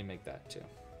eyebrows. We need to make that too.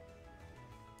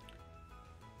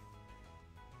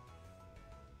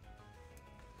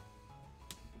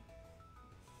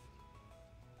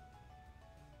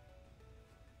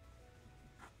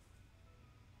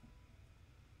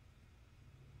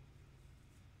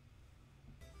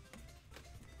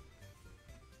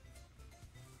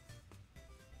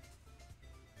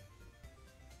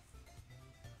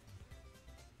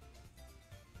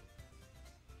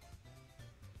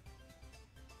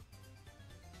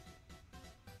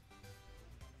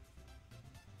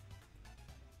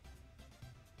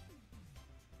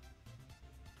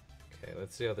 Okay,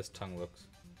 let's see how this tongue looks.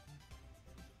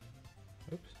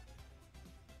 Oops.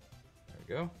 There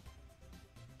we go.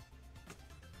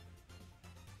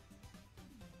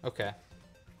 Okay.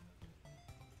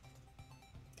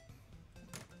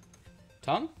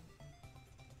 Tongue?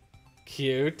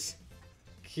 Cute.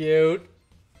 Cute.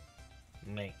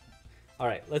 Me.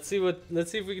 Alright, let's see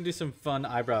if we can do some fun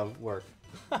eyebrow work.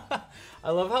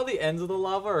 I love how the ends of the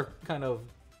lava are kind of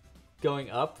going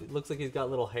up. It looks like he's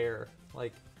got little hair.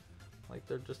 Like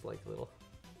they're just like little.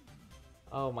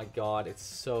 Oh my god, it's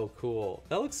so cool.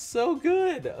 That looks so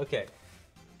good. Okay.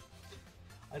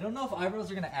 I don't know if eyebrows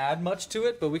are gonna add much to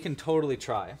it, but we can totally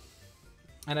try.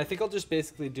 And I think I'll just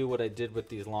basically do what I did with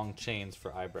these long chains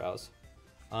for eyebrows.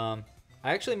 I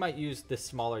actually might use this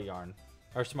smaller yarn,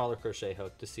 or smaller crochet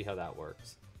hook, to see how that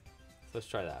works. So let's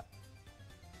try that.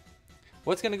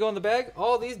 What's gonna go in the bag?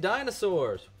 All these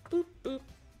dinosaurs. Boop, boop.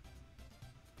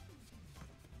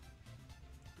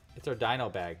 It's our dino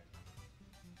bag.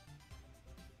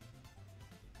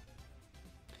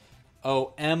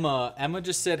 Oh, Emma. Emma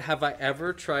just said, have I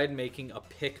ever tried making a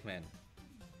Pikmin?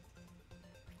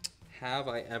 Have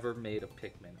I ever made a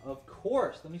Pikmin? Of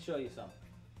course. Let me show you some.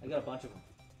 I got a bunch of them.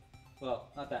 Well,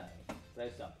 not that many, but I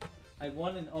have some. I have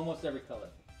one in almost every color.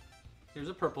 Here's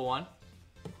a purple one.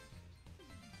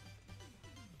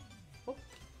 Oh.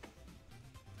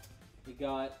 We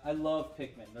got, I love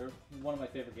Pikmin. They're one of my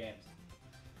favorite games.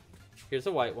 Here's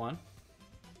a white one.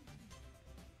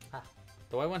 Ah.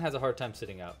 The white one has a hard time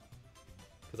sitting up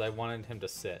because I wanted him to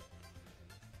sit,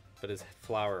 but his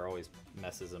flower always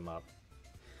messes him up.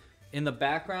 In the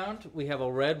background, we have a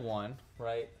red one,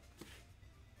 right?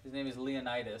 His name is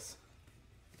Leonidas.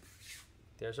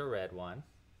 There's a red one.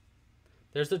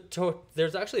 There's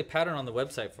actually a pattern on the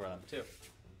website for them too.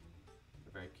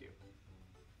 They're very cute.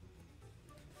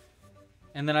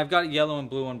 And then I've got a yellow and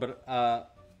blue one, but I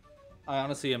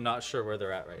honestly am not sure where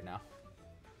they're at right now.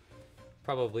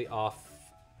 Probably off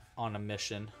on a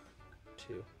mission.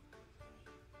 2,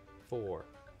 4,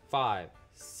 5,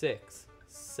 6,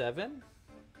 7.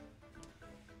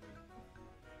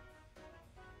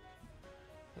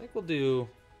 I think we'll do,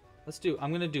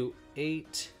 I'm gonna do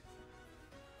 8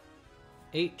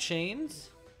 chains.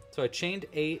 So I chained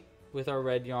 8 with our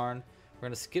red yarn. We're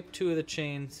gonna skip 2 of the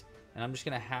chains, and I'm just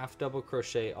gonna half double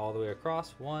crochet all the way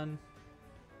across. 1.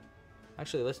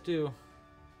 Actually, let's do,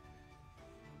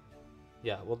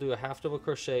 yeah, we'll do a half double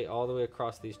crochet all the way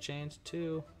across these chains.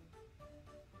 2,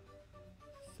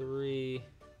 3,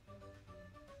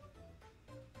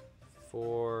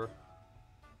 4,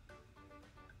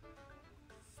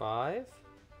 5.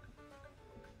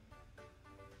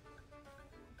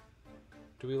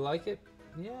 Do we like it?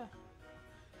 Yeah.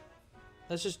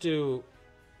 Let's just do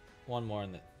one more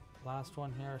in the last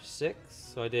one here. 6.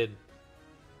 So I did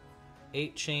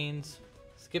 8 chains,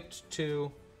 skipped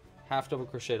 2, half double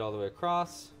crocheted all the way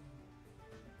across.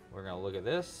 We're gonna look at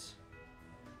this.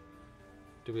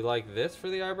 Do we like this for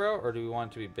the eyebrow, or do we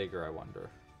want it to be bigger, I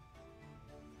wonder?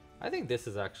 I think this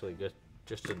is actually good,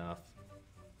 just enough.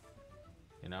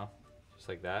 You know, just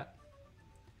like that.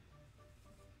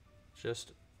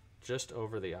 Just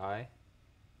over the eye,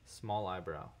 small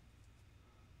eyebrow.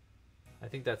 I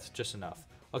think that's just enough.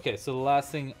 Okay, so the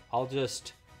last thing,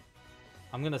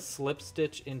 I'm gonna slip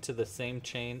stitch into the same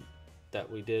chain that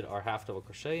we did our half double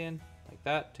crochet in, like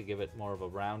that, to give it more of a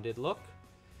rounded look.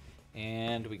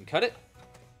 And we can cut it,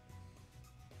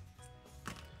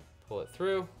 pull it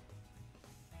through,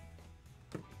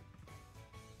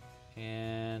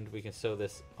 and we can sew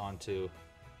this onto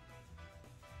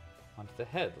the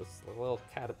head with a little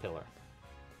caterpillar,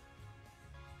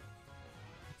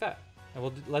 like that.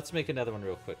 And let's make another one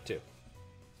real quick too.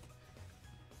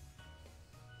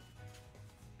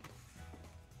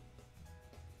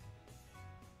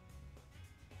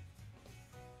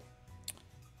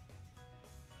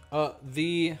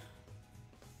 The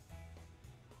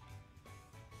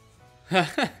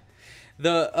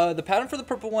pattern for the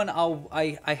purple one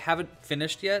I haven't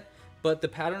finished yet, but the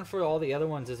pattern for all the other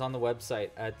ones is on the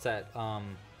website. It's at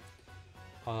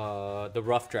the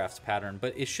rough drafts pattern,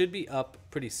 but it should be up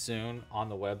pretty soon on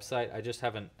the website. I just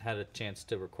haven't had a chance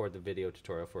to record the video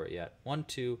tutorial for it yet. 1,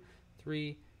 2,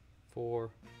 3, 4,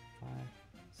 5,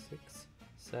 6,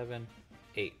 7,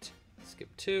 8. Skip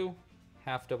 2,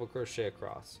 half double crochet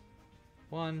across.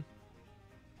 1,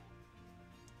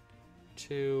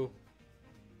 2.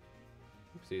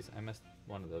 Oopsies, I messed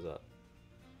one of those up.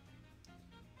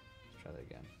 Let's try that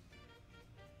again.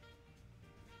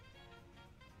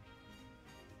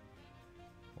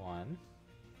 1,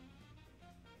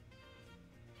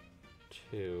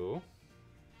 2,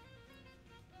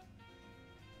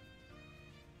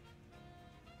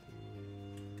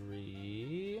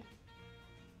 3,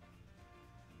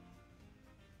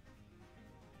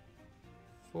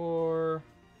 4,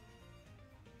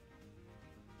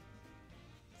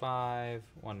 5,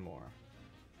 one more,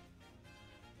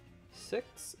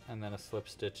 6, and then a slip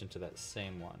stitch into that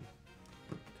same one.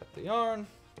 Cut the yarn,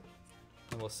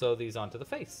 and we'll sew these onto the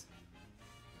face.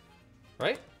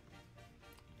 Right?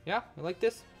 Yeah, you like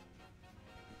this?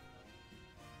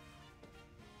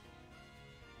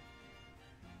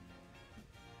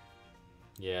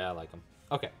 Yeah, I like them.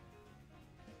 Okay.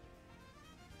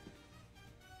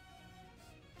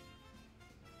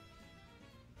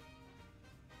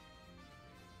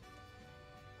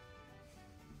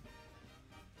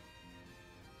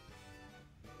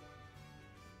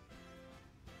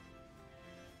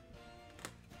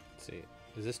 Let's see.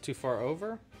 Is this too far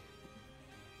over?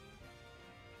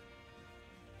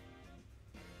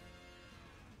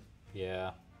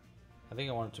 Yeah. I think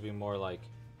I want it to be more like...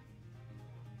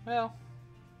 Well,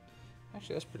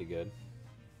 actually that's pretty good.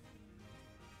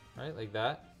 Right, like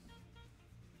that.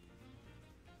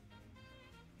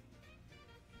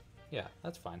 Yeah,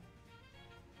 that's fine.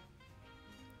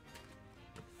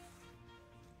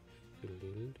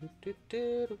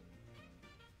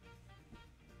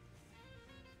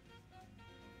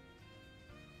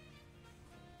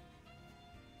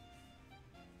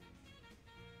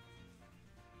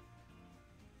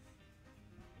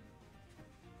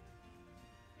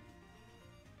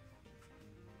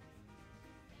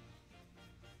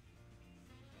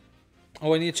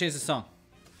 Oh, I need to change the song.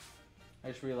 I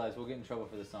just realized we'll get in trouble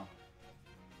for this song.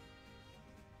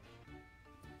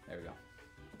 There we go.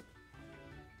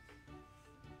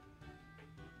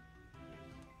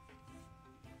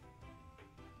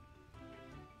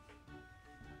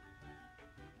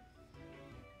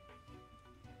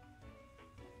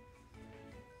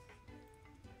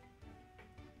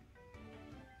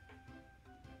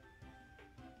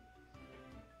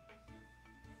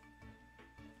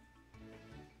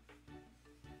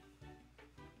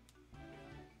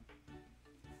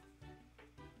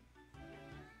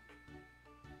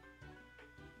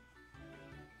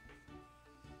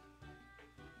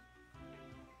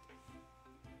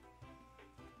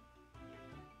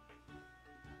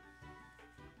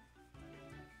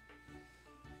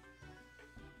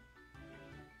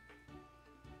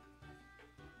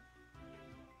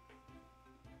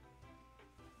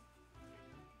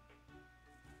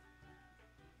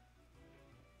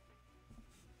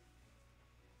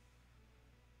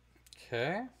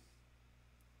 Okay.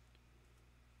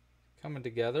 Coming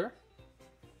together.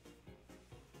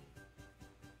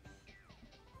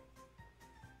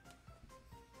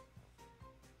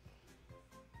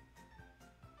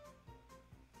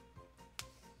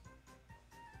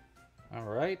 All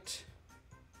right.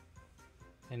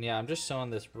 And yeah, I'm just sewing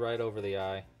this right over the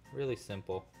eye. Really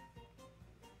simple.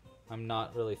 I'm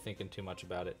not really thinking too much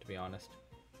about it, to be honest.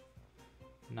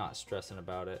 Not stressing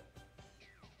about it.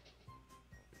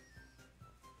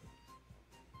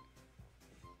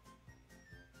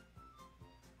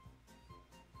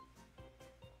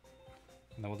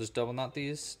 And then we'll just double knot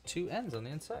these two ends on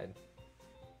the inside.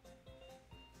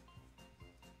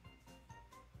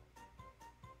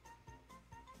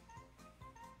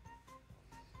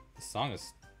 This song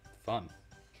is fun.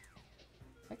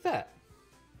 Like that.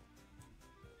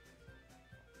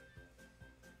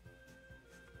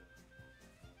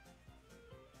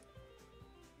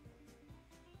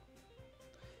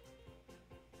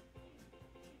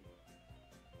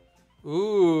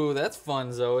 Ooh, that's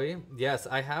fun, Zoe. Yes,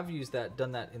 I have used that,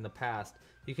 done that in the past.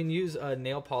 You can use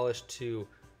nail polish to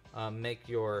make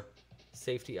your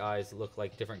safety eyes look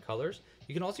like different colors.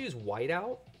 You can also use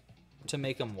whiteout to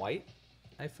make them white,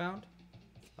 I found.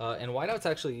 And whiteout's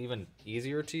actually even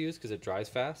easier to use because it dries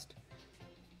fast.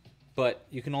 But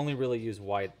you can only really use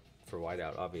white for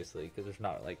whiteout, obviously, because there's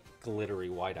not like glittery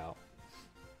whiteout.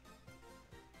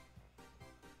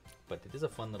 But it is a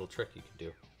fun little trick you can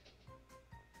do.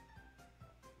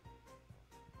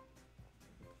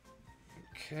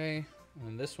 Okay,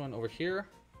 and this one over here,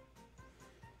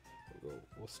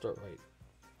 we'll start right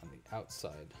on the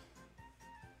outside.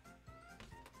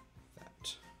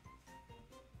 That.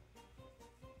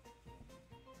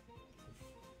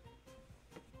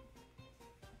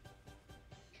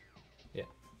 Yeah.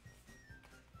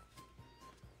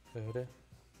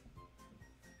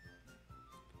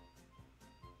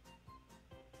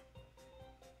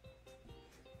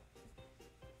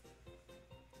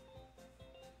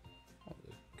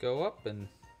 Go up and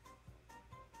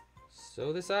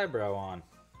sew this eyebrow on.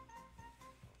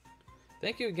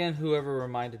 Thank you again, whoever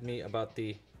reminded me about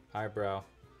the eyebrow.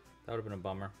 That would have been a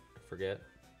bummer to forget.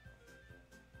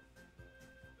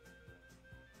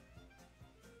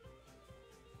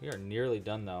 We are nearly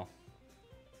done though.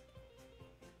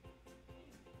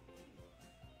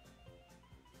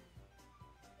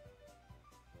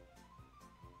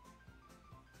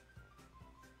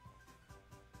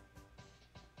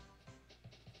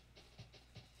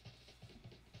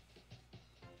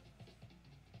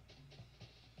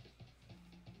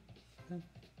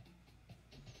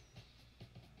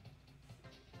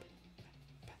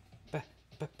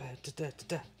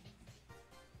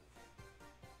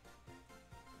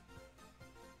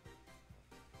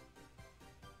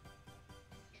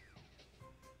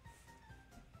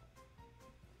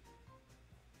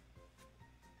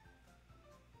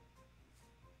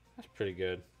 That's pretty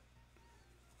good.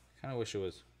 Kind of wish it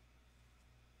was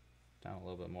down a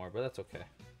little bit more, but that's okay.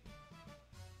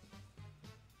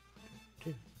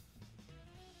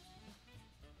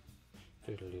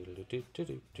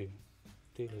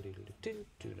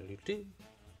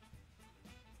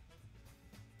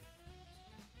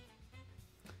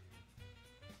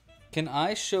 Can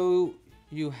I show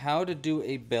you how to do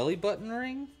a belly button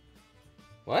ring?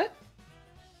 What?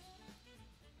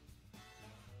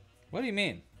 What do you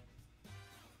mean?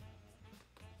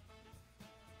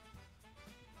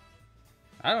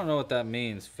 I don't know what that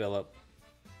means, Philip.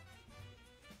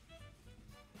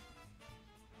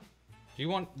 You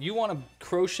want a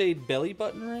crocheted belly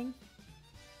button ring?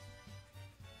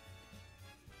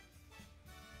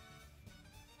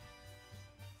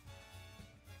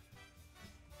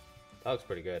 That looks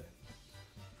pretty good.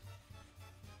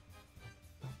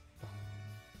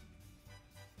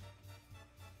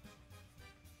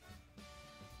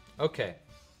 Okay.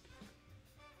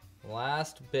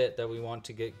 Last bit that we want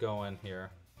to get going here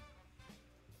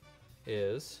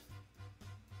is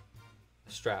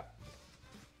a strap.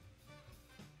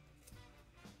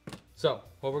 So,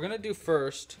 what we're going to do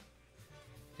first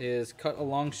is cut a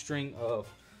long string of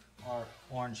our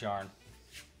orange yarn.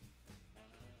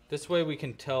 This way we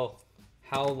can tell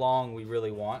how long we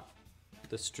really want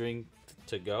the string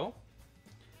to go.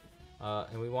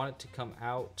 And we want it to come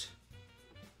out.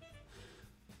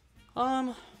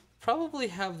 Probably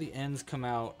have the ends come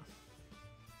out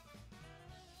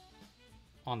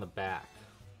on the back,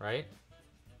 right?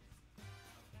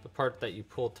 The part that you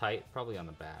pull tight, probably on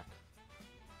the back.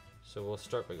 So we'll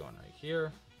start by going right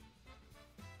here.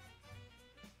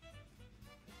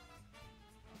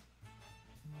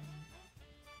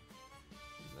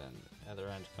 Then the other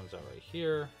end comes out right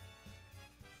here.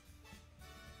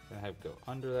 Gonna have it go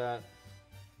under that.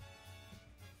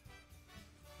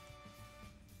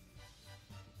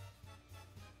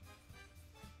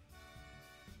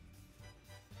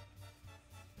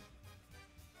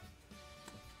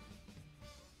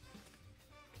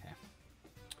 Okay.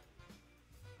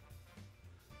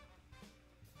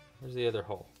 Where's the other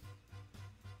hole?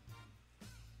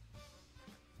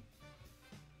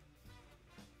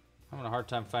 I'm having a hard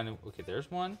time finding. Okay, there's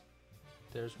one.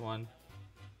 There's one.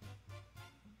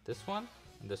 This one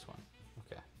and this one.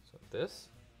 Okay, so this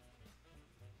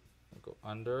will go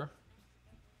under.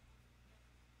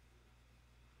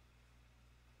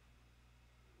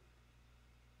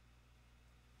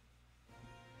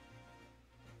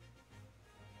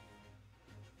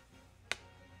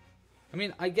 I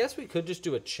mean, I guess we could just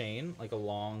do a chain, like a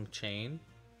long chain,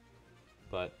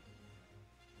 but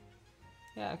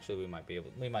yeah, actually we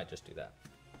might just do that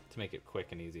to make it quick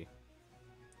and easy.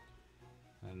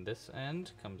 And this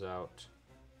end comes out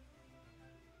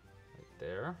right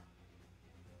there.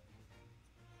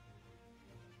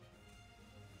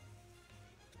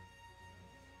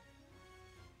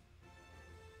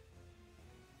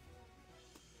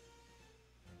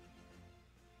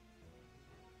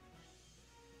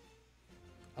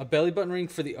 A belly button ring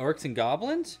for the orcs and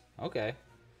goblins? Okay.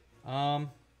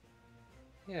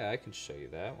 Yeah, I can show you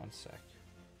that. One sec.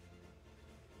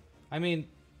 I mean,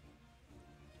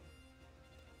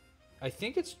 I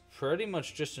think it's pretty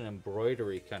much just an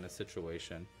embroidery kind of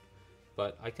situation,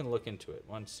 but I can look into it.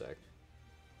 One sec.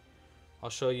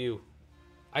 I'll show you.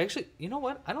 I actually, you know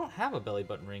what? I don't have a belly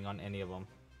button ring on any of them.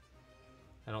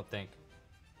 I don't think.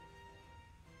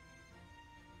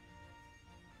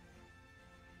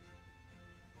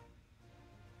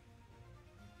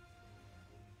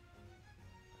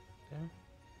 Okay.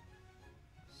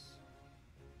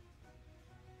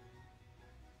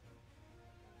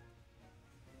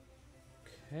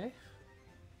 Okay.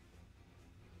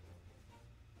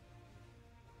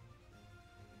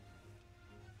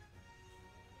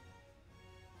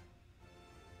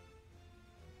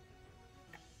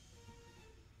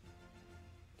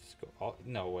 Just go all,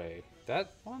 no way.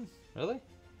 That one? Really?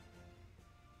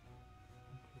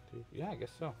 Yeah, I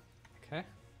guess so. Okay.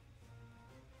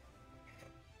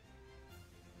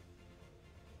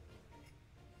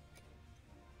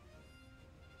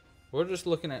 We're just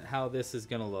looking at how this is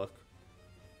gonna look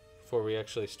before we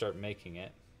actually start making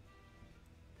it.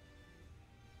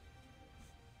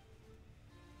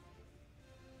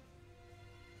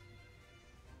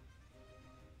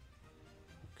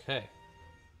 Okay.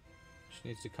 She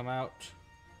needs to come out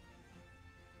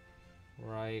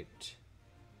right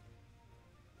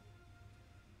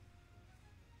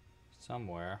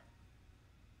somewhere.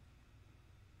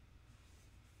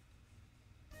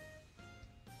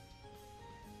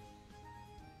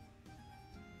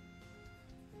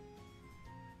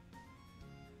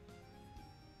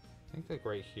 I think like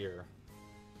right here.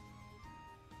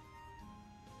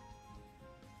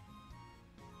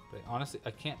 But honestly,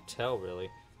 I can't tell really.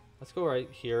 Let's go right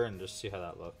here and just see how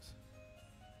that looks.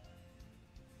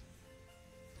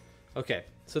 Okay,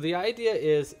 so the idea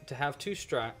is to have two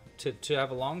to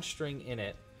have a long string in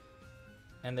it,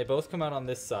 and they both come out on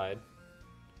this side,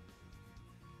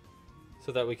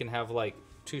 so that we can have like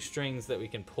two strings that we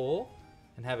can pull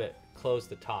and have it close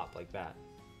the top like that.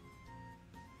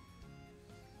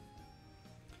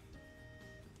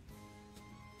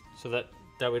 So that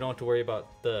we don't have to worry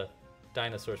about the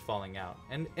dinosaurs falling out,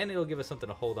 and it'll give us something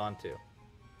to hold on to.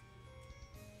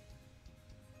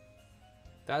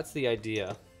 That's the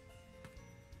idea.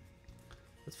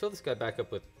 Let's fill this guy back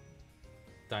up with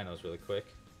dinos really quick,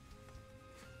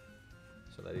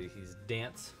 so that he's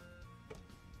dance.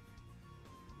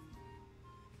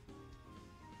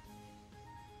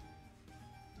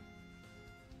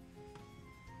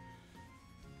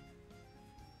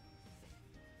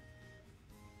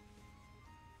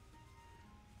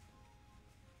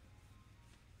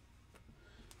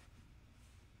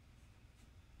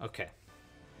 Okay.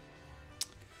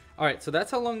 All right, so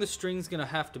that's how long the string's gonna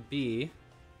have to be.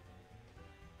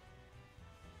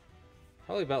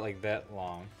 Probably about like that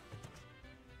long.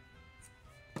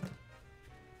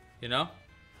 You know?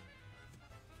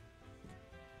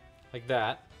 Like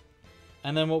that.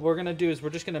 And then what we're gonna do is we're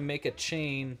just gonna make a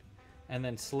chain and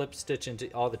then slip stitch into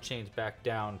all the chains back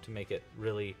down to make it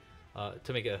really,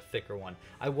 to make it a thicker one.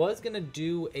 I was gonna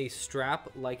do a strap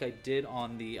like I did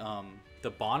on the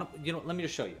bottom. You know, let me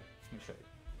just show you. Let me show you.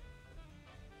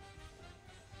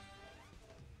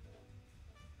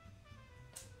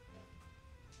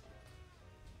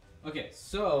 Okay,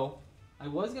 so I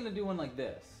was gonna do one like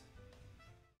this.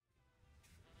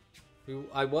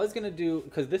 I was gonna do,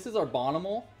 because this is our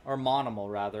monomal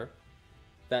rather,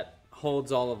 that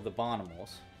holds all of the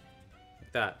bonimals,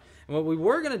 like that. And what we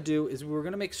were gonna do is we were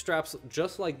gonna make straps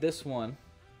just like this one,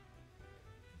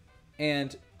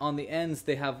 and on the ends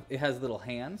it has little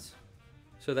hands,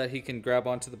 so that he can grab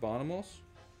onto the bonimals.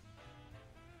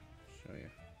 Show you.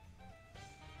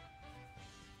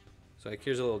 So like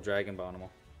here's a little dragon bonimal.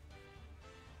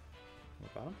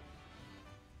 Bottom.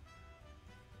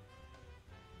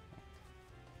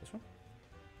 This one?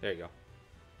 There you go.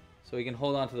 So he can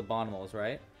hold on to the bonimals,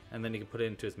 right? And then he can put it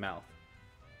into his mouth.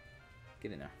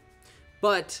 Get in there.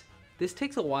 But this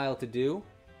takes a while to do,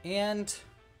 and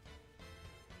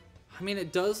I mean,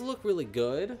 it does look really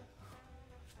good,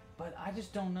 but I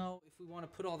just don't know if we want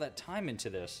to put all that time into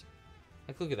this.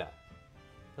 Like, look at that.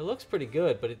 It looks pretty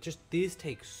good, but these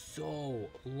take so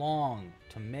long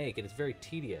to make, and it's very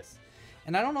tedious.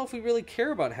 And I don't know if we really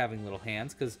care about having little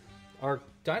hands, because our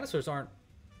dinosaurs aren't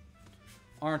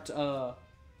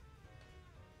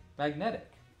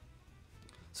magnetic.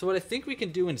 So what I think we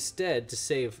can do instead, to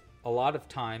save a lot of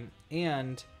time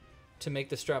and to make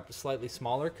the strap slightly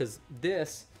smaller, because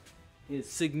this is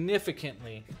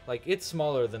significantly, like, it's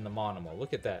smaller than the monomal.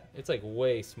 Look at that. It's like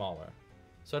way smaller.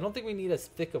 So I don't think we need as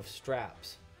thick of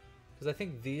straps, because I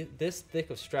think this thick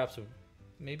of straps would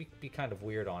maybe be kind of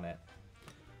weird on it.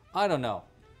 I don't know.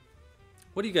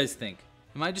 What do you guys think?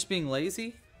 Am I just being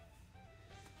lazy?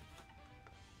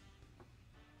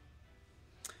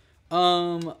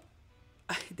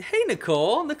 Hey,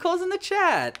 Nicole. Nicole's in the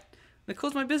chat.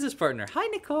 Nicole's my business partner. Hi,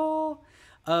 Nicole.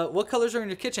 What colors are in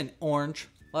your kitchen? Orange.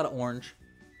 A lot of orange.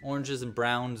 Oranges and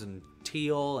browns and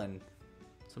teal and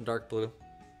some dark blue.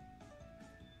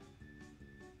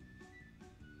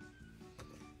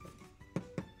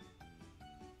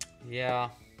 Yeah.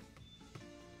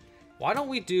 Why don't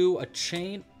we do a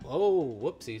chain? Oh,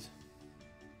 whoopsies.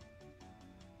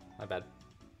 My bad.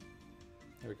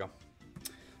 There we go.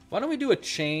 Why don't we do a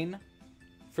chain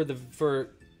for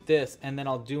this, and then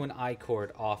I'll do an I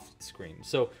chord off screen.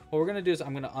 So what we're gonna do is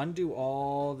I'm gonna undo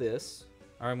all this,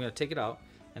 or I'm gonna take it out,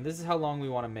 and this is how long we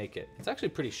want to make it. It's actually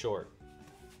pretty short.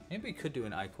 Maybe we could do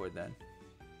an I chord then.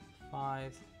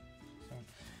 5, 7.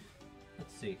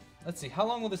 Let's see. Let's see. How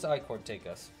long will this I chord take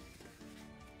us?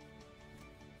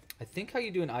 I think how you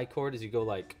do an I chord is you go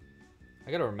like,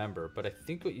 I gotta remember, but I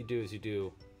think what you do is you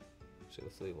do, actually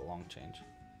let's leave a long change.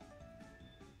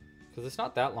 Because it's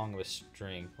not that long of a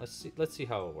string. Let's see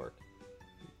how it'll work.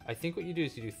 I think what you do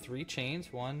is you do 3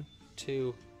 chains, 1,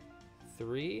 2,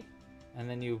 3, and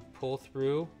then you pull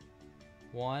through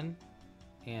 1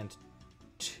 and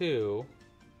 2,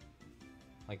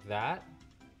 like that,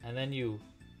 and then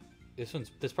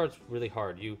this part's really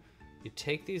hard. You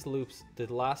take these loops,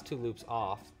 the last 2 loops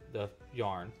off the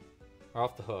yarn, or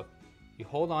off the hook, you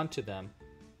hold on to them,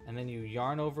 and then you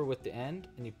yarn over with the end,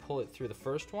 and you pull it through the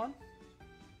first one,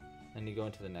 then you go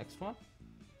into the next one,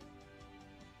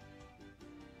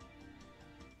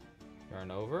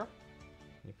 yarn over, and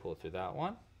you pull it through that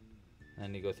one, and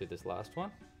then you go through this last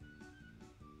one,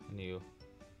 and you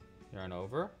yarn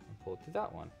over and pull it through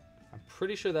that one. I'm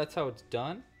pretty sure that's how it's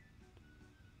done.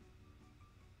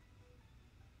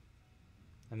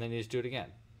 And then you just do it again.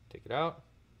 Take it out.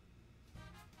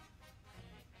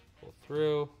 Pull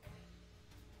through.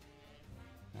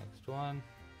 Next one.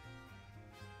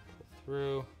 Pull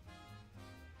through.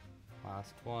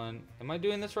 Last one. Am I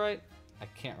doing this right? I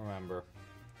can't remember.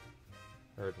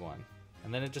 Third one.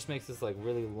 And then it just makes this like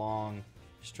really long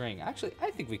string. Actually,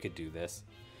 I think we could do this.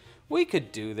 We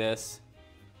could do this.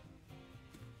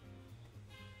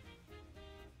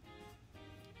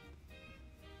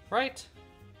 Right?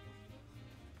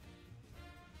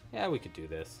 Yeah, we could do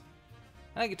this.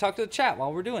 And I could talk to the chat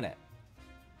while we're doing it.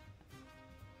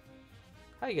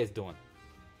 How you guys doing?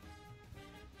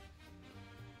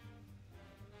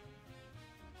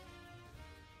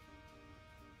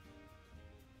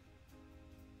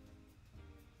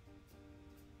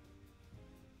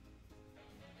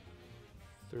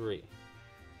 Three.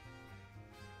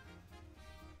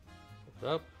 Put it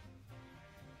up.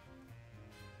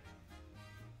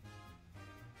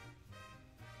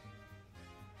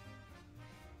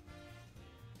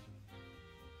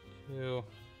 Two.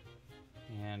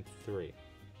 And three.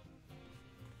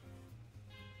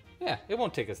 Yeah, it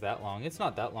won't take us that long. It's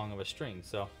not that long of a string,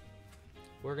 so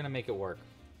we're gonna make it work.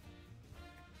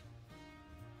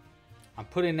 I'm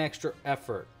putting extra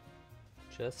effort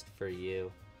just for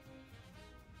you,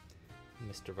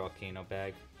 Mr. Volcano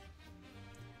Bag.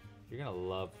 You're gonna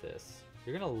love this.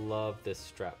 You're gonna love this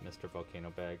strap, Mr. Volcano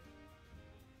Bag.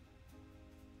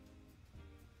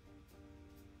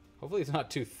 Hopefully it's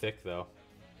not too thick though.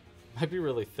 Might be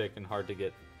really thick and hard to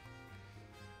get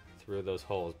through those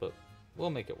holes, but we'll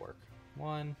make it work.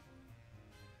 1,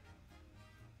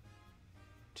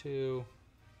 2.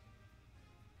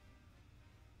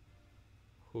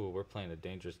 Ooh, we're playing a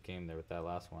dangerous game there with that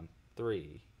last one.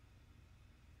 3.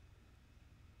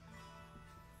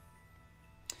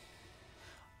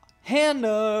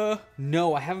 Hannah!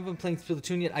 No, I haven't been playing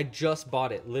Splatoon yet. I just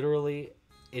bought it. Literally,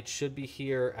 it should be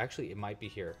here. Actually, it might be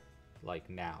here, like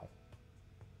now.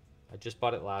 I just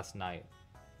bought it last night.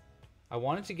 I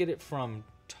wanted to get it from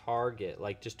Target,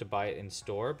 like just to buy it in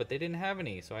store, but they didn't have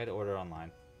any, so I had to order it online.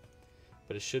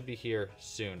 But it should be here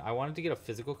soon. I wanted to get a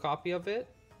physical copy of it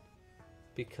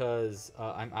because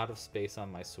I'm out of space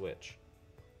on my Switch.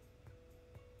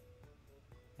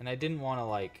 And I didn't want to,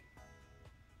 like,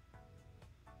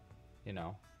 you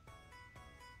know,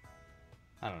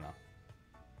 I don't know.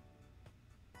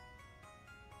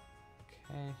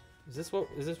 Okay, is this,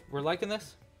 we're liking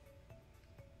this?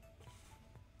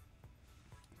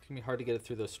 Be hard to get it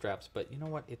through those straps, but you know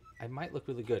what, I might look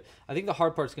really good. I think the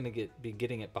hard part's going to be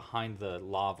getting it behind the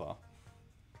lava.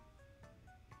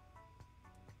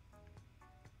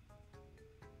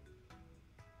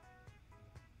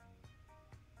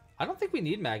 I don't think we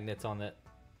need magnets on it,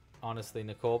 honestly,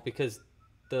 Nicole, because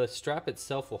the strap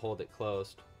itself will hold it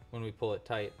closed when we pull it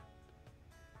tight.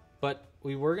 But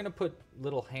we were going to put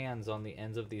little hands on the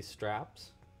ends of these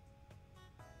straps.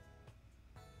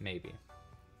 Maybe.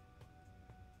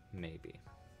 Maybe.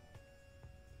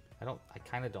 I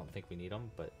kind of don't think we need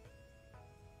them, but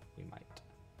we might.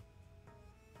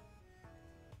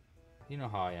 You know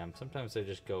how I am. Sometimes I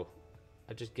just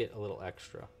get a little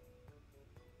extra.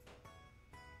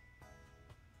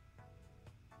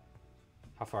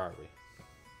 How far are we?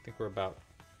 I think we're about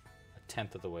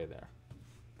 1/10 of the way there.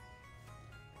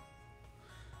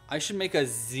 I should make a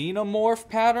xenomorph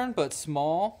pattern, but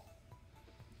small.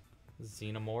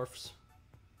 Xenomorphs.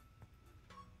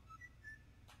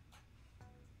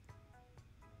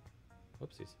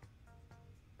 Whoopsies.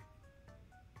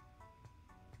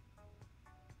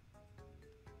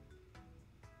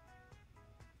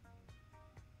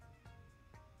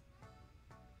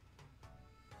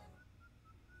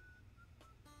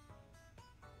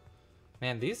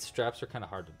 Man, these straps are kind of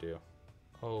hard to do.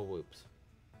 Oh, whoops.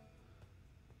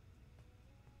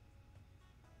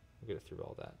 We'll get it through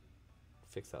all that.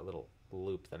 Fix that little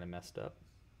loop that I messed up.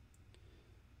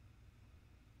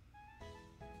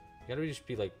 You gotta just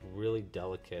be like really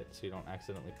delicate so you don't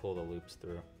accidentally pull the loops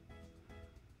through.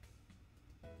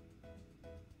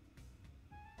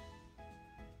 Oh,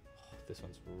 this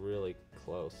one's really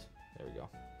close. There we go.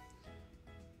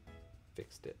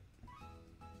 Fixed it.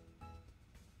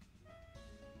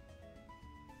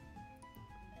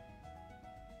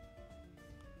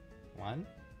 One,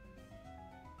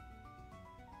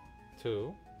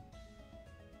 2.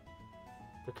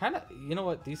 They're kind of, you know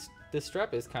what, this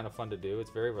strap is kind of fun to do.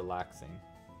 It's very relaxing.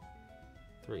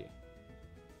 3.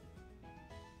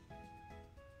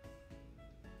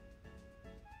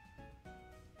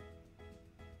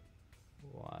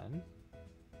 1.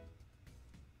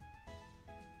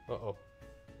 Uh-oh.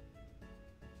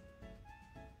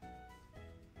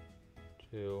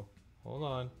 2. Hold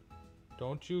on.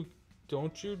 Don't you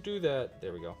Don't you do that.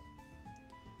 There we go.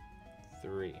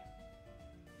 3.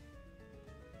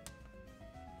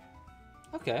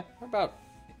 Okay, we're about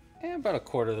a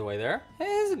quarter of the way there. Hey,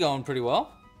 this is going pretty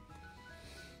well.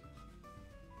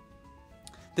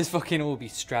 This volcano will be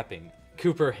strapping.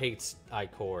 Cooper hates I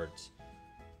chords.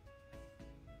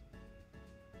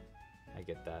 I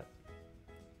get that.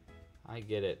 I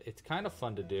get it. It's kind of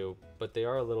fun to do, but they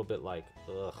are a little bit like,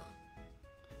 ugh.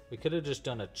 We could have just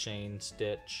done a chain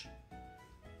stitch.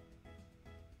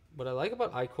 What I like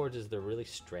about I chords is they're really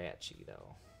stretchy,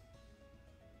 though.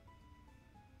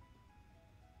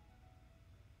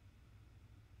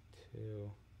 Two.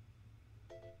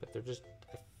 But they're just,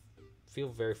 I feel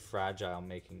very fragile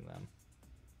making them.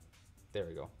 There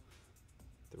we go.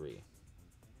 3.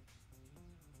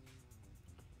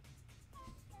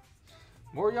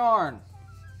 More yarn.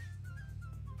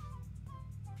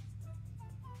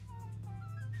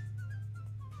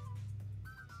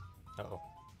 Uh-oh.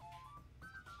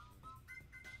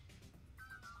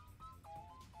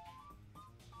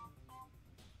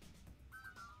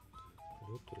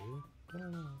 There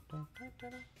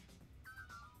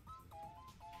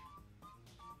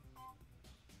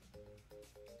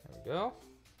we go.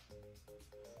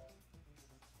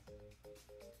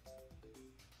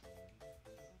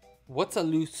 What's a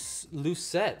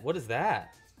lucette? What is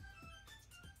that?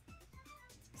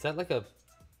 Is that like a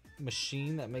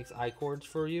machine that makes I chords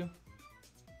for you?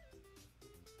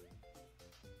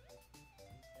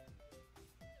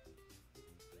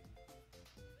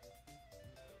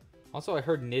 Also, I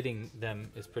heard knitting them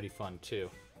is pretty fun too.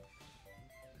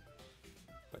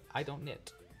 But I don't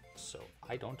knit, so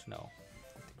I don't know.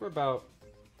 I think we're about...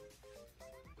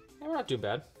 Yeah, we're not too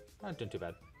bad. We're not doing too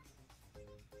bad.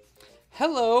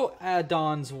 Hello,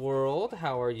 Adon's World.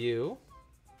 How are you?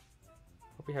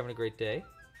 Hope you're having a great day.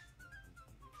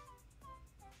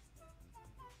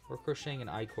 We're crocheting an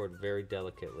I cord very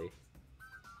delicately.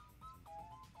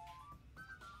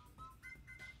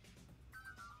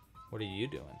 What are you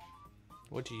doing?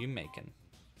 What are you making?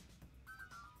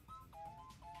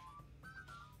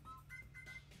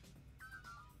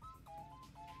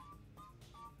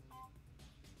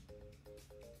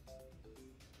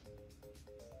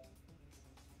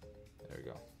 There we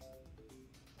go.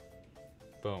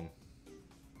 Boom.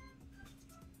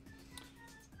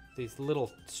 These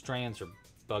little strands are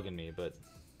bugging me, but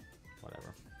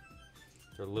whatever.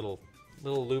 They're little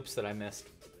loops that I missed.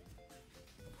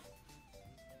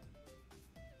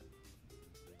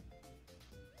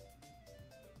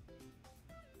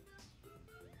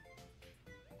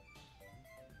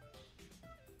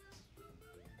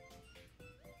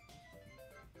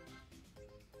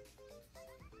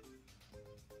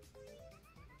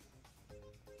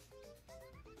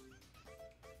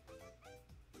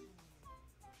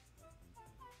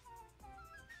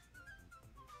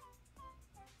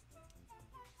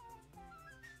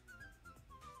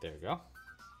 There we go.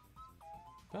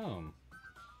 Boom.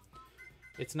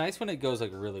 It's nice when it goes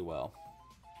like really well.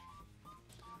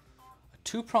 A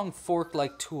 2-pronged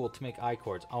fork-like tool to make I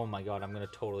chords. Oh my god, I'm gonna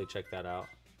totally check that out.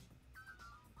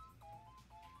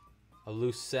 A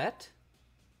lucette?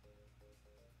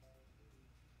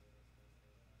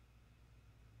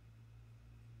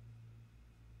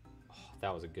 Oh,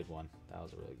 that was a good one. That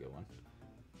was a really good one.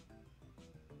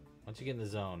 Once you get in the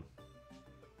zone.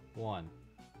 1.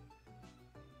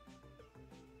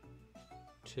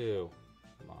 2.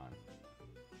 Come on.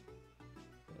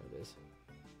 There it is.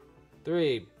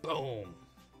 3. Boom.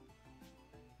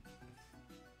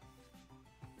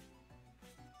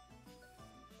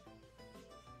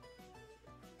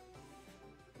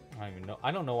 I don't even know.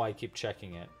 I don't know why I keep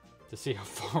checking it to see how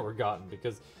far we're gotten,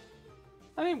 because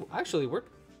I mean, actually, we're,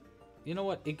 you know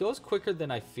what? It goes quicker than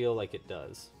I feel like it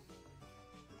does.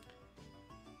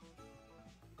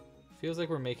 Feels like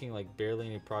we're making like barely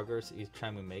any progress each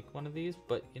time we make one of these,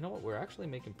 but you know what? We're actually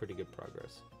making pretty good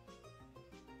progress.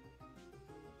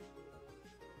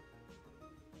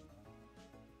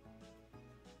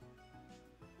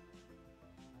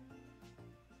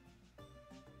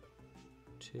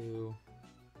 Two,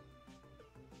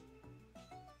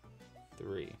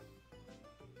 3.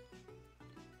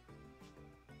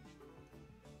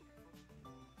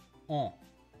 Un.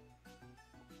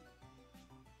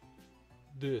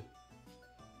 Deux.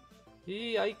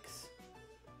 Yikes.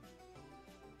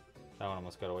 That one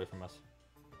almost got away from us.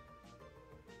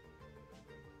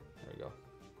 There we go.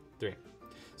 3.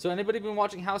 So anybody been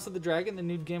watching House of the Dragon, the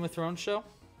new Game of Thrones show?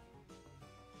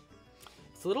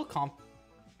 It's a little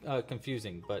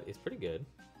confusing, but it's pretty good,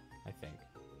 I think.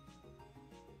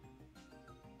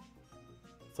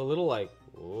 It's a little like,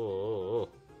 whoa.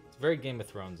 It's very Game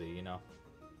of Thronesy, you know.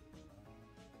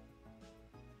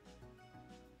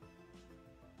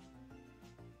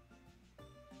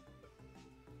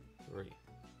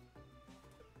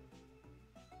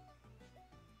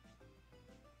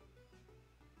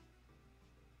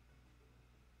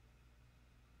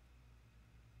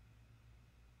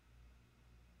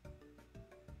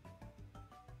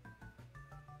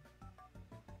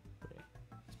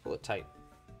 Pull it tight.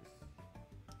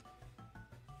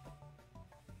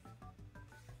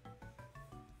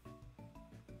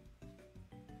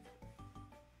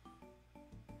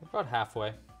 We're about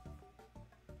halfway.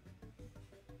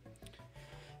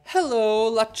 Hello,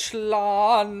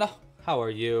 Lachlan. How are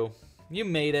you? You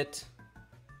made it.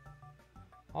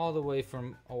 All the way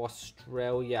from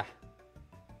Australia.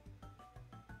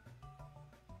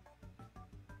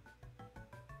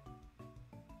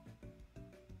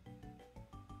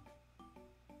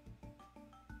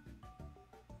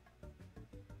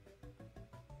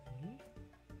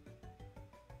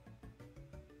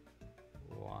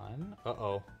 One.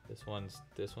 Uh-oh. This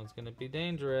one's gonna be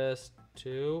dangerous.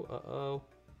 Two. Uh-oh.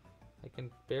 I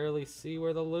can barely see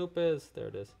where the loop is. There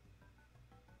it is.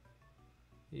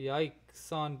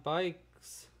 Yikes on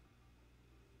bikes.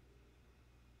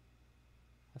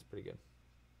 That's pretty good.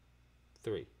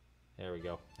 3. There we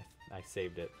go. I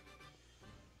saved it.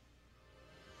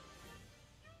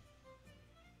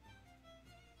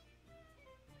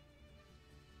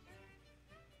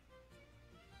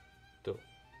 Two.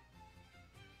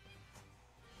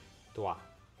 Trois.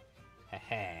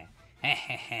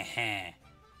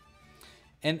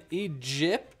 And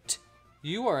Egypt?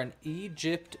 You are an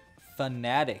Egypt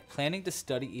fanatic, planning to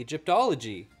study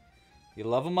Egyptology. You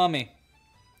love a mummy.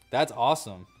 That's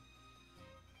awesome.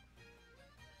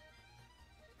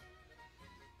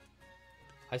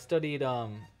 I studied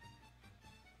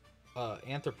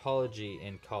anthropology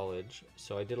in college,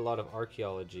 so I did a lot of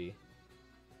archaeology,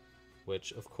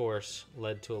 which of course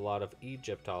led to a lot of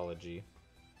Egyptology,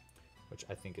 which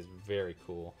I think is very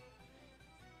cool.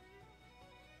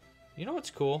 You know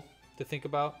what's cool to think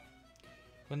about?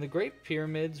 When the Great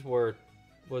Pyramids was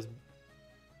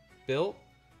built,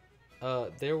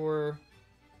 there were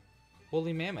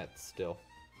woolly mammoths still.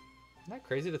 Isn't that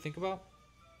crazy to think about?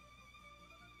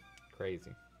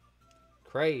 Crazy.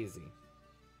 Crazy.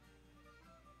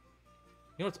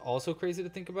 You know what's also crazy to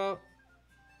think about?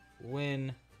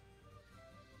 When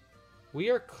we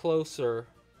are closer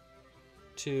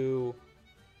to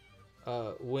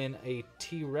when a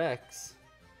T-Rex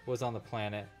was on the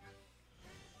planet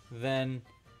than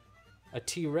a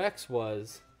T-Rex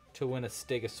was to when a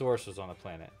Stegosaurus was on the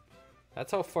planet.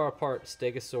 That's how far apart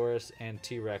Stegosaurus and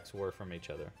T-Rex were from each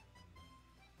other.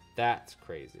 That's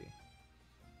crazy.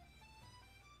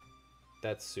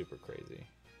 That's super crazy.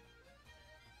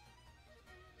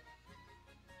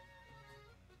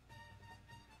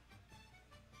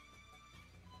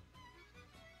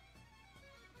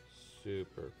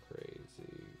 Super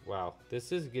crazy. Wow,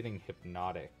 this is getting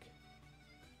hypnotic.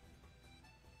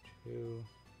 2,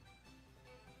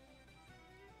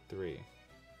 3.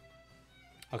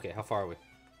 Okay, how far are we?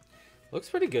 Looks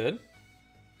pretty good.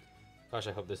 Gosh,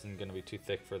 I hope this isn't gonna be too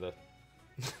thick for the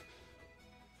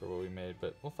for what we made,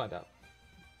 but we'll find out.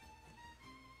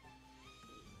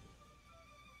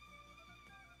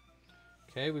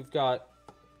 Okay, we've got,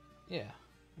 yeah,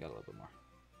 we got a little bit more.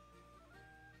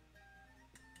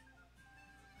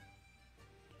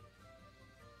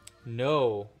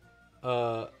 No,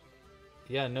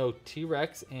 yeah, no,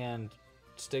 T-Rex and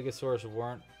Stegosaurus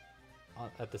weren't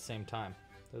at the same time.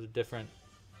 Those are different,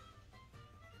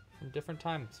 from different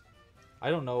times.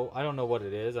 I don't know what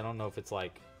it is. I don't know if it's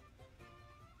like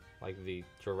the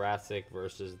Jurassic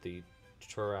versus the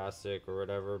Jurassic or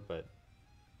whatever, but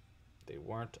they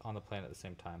weren't on the planet at the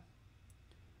same time.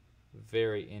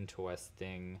 Very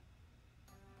interesting.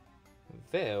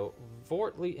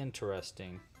 Vortly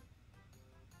interesting.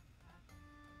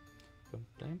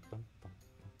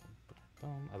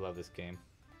 I love this game.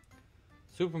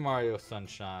 Super Mario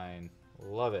Sunshine.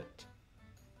 Love it.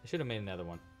 I should have made another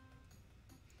one.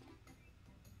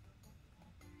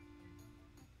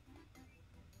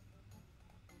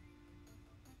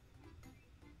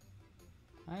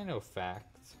 I know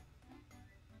facts.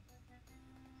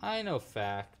 I know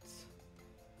facts.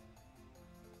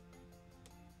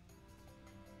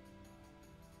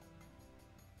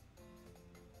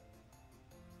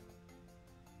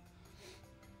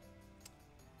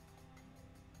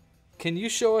 Can you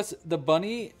show us the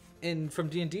bunny from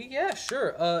D&D? Yeah,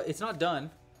 sure. It's not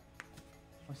done.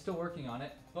 I'm still working on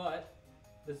it, but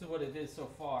this is what it is so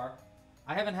far.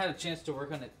 I haven't had a chance to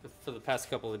work on it for the past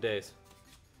couple of days,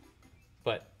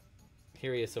 but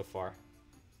here he is so far.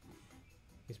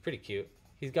 He's pretty cute.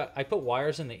 I put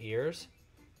wires in the ears,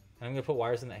 and I'm gonna put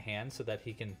wires in the hands so that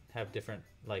he can have different,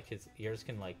 like his ears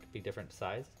can like be different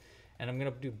size. And I'm gonna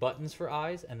do buttons for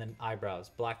eyes and then eyebrows,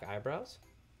 black eyebrows.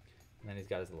 And then he's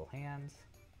got his little hands.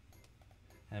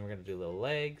 And then we're gonna do little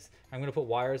legs. I'm gonna put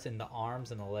wires in the arms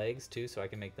and the legs too, so I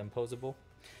can make them posable.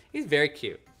 He's very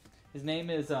cute. His name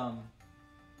is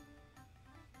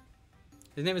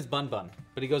His name is Bun Bun,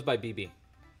 but he goes by BB.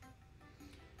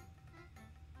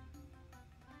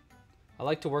 I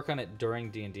like to work on it during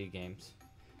D&D games.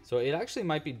 So it actually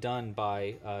might be done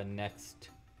by next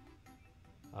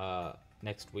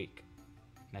week.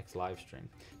 Next live stream.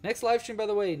 Next live stream, by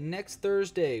the way, next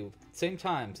Thursday. Same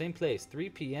time, same place. 3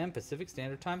 p.m. Pacific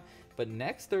Standard Time. But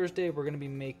next Thursday, we're going to be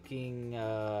making...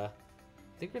 I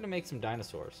think we're going to make some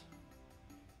dinosaurs.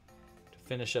 To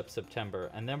finish up September.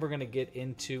 And then we're going to get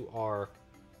into our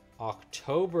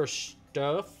October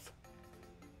stuff.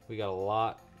 We got a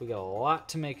lot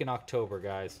to make in October,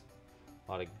 guys.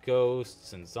 A lot of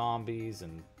ghosts and zombies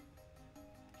and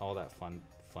all that fun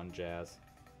jazz.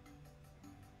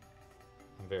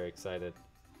 I'm very excited.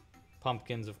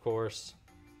 Pumpkins, of course.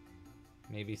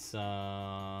 Maybe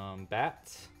some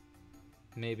bats.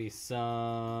 Maybe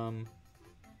some...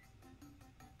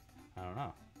 I don't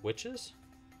know. Witches?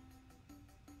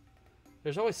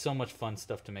 There's always so much fun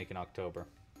stuff to make in October.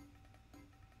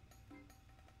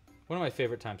 One of my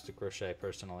favorite times to crochet,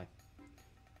 personally.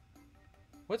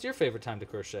 What's your favorite time to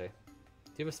crochet?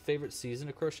 Do you have a favorite season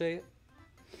to crochet it?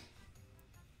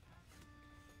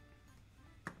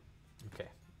 Okay.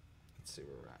 Let's see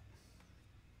where we're at.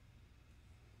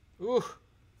 Ooh!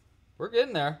 We're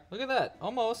getting there. Look at that.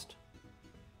 Almost.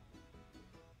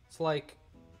 It's like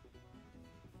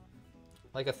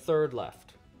a third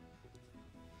left.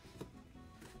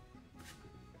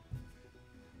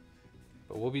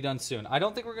 But we'll be done soon. I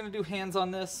don't think we're going to do hands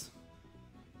on this.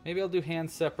 Maybe I'll do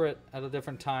hands separate at a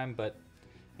different time, but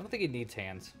I don't think it needs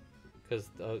hands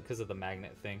because of the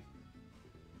magnet thing.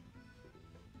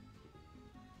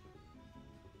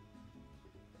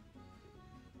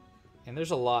 And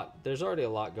there's already a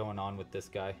lot going on with this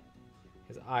guy.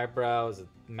 His eyebrows, his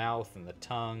mouth, and the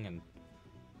tongue, and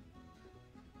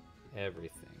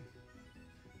everything.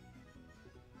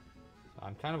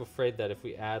 I'm kind of afraid that if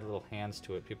we add little hands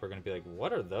to it, people are going to be like,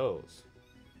 what are those?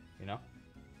 You know?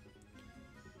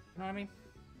 You know what I mean?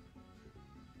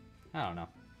 I don't know.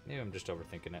 Maybe I'm just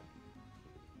overthinking it.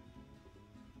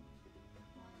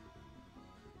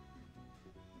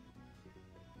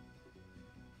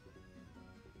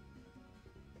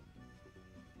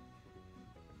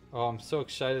 Oh, I'm so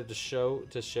excited to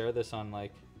share this on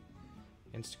like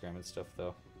Instagram and stuff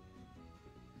though.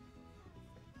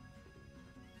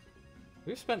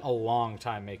 We've spent a long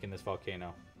time making this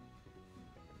volcano.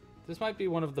 This might be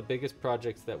one of the biggest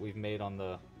projects that we've made on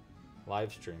the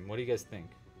live stream. What do you guys think?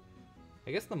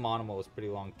 I guess the monomo was pretty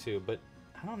long too, but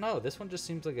I don't know. This one just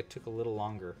seems like it took a little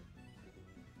longer.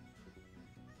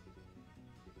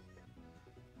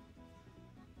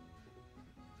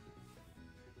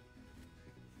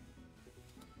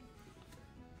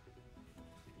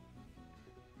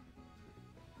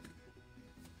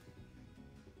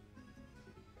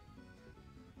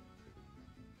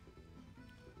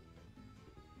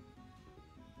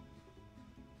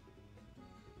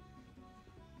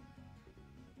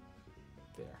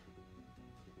 There.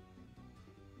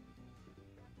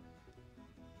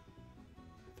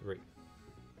 Three.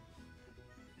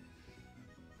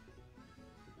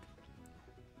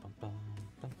 Bum, bum,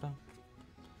 bum, bum.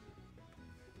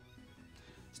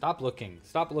 Stop looking.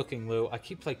 Stop looking, Lou. I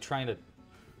keep like trying to...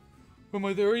 Am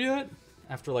I there yet?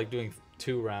 After like doing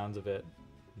 2 rounds of it.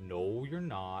 No, you're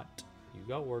not. You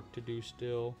got work to do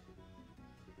still.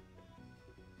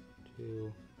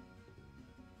 2.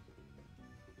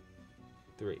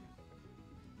 3.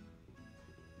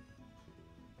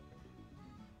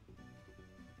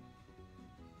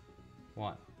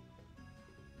 One.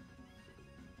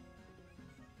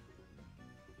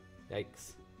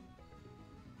 Yikes.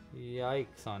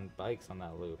 Yikes on bikes on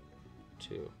that loop.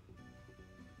 2.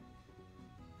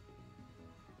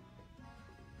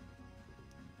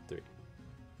 3.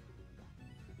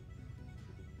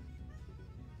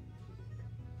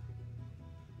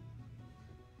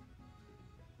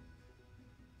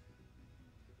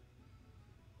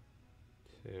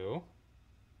 Two.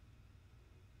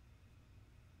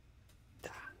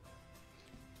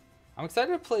 I'm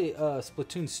excited to play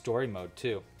Splatoon story mode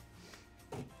too.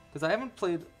 Because I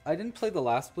didn't play the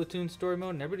last Splatoon story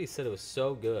mode and everybody said it was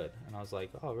so good. And I was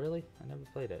like, oh really? I never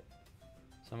played it.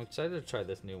 So I'm excited to try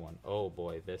this new one. Oh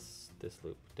boy, this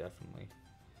loop definitely.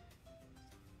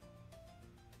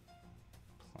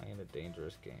 Playing a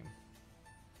dangerous game.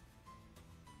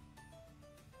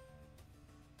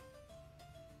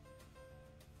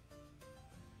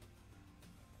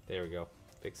 There we go.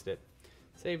 Fixed it.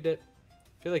 Saved it.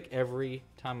 I feel like every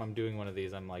time I'm doing one of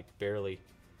these, I'm like barely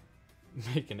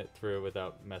making it through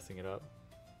without messing it up.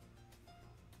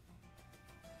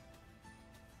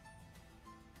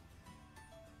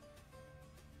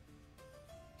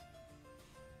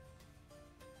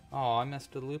 Oh, I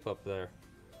messed the loop up there.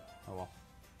 Oh well.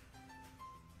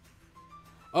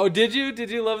 Oh, did you? Did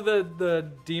you love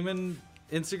the demon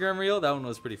Instagram reel? That one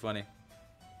was pretty funny.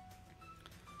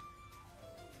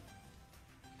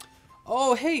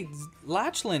 Oh, hey,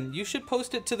 Latchlin, you should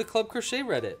post it to the Club Crochet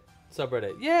Reddit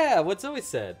subreddit. Yeah, what Zoe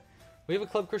said. We have a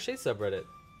Club Crochet subreddit.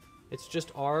 It's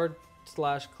just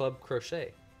r/Club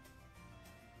Crochet.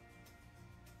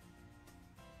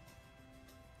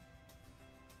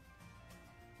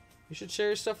 You should share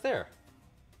your stuff there.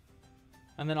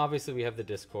 And then obviously we have the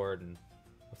Discord and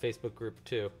a Facebook group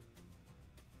too.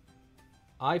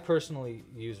 I personally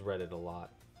use Reddit a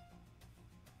lot.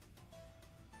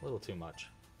 A little too much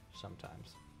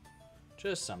sometimes.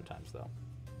 Just sometimes though.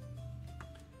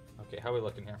 Okay, how are we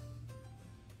looking here?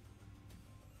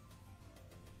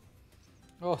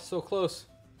 Oh, so close.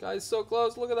 Guys, so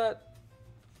close. Look at that.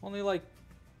 Only like,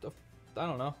 I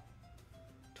don't know,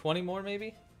 20 more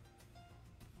maybe?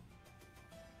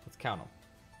 Let's count them.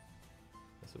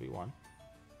 This will be 1.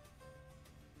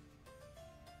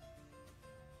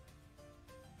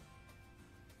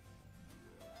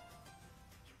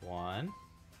 1.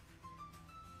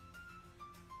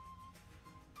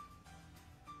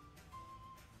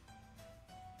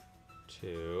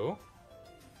 2.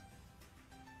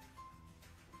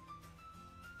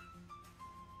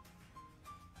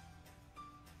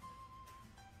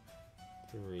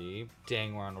 3.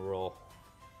 Dang, we're on a roll.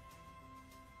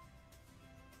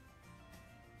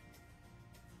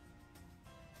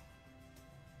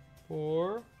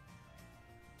 4.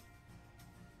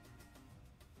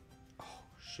 Oh,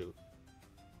 shoot.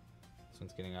 This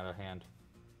one's getting out of hand.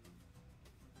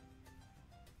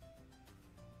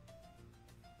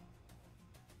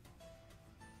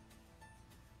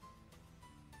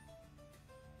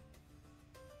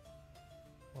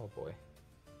 Oh boy.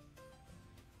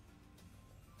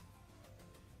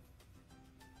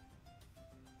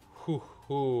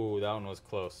 Whew, that one was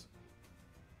close.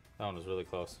 That one was really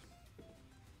close.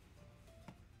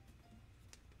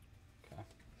 Okay.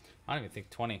 I don't even think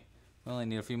 20. We only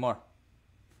need a few more.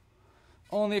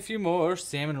 Only a few more.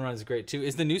 Salmon Run is great too.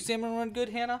 Is the new Salmon Run good,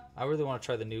 Hannah? I really want to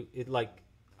try the new.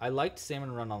 I liked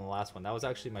Salmon Run on the last one. That was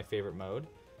actually my favorite mode.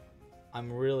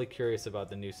 I'm really curious about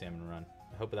the new Salmon Run.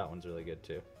 I hope that one's really good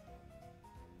too.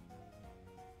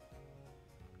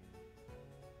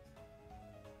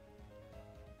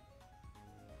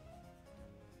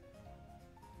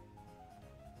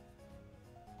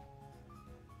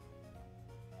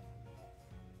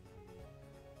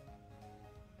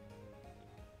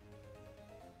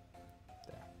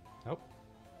 Nope.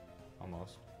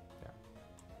 Almost. There.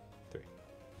 3.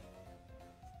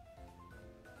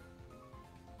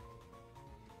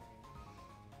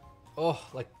 Oh,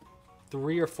 like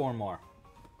 3 or 4 more.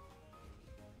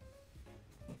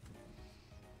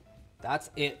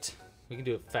 That's it. We can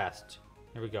do it fast.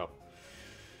 Here we go.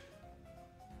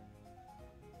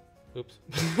 Oops.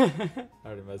 I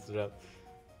already messed it up.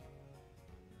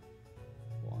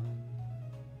 1.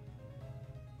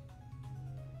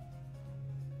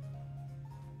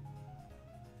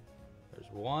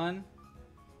 There's 1.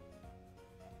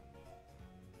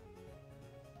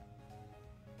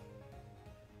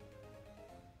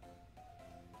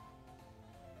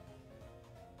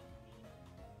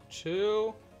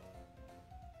 2.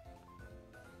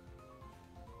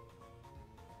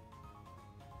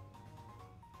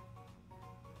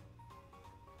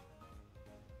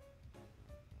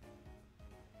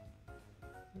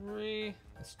 3.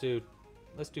 Let's do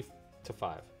to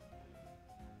 5.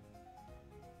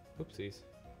 Oopsies.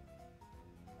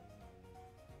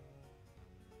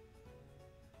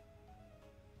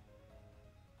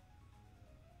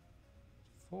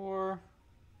 4.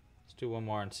 Let's do 1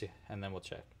 more and see, and then we'll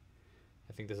check.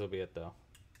 I think this will be it though.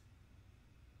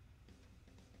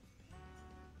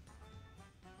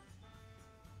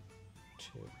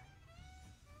 2.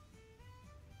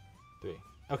 3.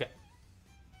 Okay.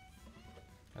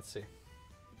 Let's see.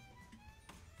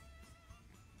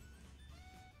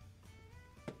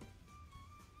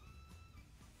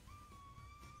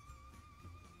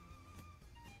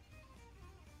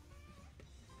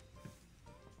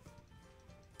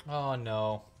 Oh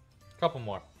no. Couple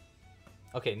more.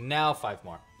 Okay, now 5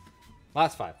 more.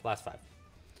 Last 5.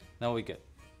 Now we good.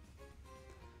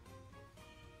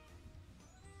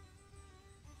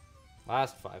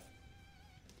 Last 5.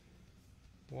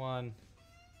 1.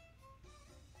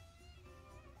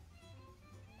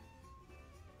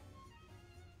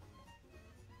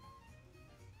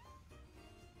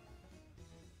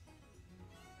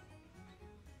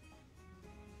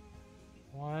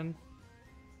 1.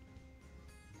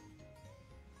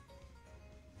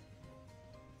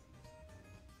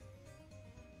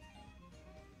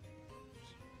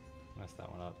 messed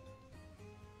that one up.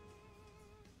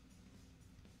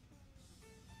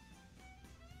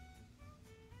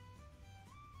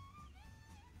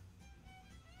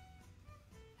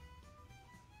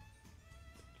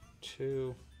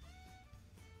 Two.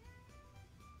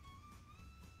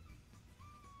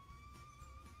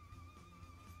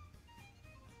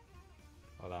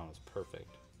 Oh, that one was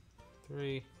perfect.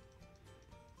 Three.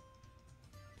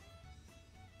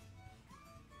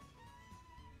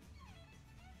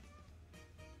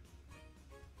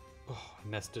 Oh, I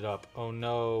messed it up. Oh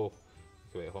no.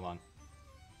 Okay, wait, hold on.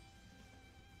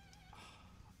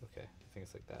 Okay, I think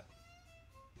it's like that.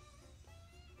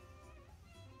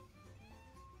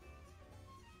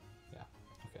 Yeah,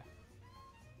 okay.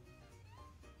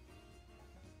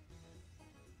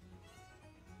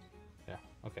 Yeah,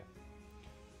 okay.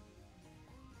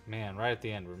 Man, right at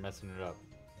the end, we're messing it up.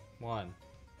 1,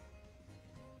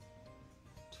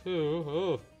 2,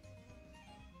 oh.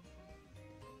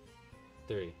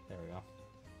 3, there we go.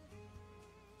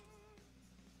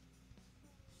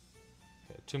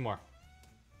 Okay, 2 more.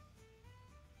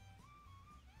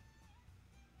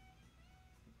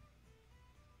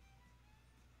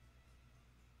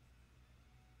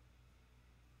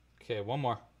 Okay, 1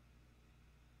 more.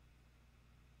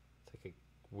 It's like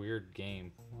a weird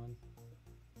game. 1,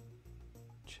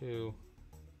 2.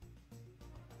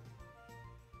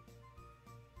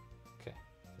 Okay.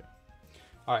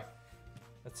 All right.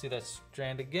 Let's see that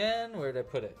strand again. Where did I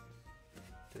put it?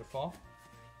 Did it fall?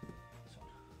 This one.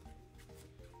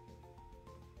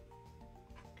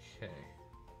 Okay.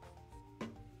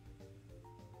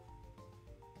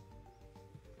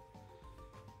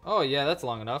 Oh yeah, that's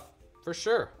long enough. For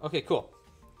sure. Okay, cool.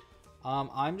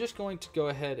 I'm just going to go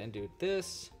ahead and do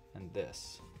this and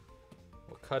this.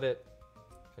 We'll cut it.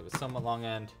 It was somewhat long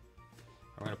end.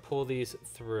 We're going to pull these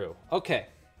through. Okay.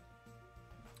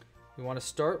 We want to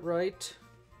start right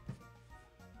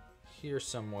here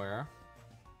somewhere.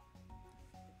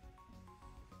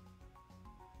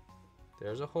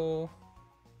 There's a hole.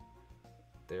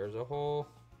 There's a hole.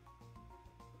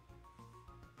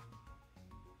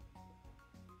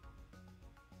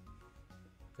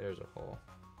 There's a hole.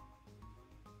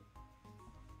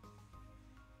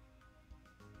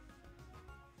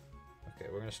 Okay,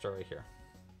 we're gonna start right here.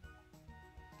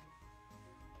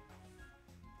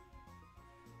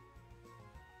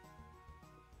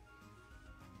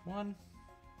 One.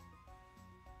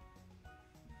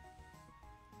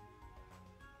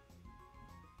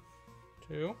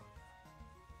 Two.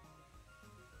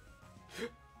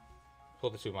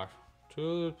 Pull it too much.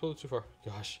 Pull it too far.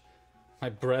 Gosh. My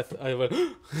breath, I went.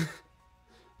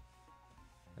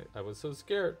 I was so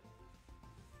scared.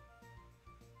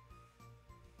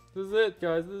 This is it,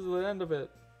 guys. This is the end of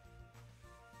it.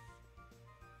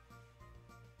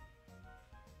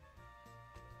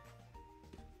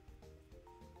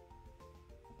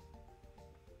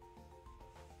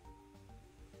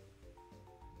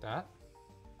 That.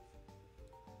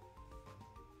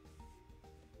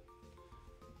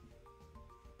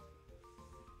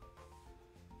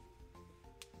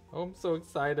 Oh, I'm so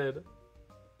excited.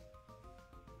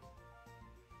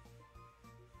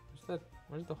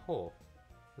 Where's the hole?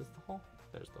 Is this the hole?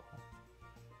 There's the hole.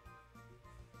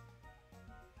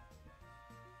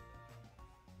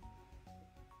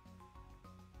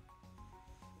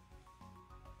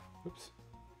 Oops.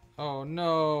 Oh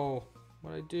no!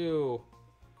 What'd I do?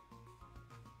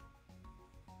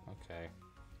 Okay.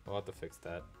 We'll have to fix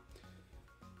that.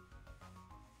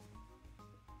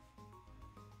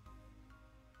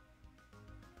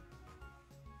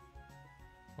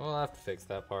 We'll have to fix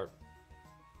that part.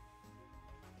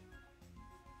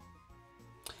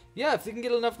 Yeah, if you can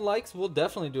get enough likes, we'll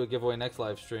definitely do a giveaway next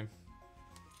live stream.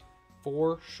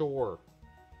 For sure.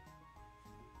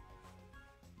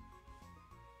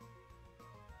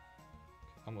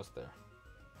 Almost there.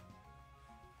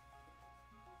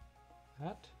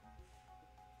 That.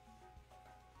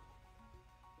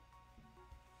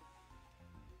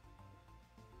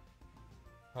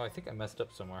 Oh, I think I messed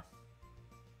up somewhere.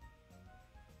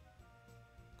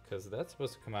 Because that's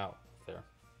supposed to come out there.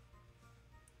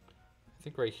 I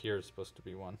think right here is supposed to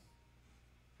be one.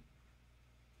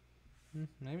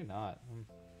 Maybe not.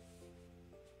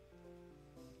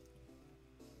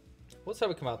 Let's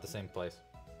have it come out the same place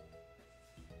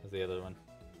as the other one.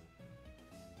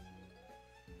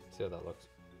 See how that looks.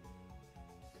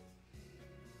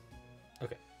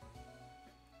 Okay.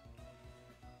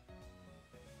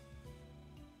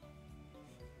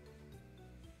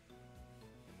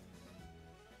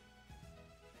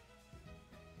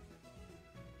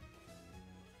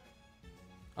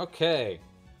 Okay.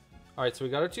 All right, so we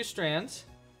got our 2 strands,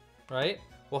 right?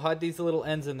 we'll hide these little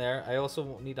ends in there. I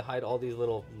also need to hide all these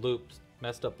little loops,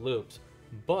 messed up loops.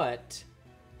 But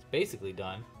it's basically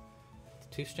done. It's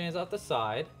 2 strands out the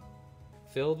side,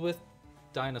 filled with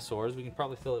dinosaurs. We can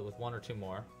probably fill it with 1 or 2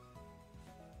 more.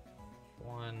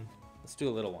 1. Let's do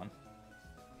a little one.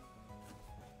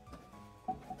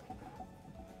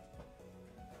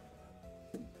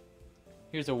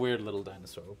 Here's a weird little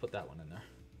dinosaur. We'll put that one in there.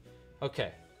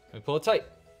 Okay, let me pull it tight.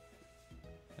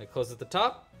 I close at the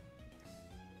top.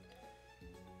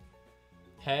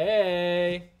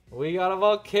 Hey, we got a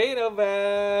volcano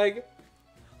bag.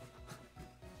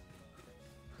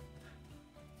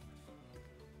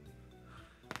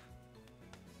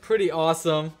 Pretty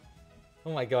awesome.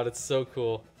 Oh my god, it's so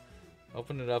cool.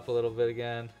 Open it up a little bit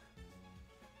again.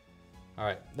 All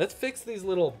right, let's fix these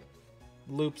little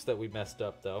loops that we messed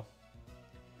up though.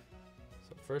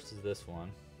 So first is this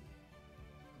one.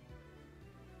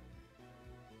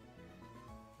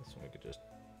 This one we could just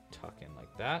tuck in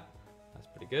like that. That's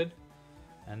pretty good.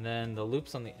 And then the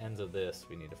loops on the ends of this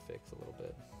we need to fix a little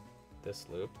bit. This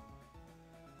loop.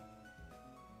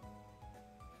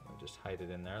 We'll just hide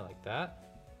it in there like that.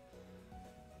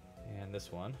 And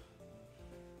this one.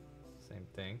 Same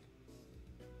thing.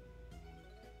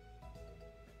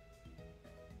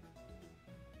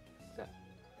 Like that.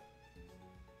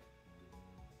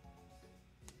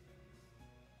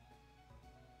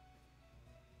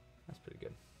 That's pretty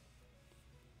good.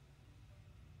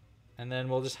 And then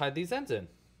we'll just hide these ends in.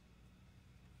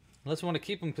 Unless we want to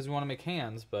keep them because we want to make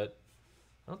hands, but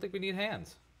I don't think we need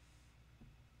hands.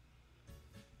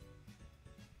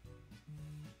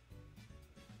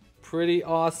 Pretty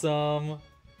awesome.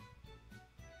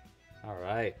 All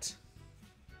right.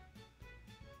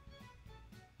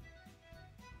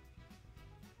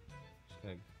 Just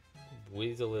gonna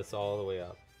weasel this all the way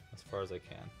up as far as I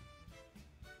can.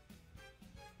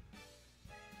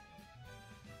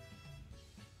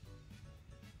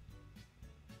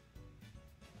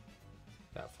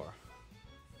 That far.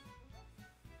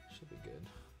 Should be good.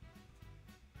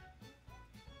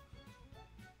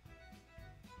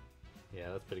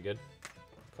 Yeah, that's pretty good.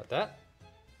 Cut that.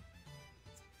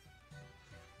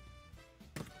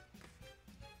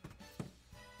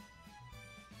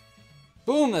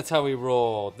 Boom, that's how we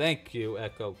roll. Thank you,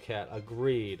 Echo Cat.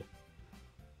 Agreed.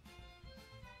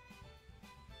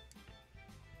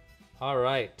 All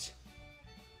right.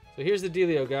 So here's the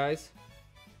dealio, guys.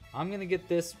 I'm going to get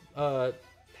this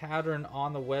pattern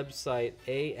on the website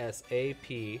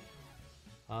ASAP.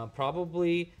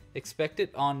 Probably expect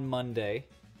it on Monday,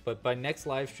 but by next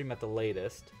live stream at the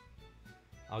latest,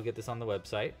 I'll get this on the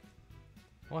website.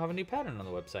 We'll have a new pattern on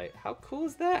the website. How cool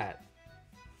is that?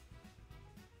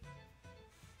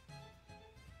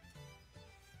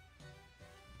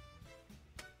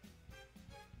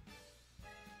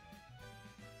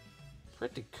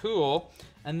 Pretty cool.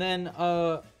 And then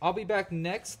I'll be back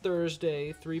next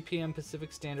Thursday, 3 p.m.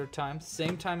 Pacific Standard Time,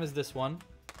 same time as this one.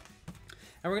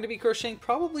 And we're going to be crocheting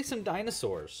probably some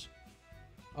dinosaurs.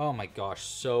 Oh my gosh,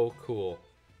 so cool.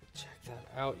 Check that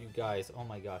out, you guys. Oh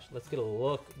my gosh, let's get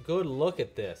a good look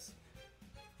at this.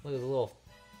 Look at the little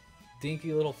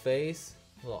dinky little face,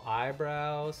 little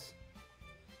eyebrows.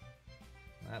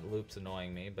 That loop's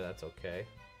annoying me, but that's okay.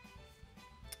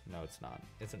 No, it's not.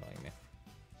 It's annoying me.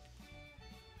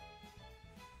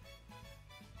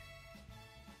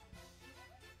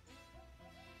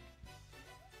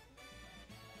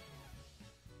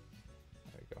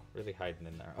 Really hiding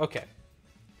in there. Okay.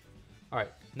 All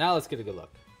right. Now let's get a good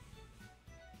look.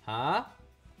 Huh?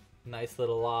 Nice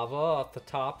little lava off the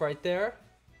top right there.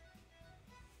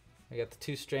 I got the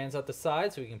 2 strands out the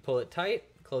side so we can pull it tight,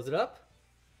 close it up.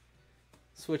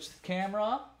 Switch the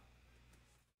camera.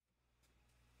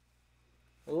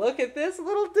 Look at this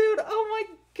little dude. Oh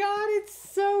my god, it's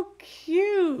so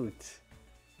cute.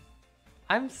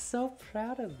 I'm so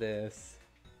proud of this.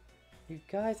 You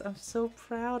guys, I'm so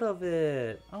proud of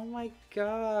it. Oh my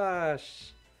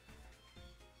gosh.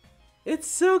 It's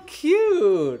so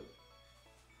cute.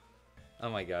 Oh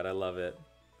my god, I love it.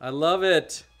 I love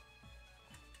it.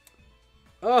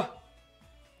 Oh.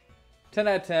 10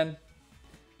 out of 10.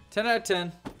 10 out of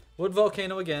 10. Wood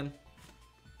Volcano again.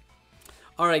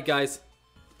 Alright guys.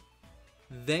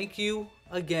 Thank you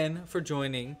again for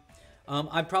joining.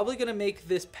 I'm probably going to make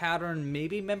this pattern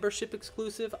maybe membership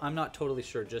exclusive. I'm not totally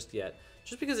sure just yet.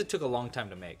 Just because it took a long time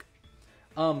to make.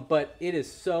 But it is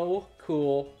so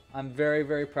cool. I'm very,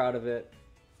 very proud of it.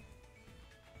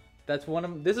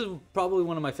 This is probably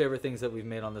one of my favorite things that we've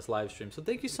made on this live stream. So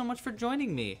thank you so much for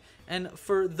joining me. And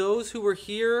for those who were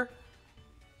here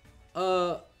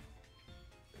the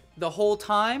whole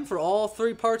time, for all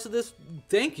 3 parts of this,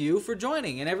 thank you for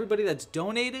joining. And everybody that's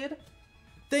donated,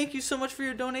 Thank you so much for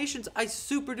your donations. I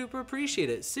super duper appreciate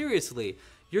it. Seriously,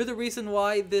 you're the reason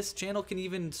why this channel can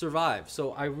even survive.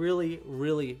 So I really,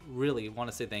 really, really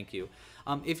want to say thank you.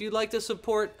 If you'd like to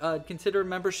support, consider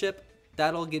membership.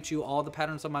 That'll get you all the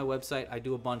patterns on my website. I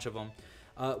do a bunch of them.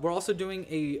 We're also doing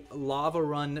a lava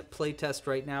run playtest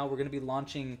right now. We're going to be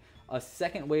launching a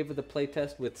second wave of the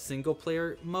playtest with single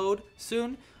player mode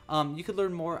soon. You could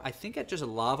learn more, I think, at just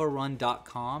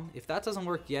lavarun.com. If that doesn't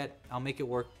work yet, I'll make it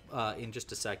work in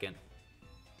just a second.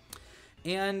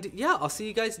 And yeah, I'll see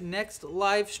you guys next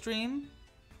live stream.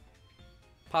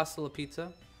 Pasta la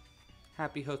pizza.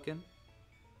 Happy hooking.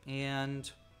 And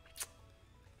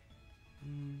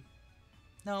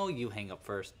no, you hang up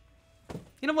first.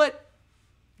 You know what?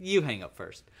 You hang up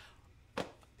first.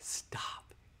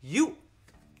 Stop. You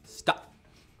stop.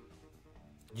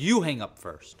 You hang up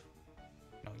first.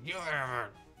 No, you ever.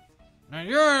 No,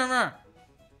 you ever.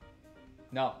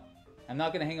 No, I'm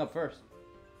not gonna hang up first.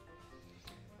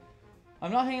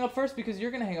 I'm not hanging up first because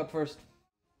you're gonna hang up first.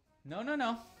 No, no,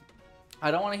 no. I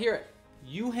don't want to hear it.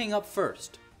 You hang up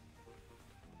first.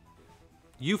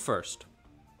 You first.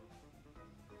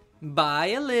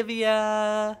 Bye,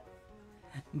 Olivia.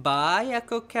 Bye,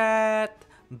 Echo Cat.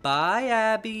 Bye,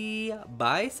 Abby.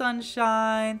 Bye,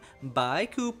 Sunshine. Bye,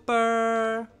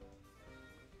 Cooper.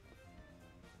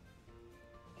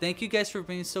 Thank you guys for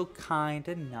being so kind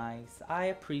and nice. I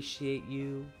appreciate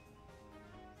you.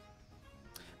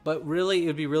 But really, it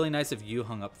would be really nice if you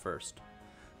hung up first.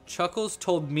 Chuckles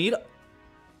told me to...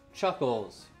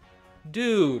 Chuckles.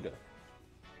 Dude.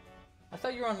 I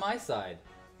thought you were on my side.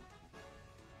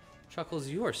 Chuckles,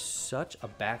 you are such a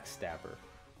backstabber.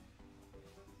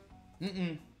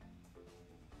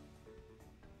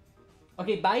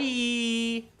 Okay,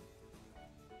 bye.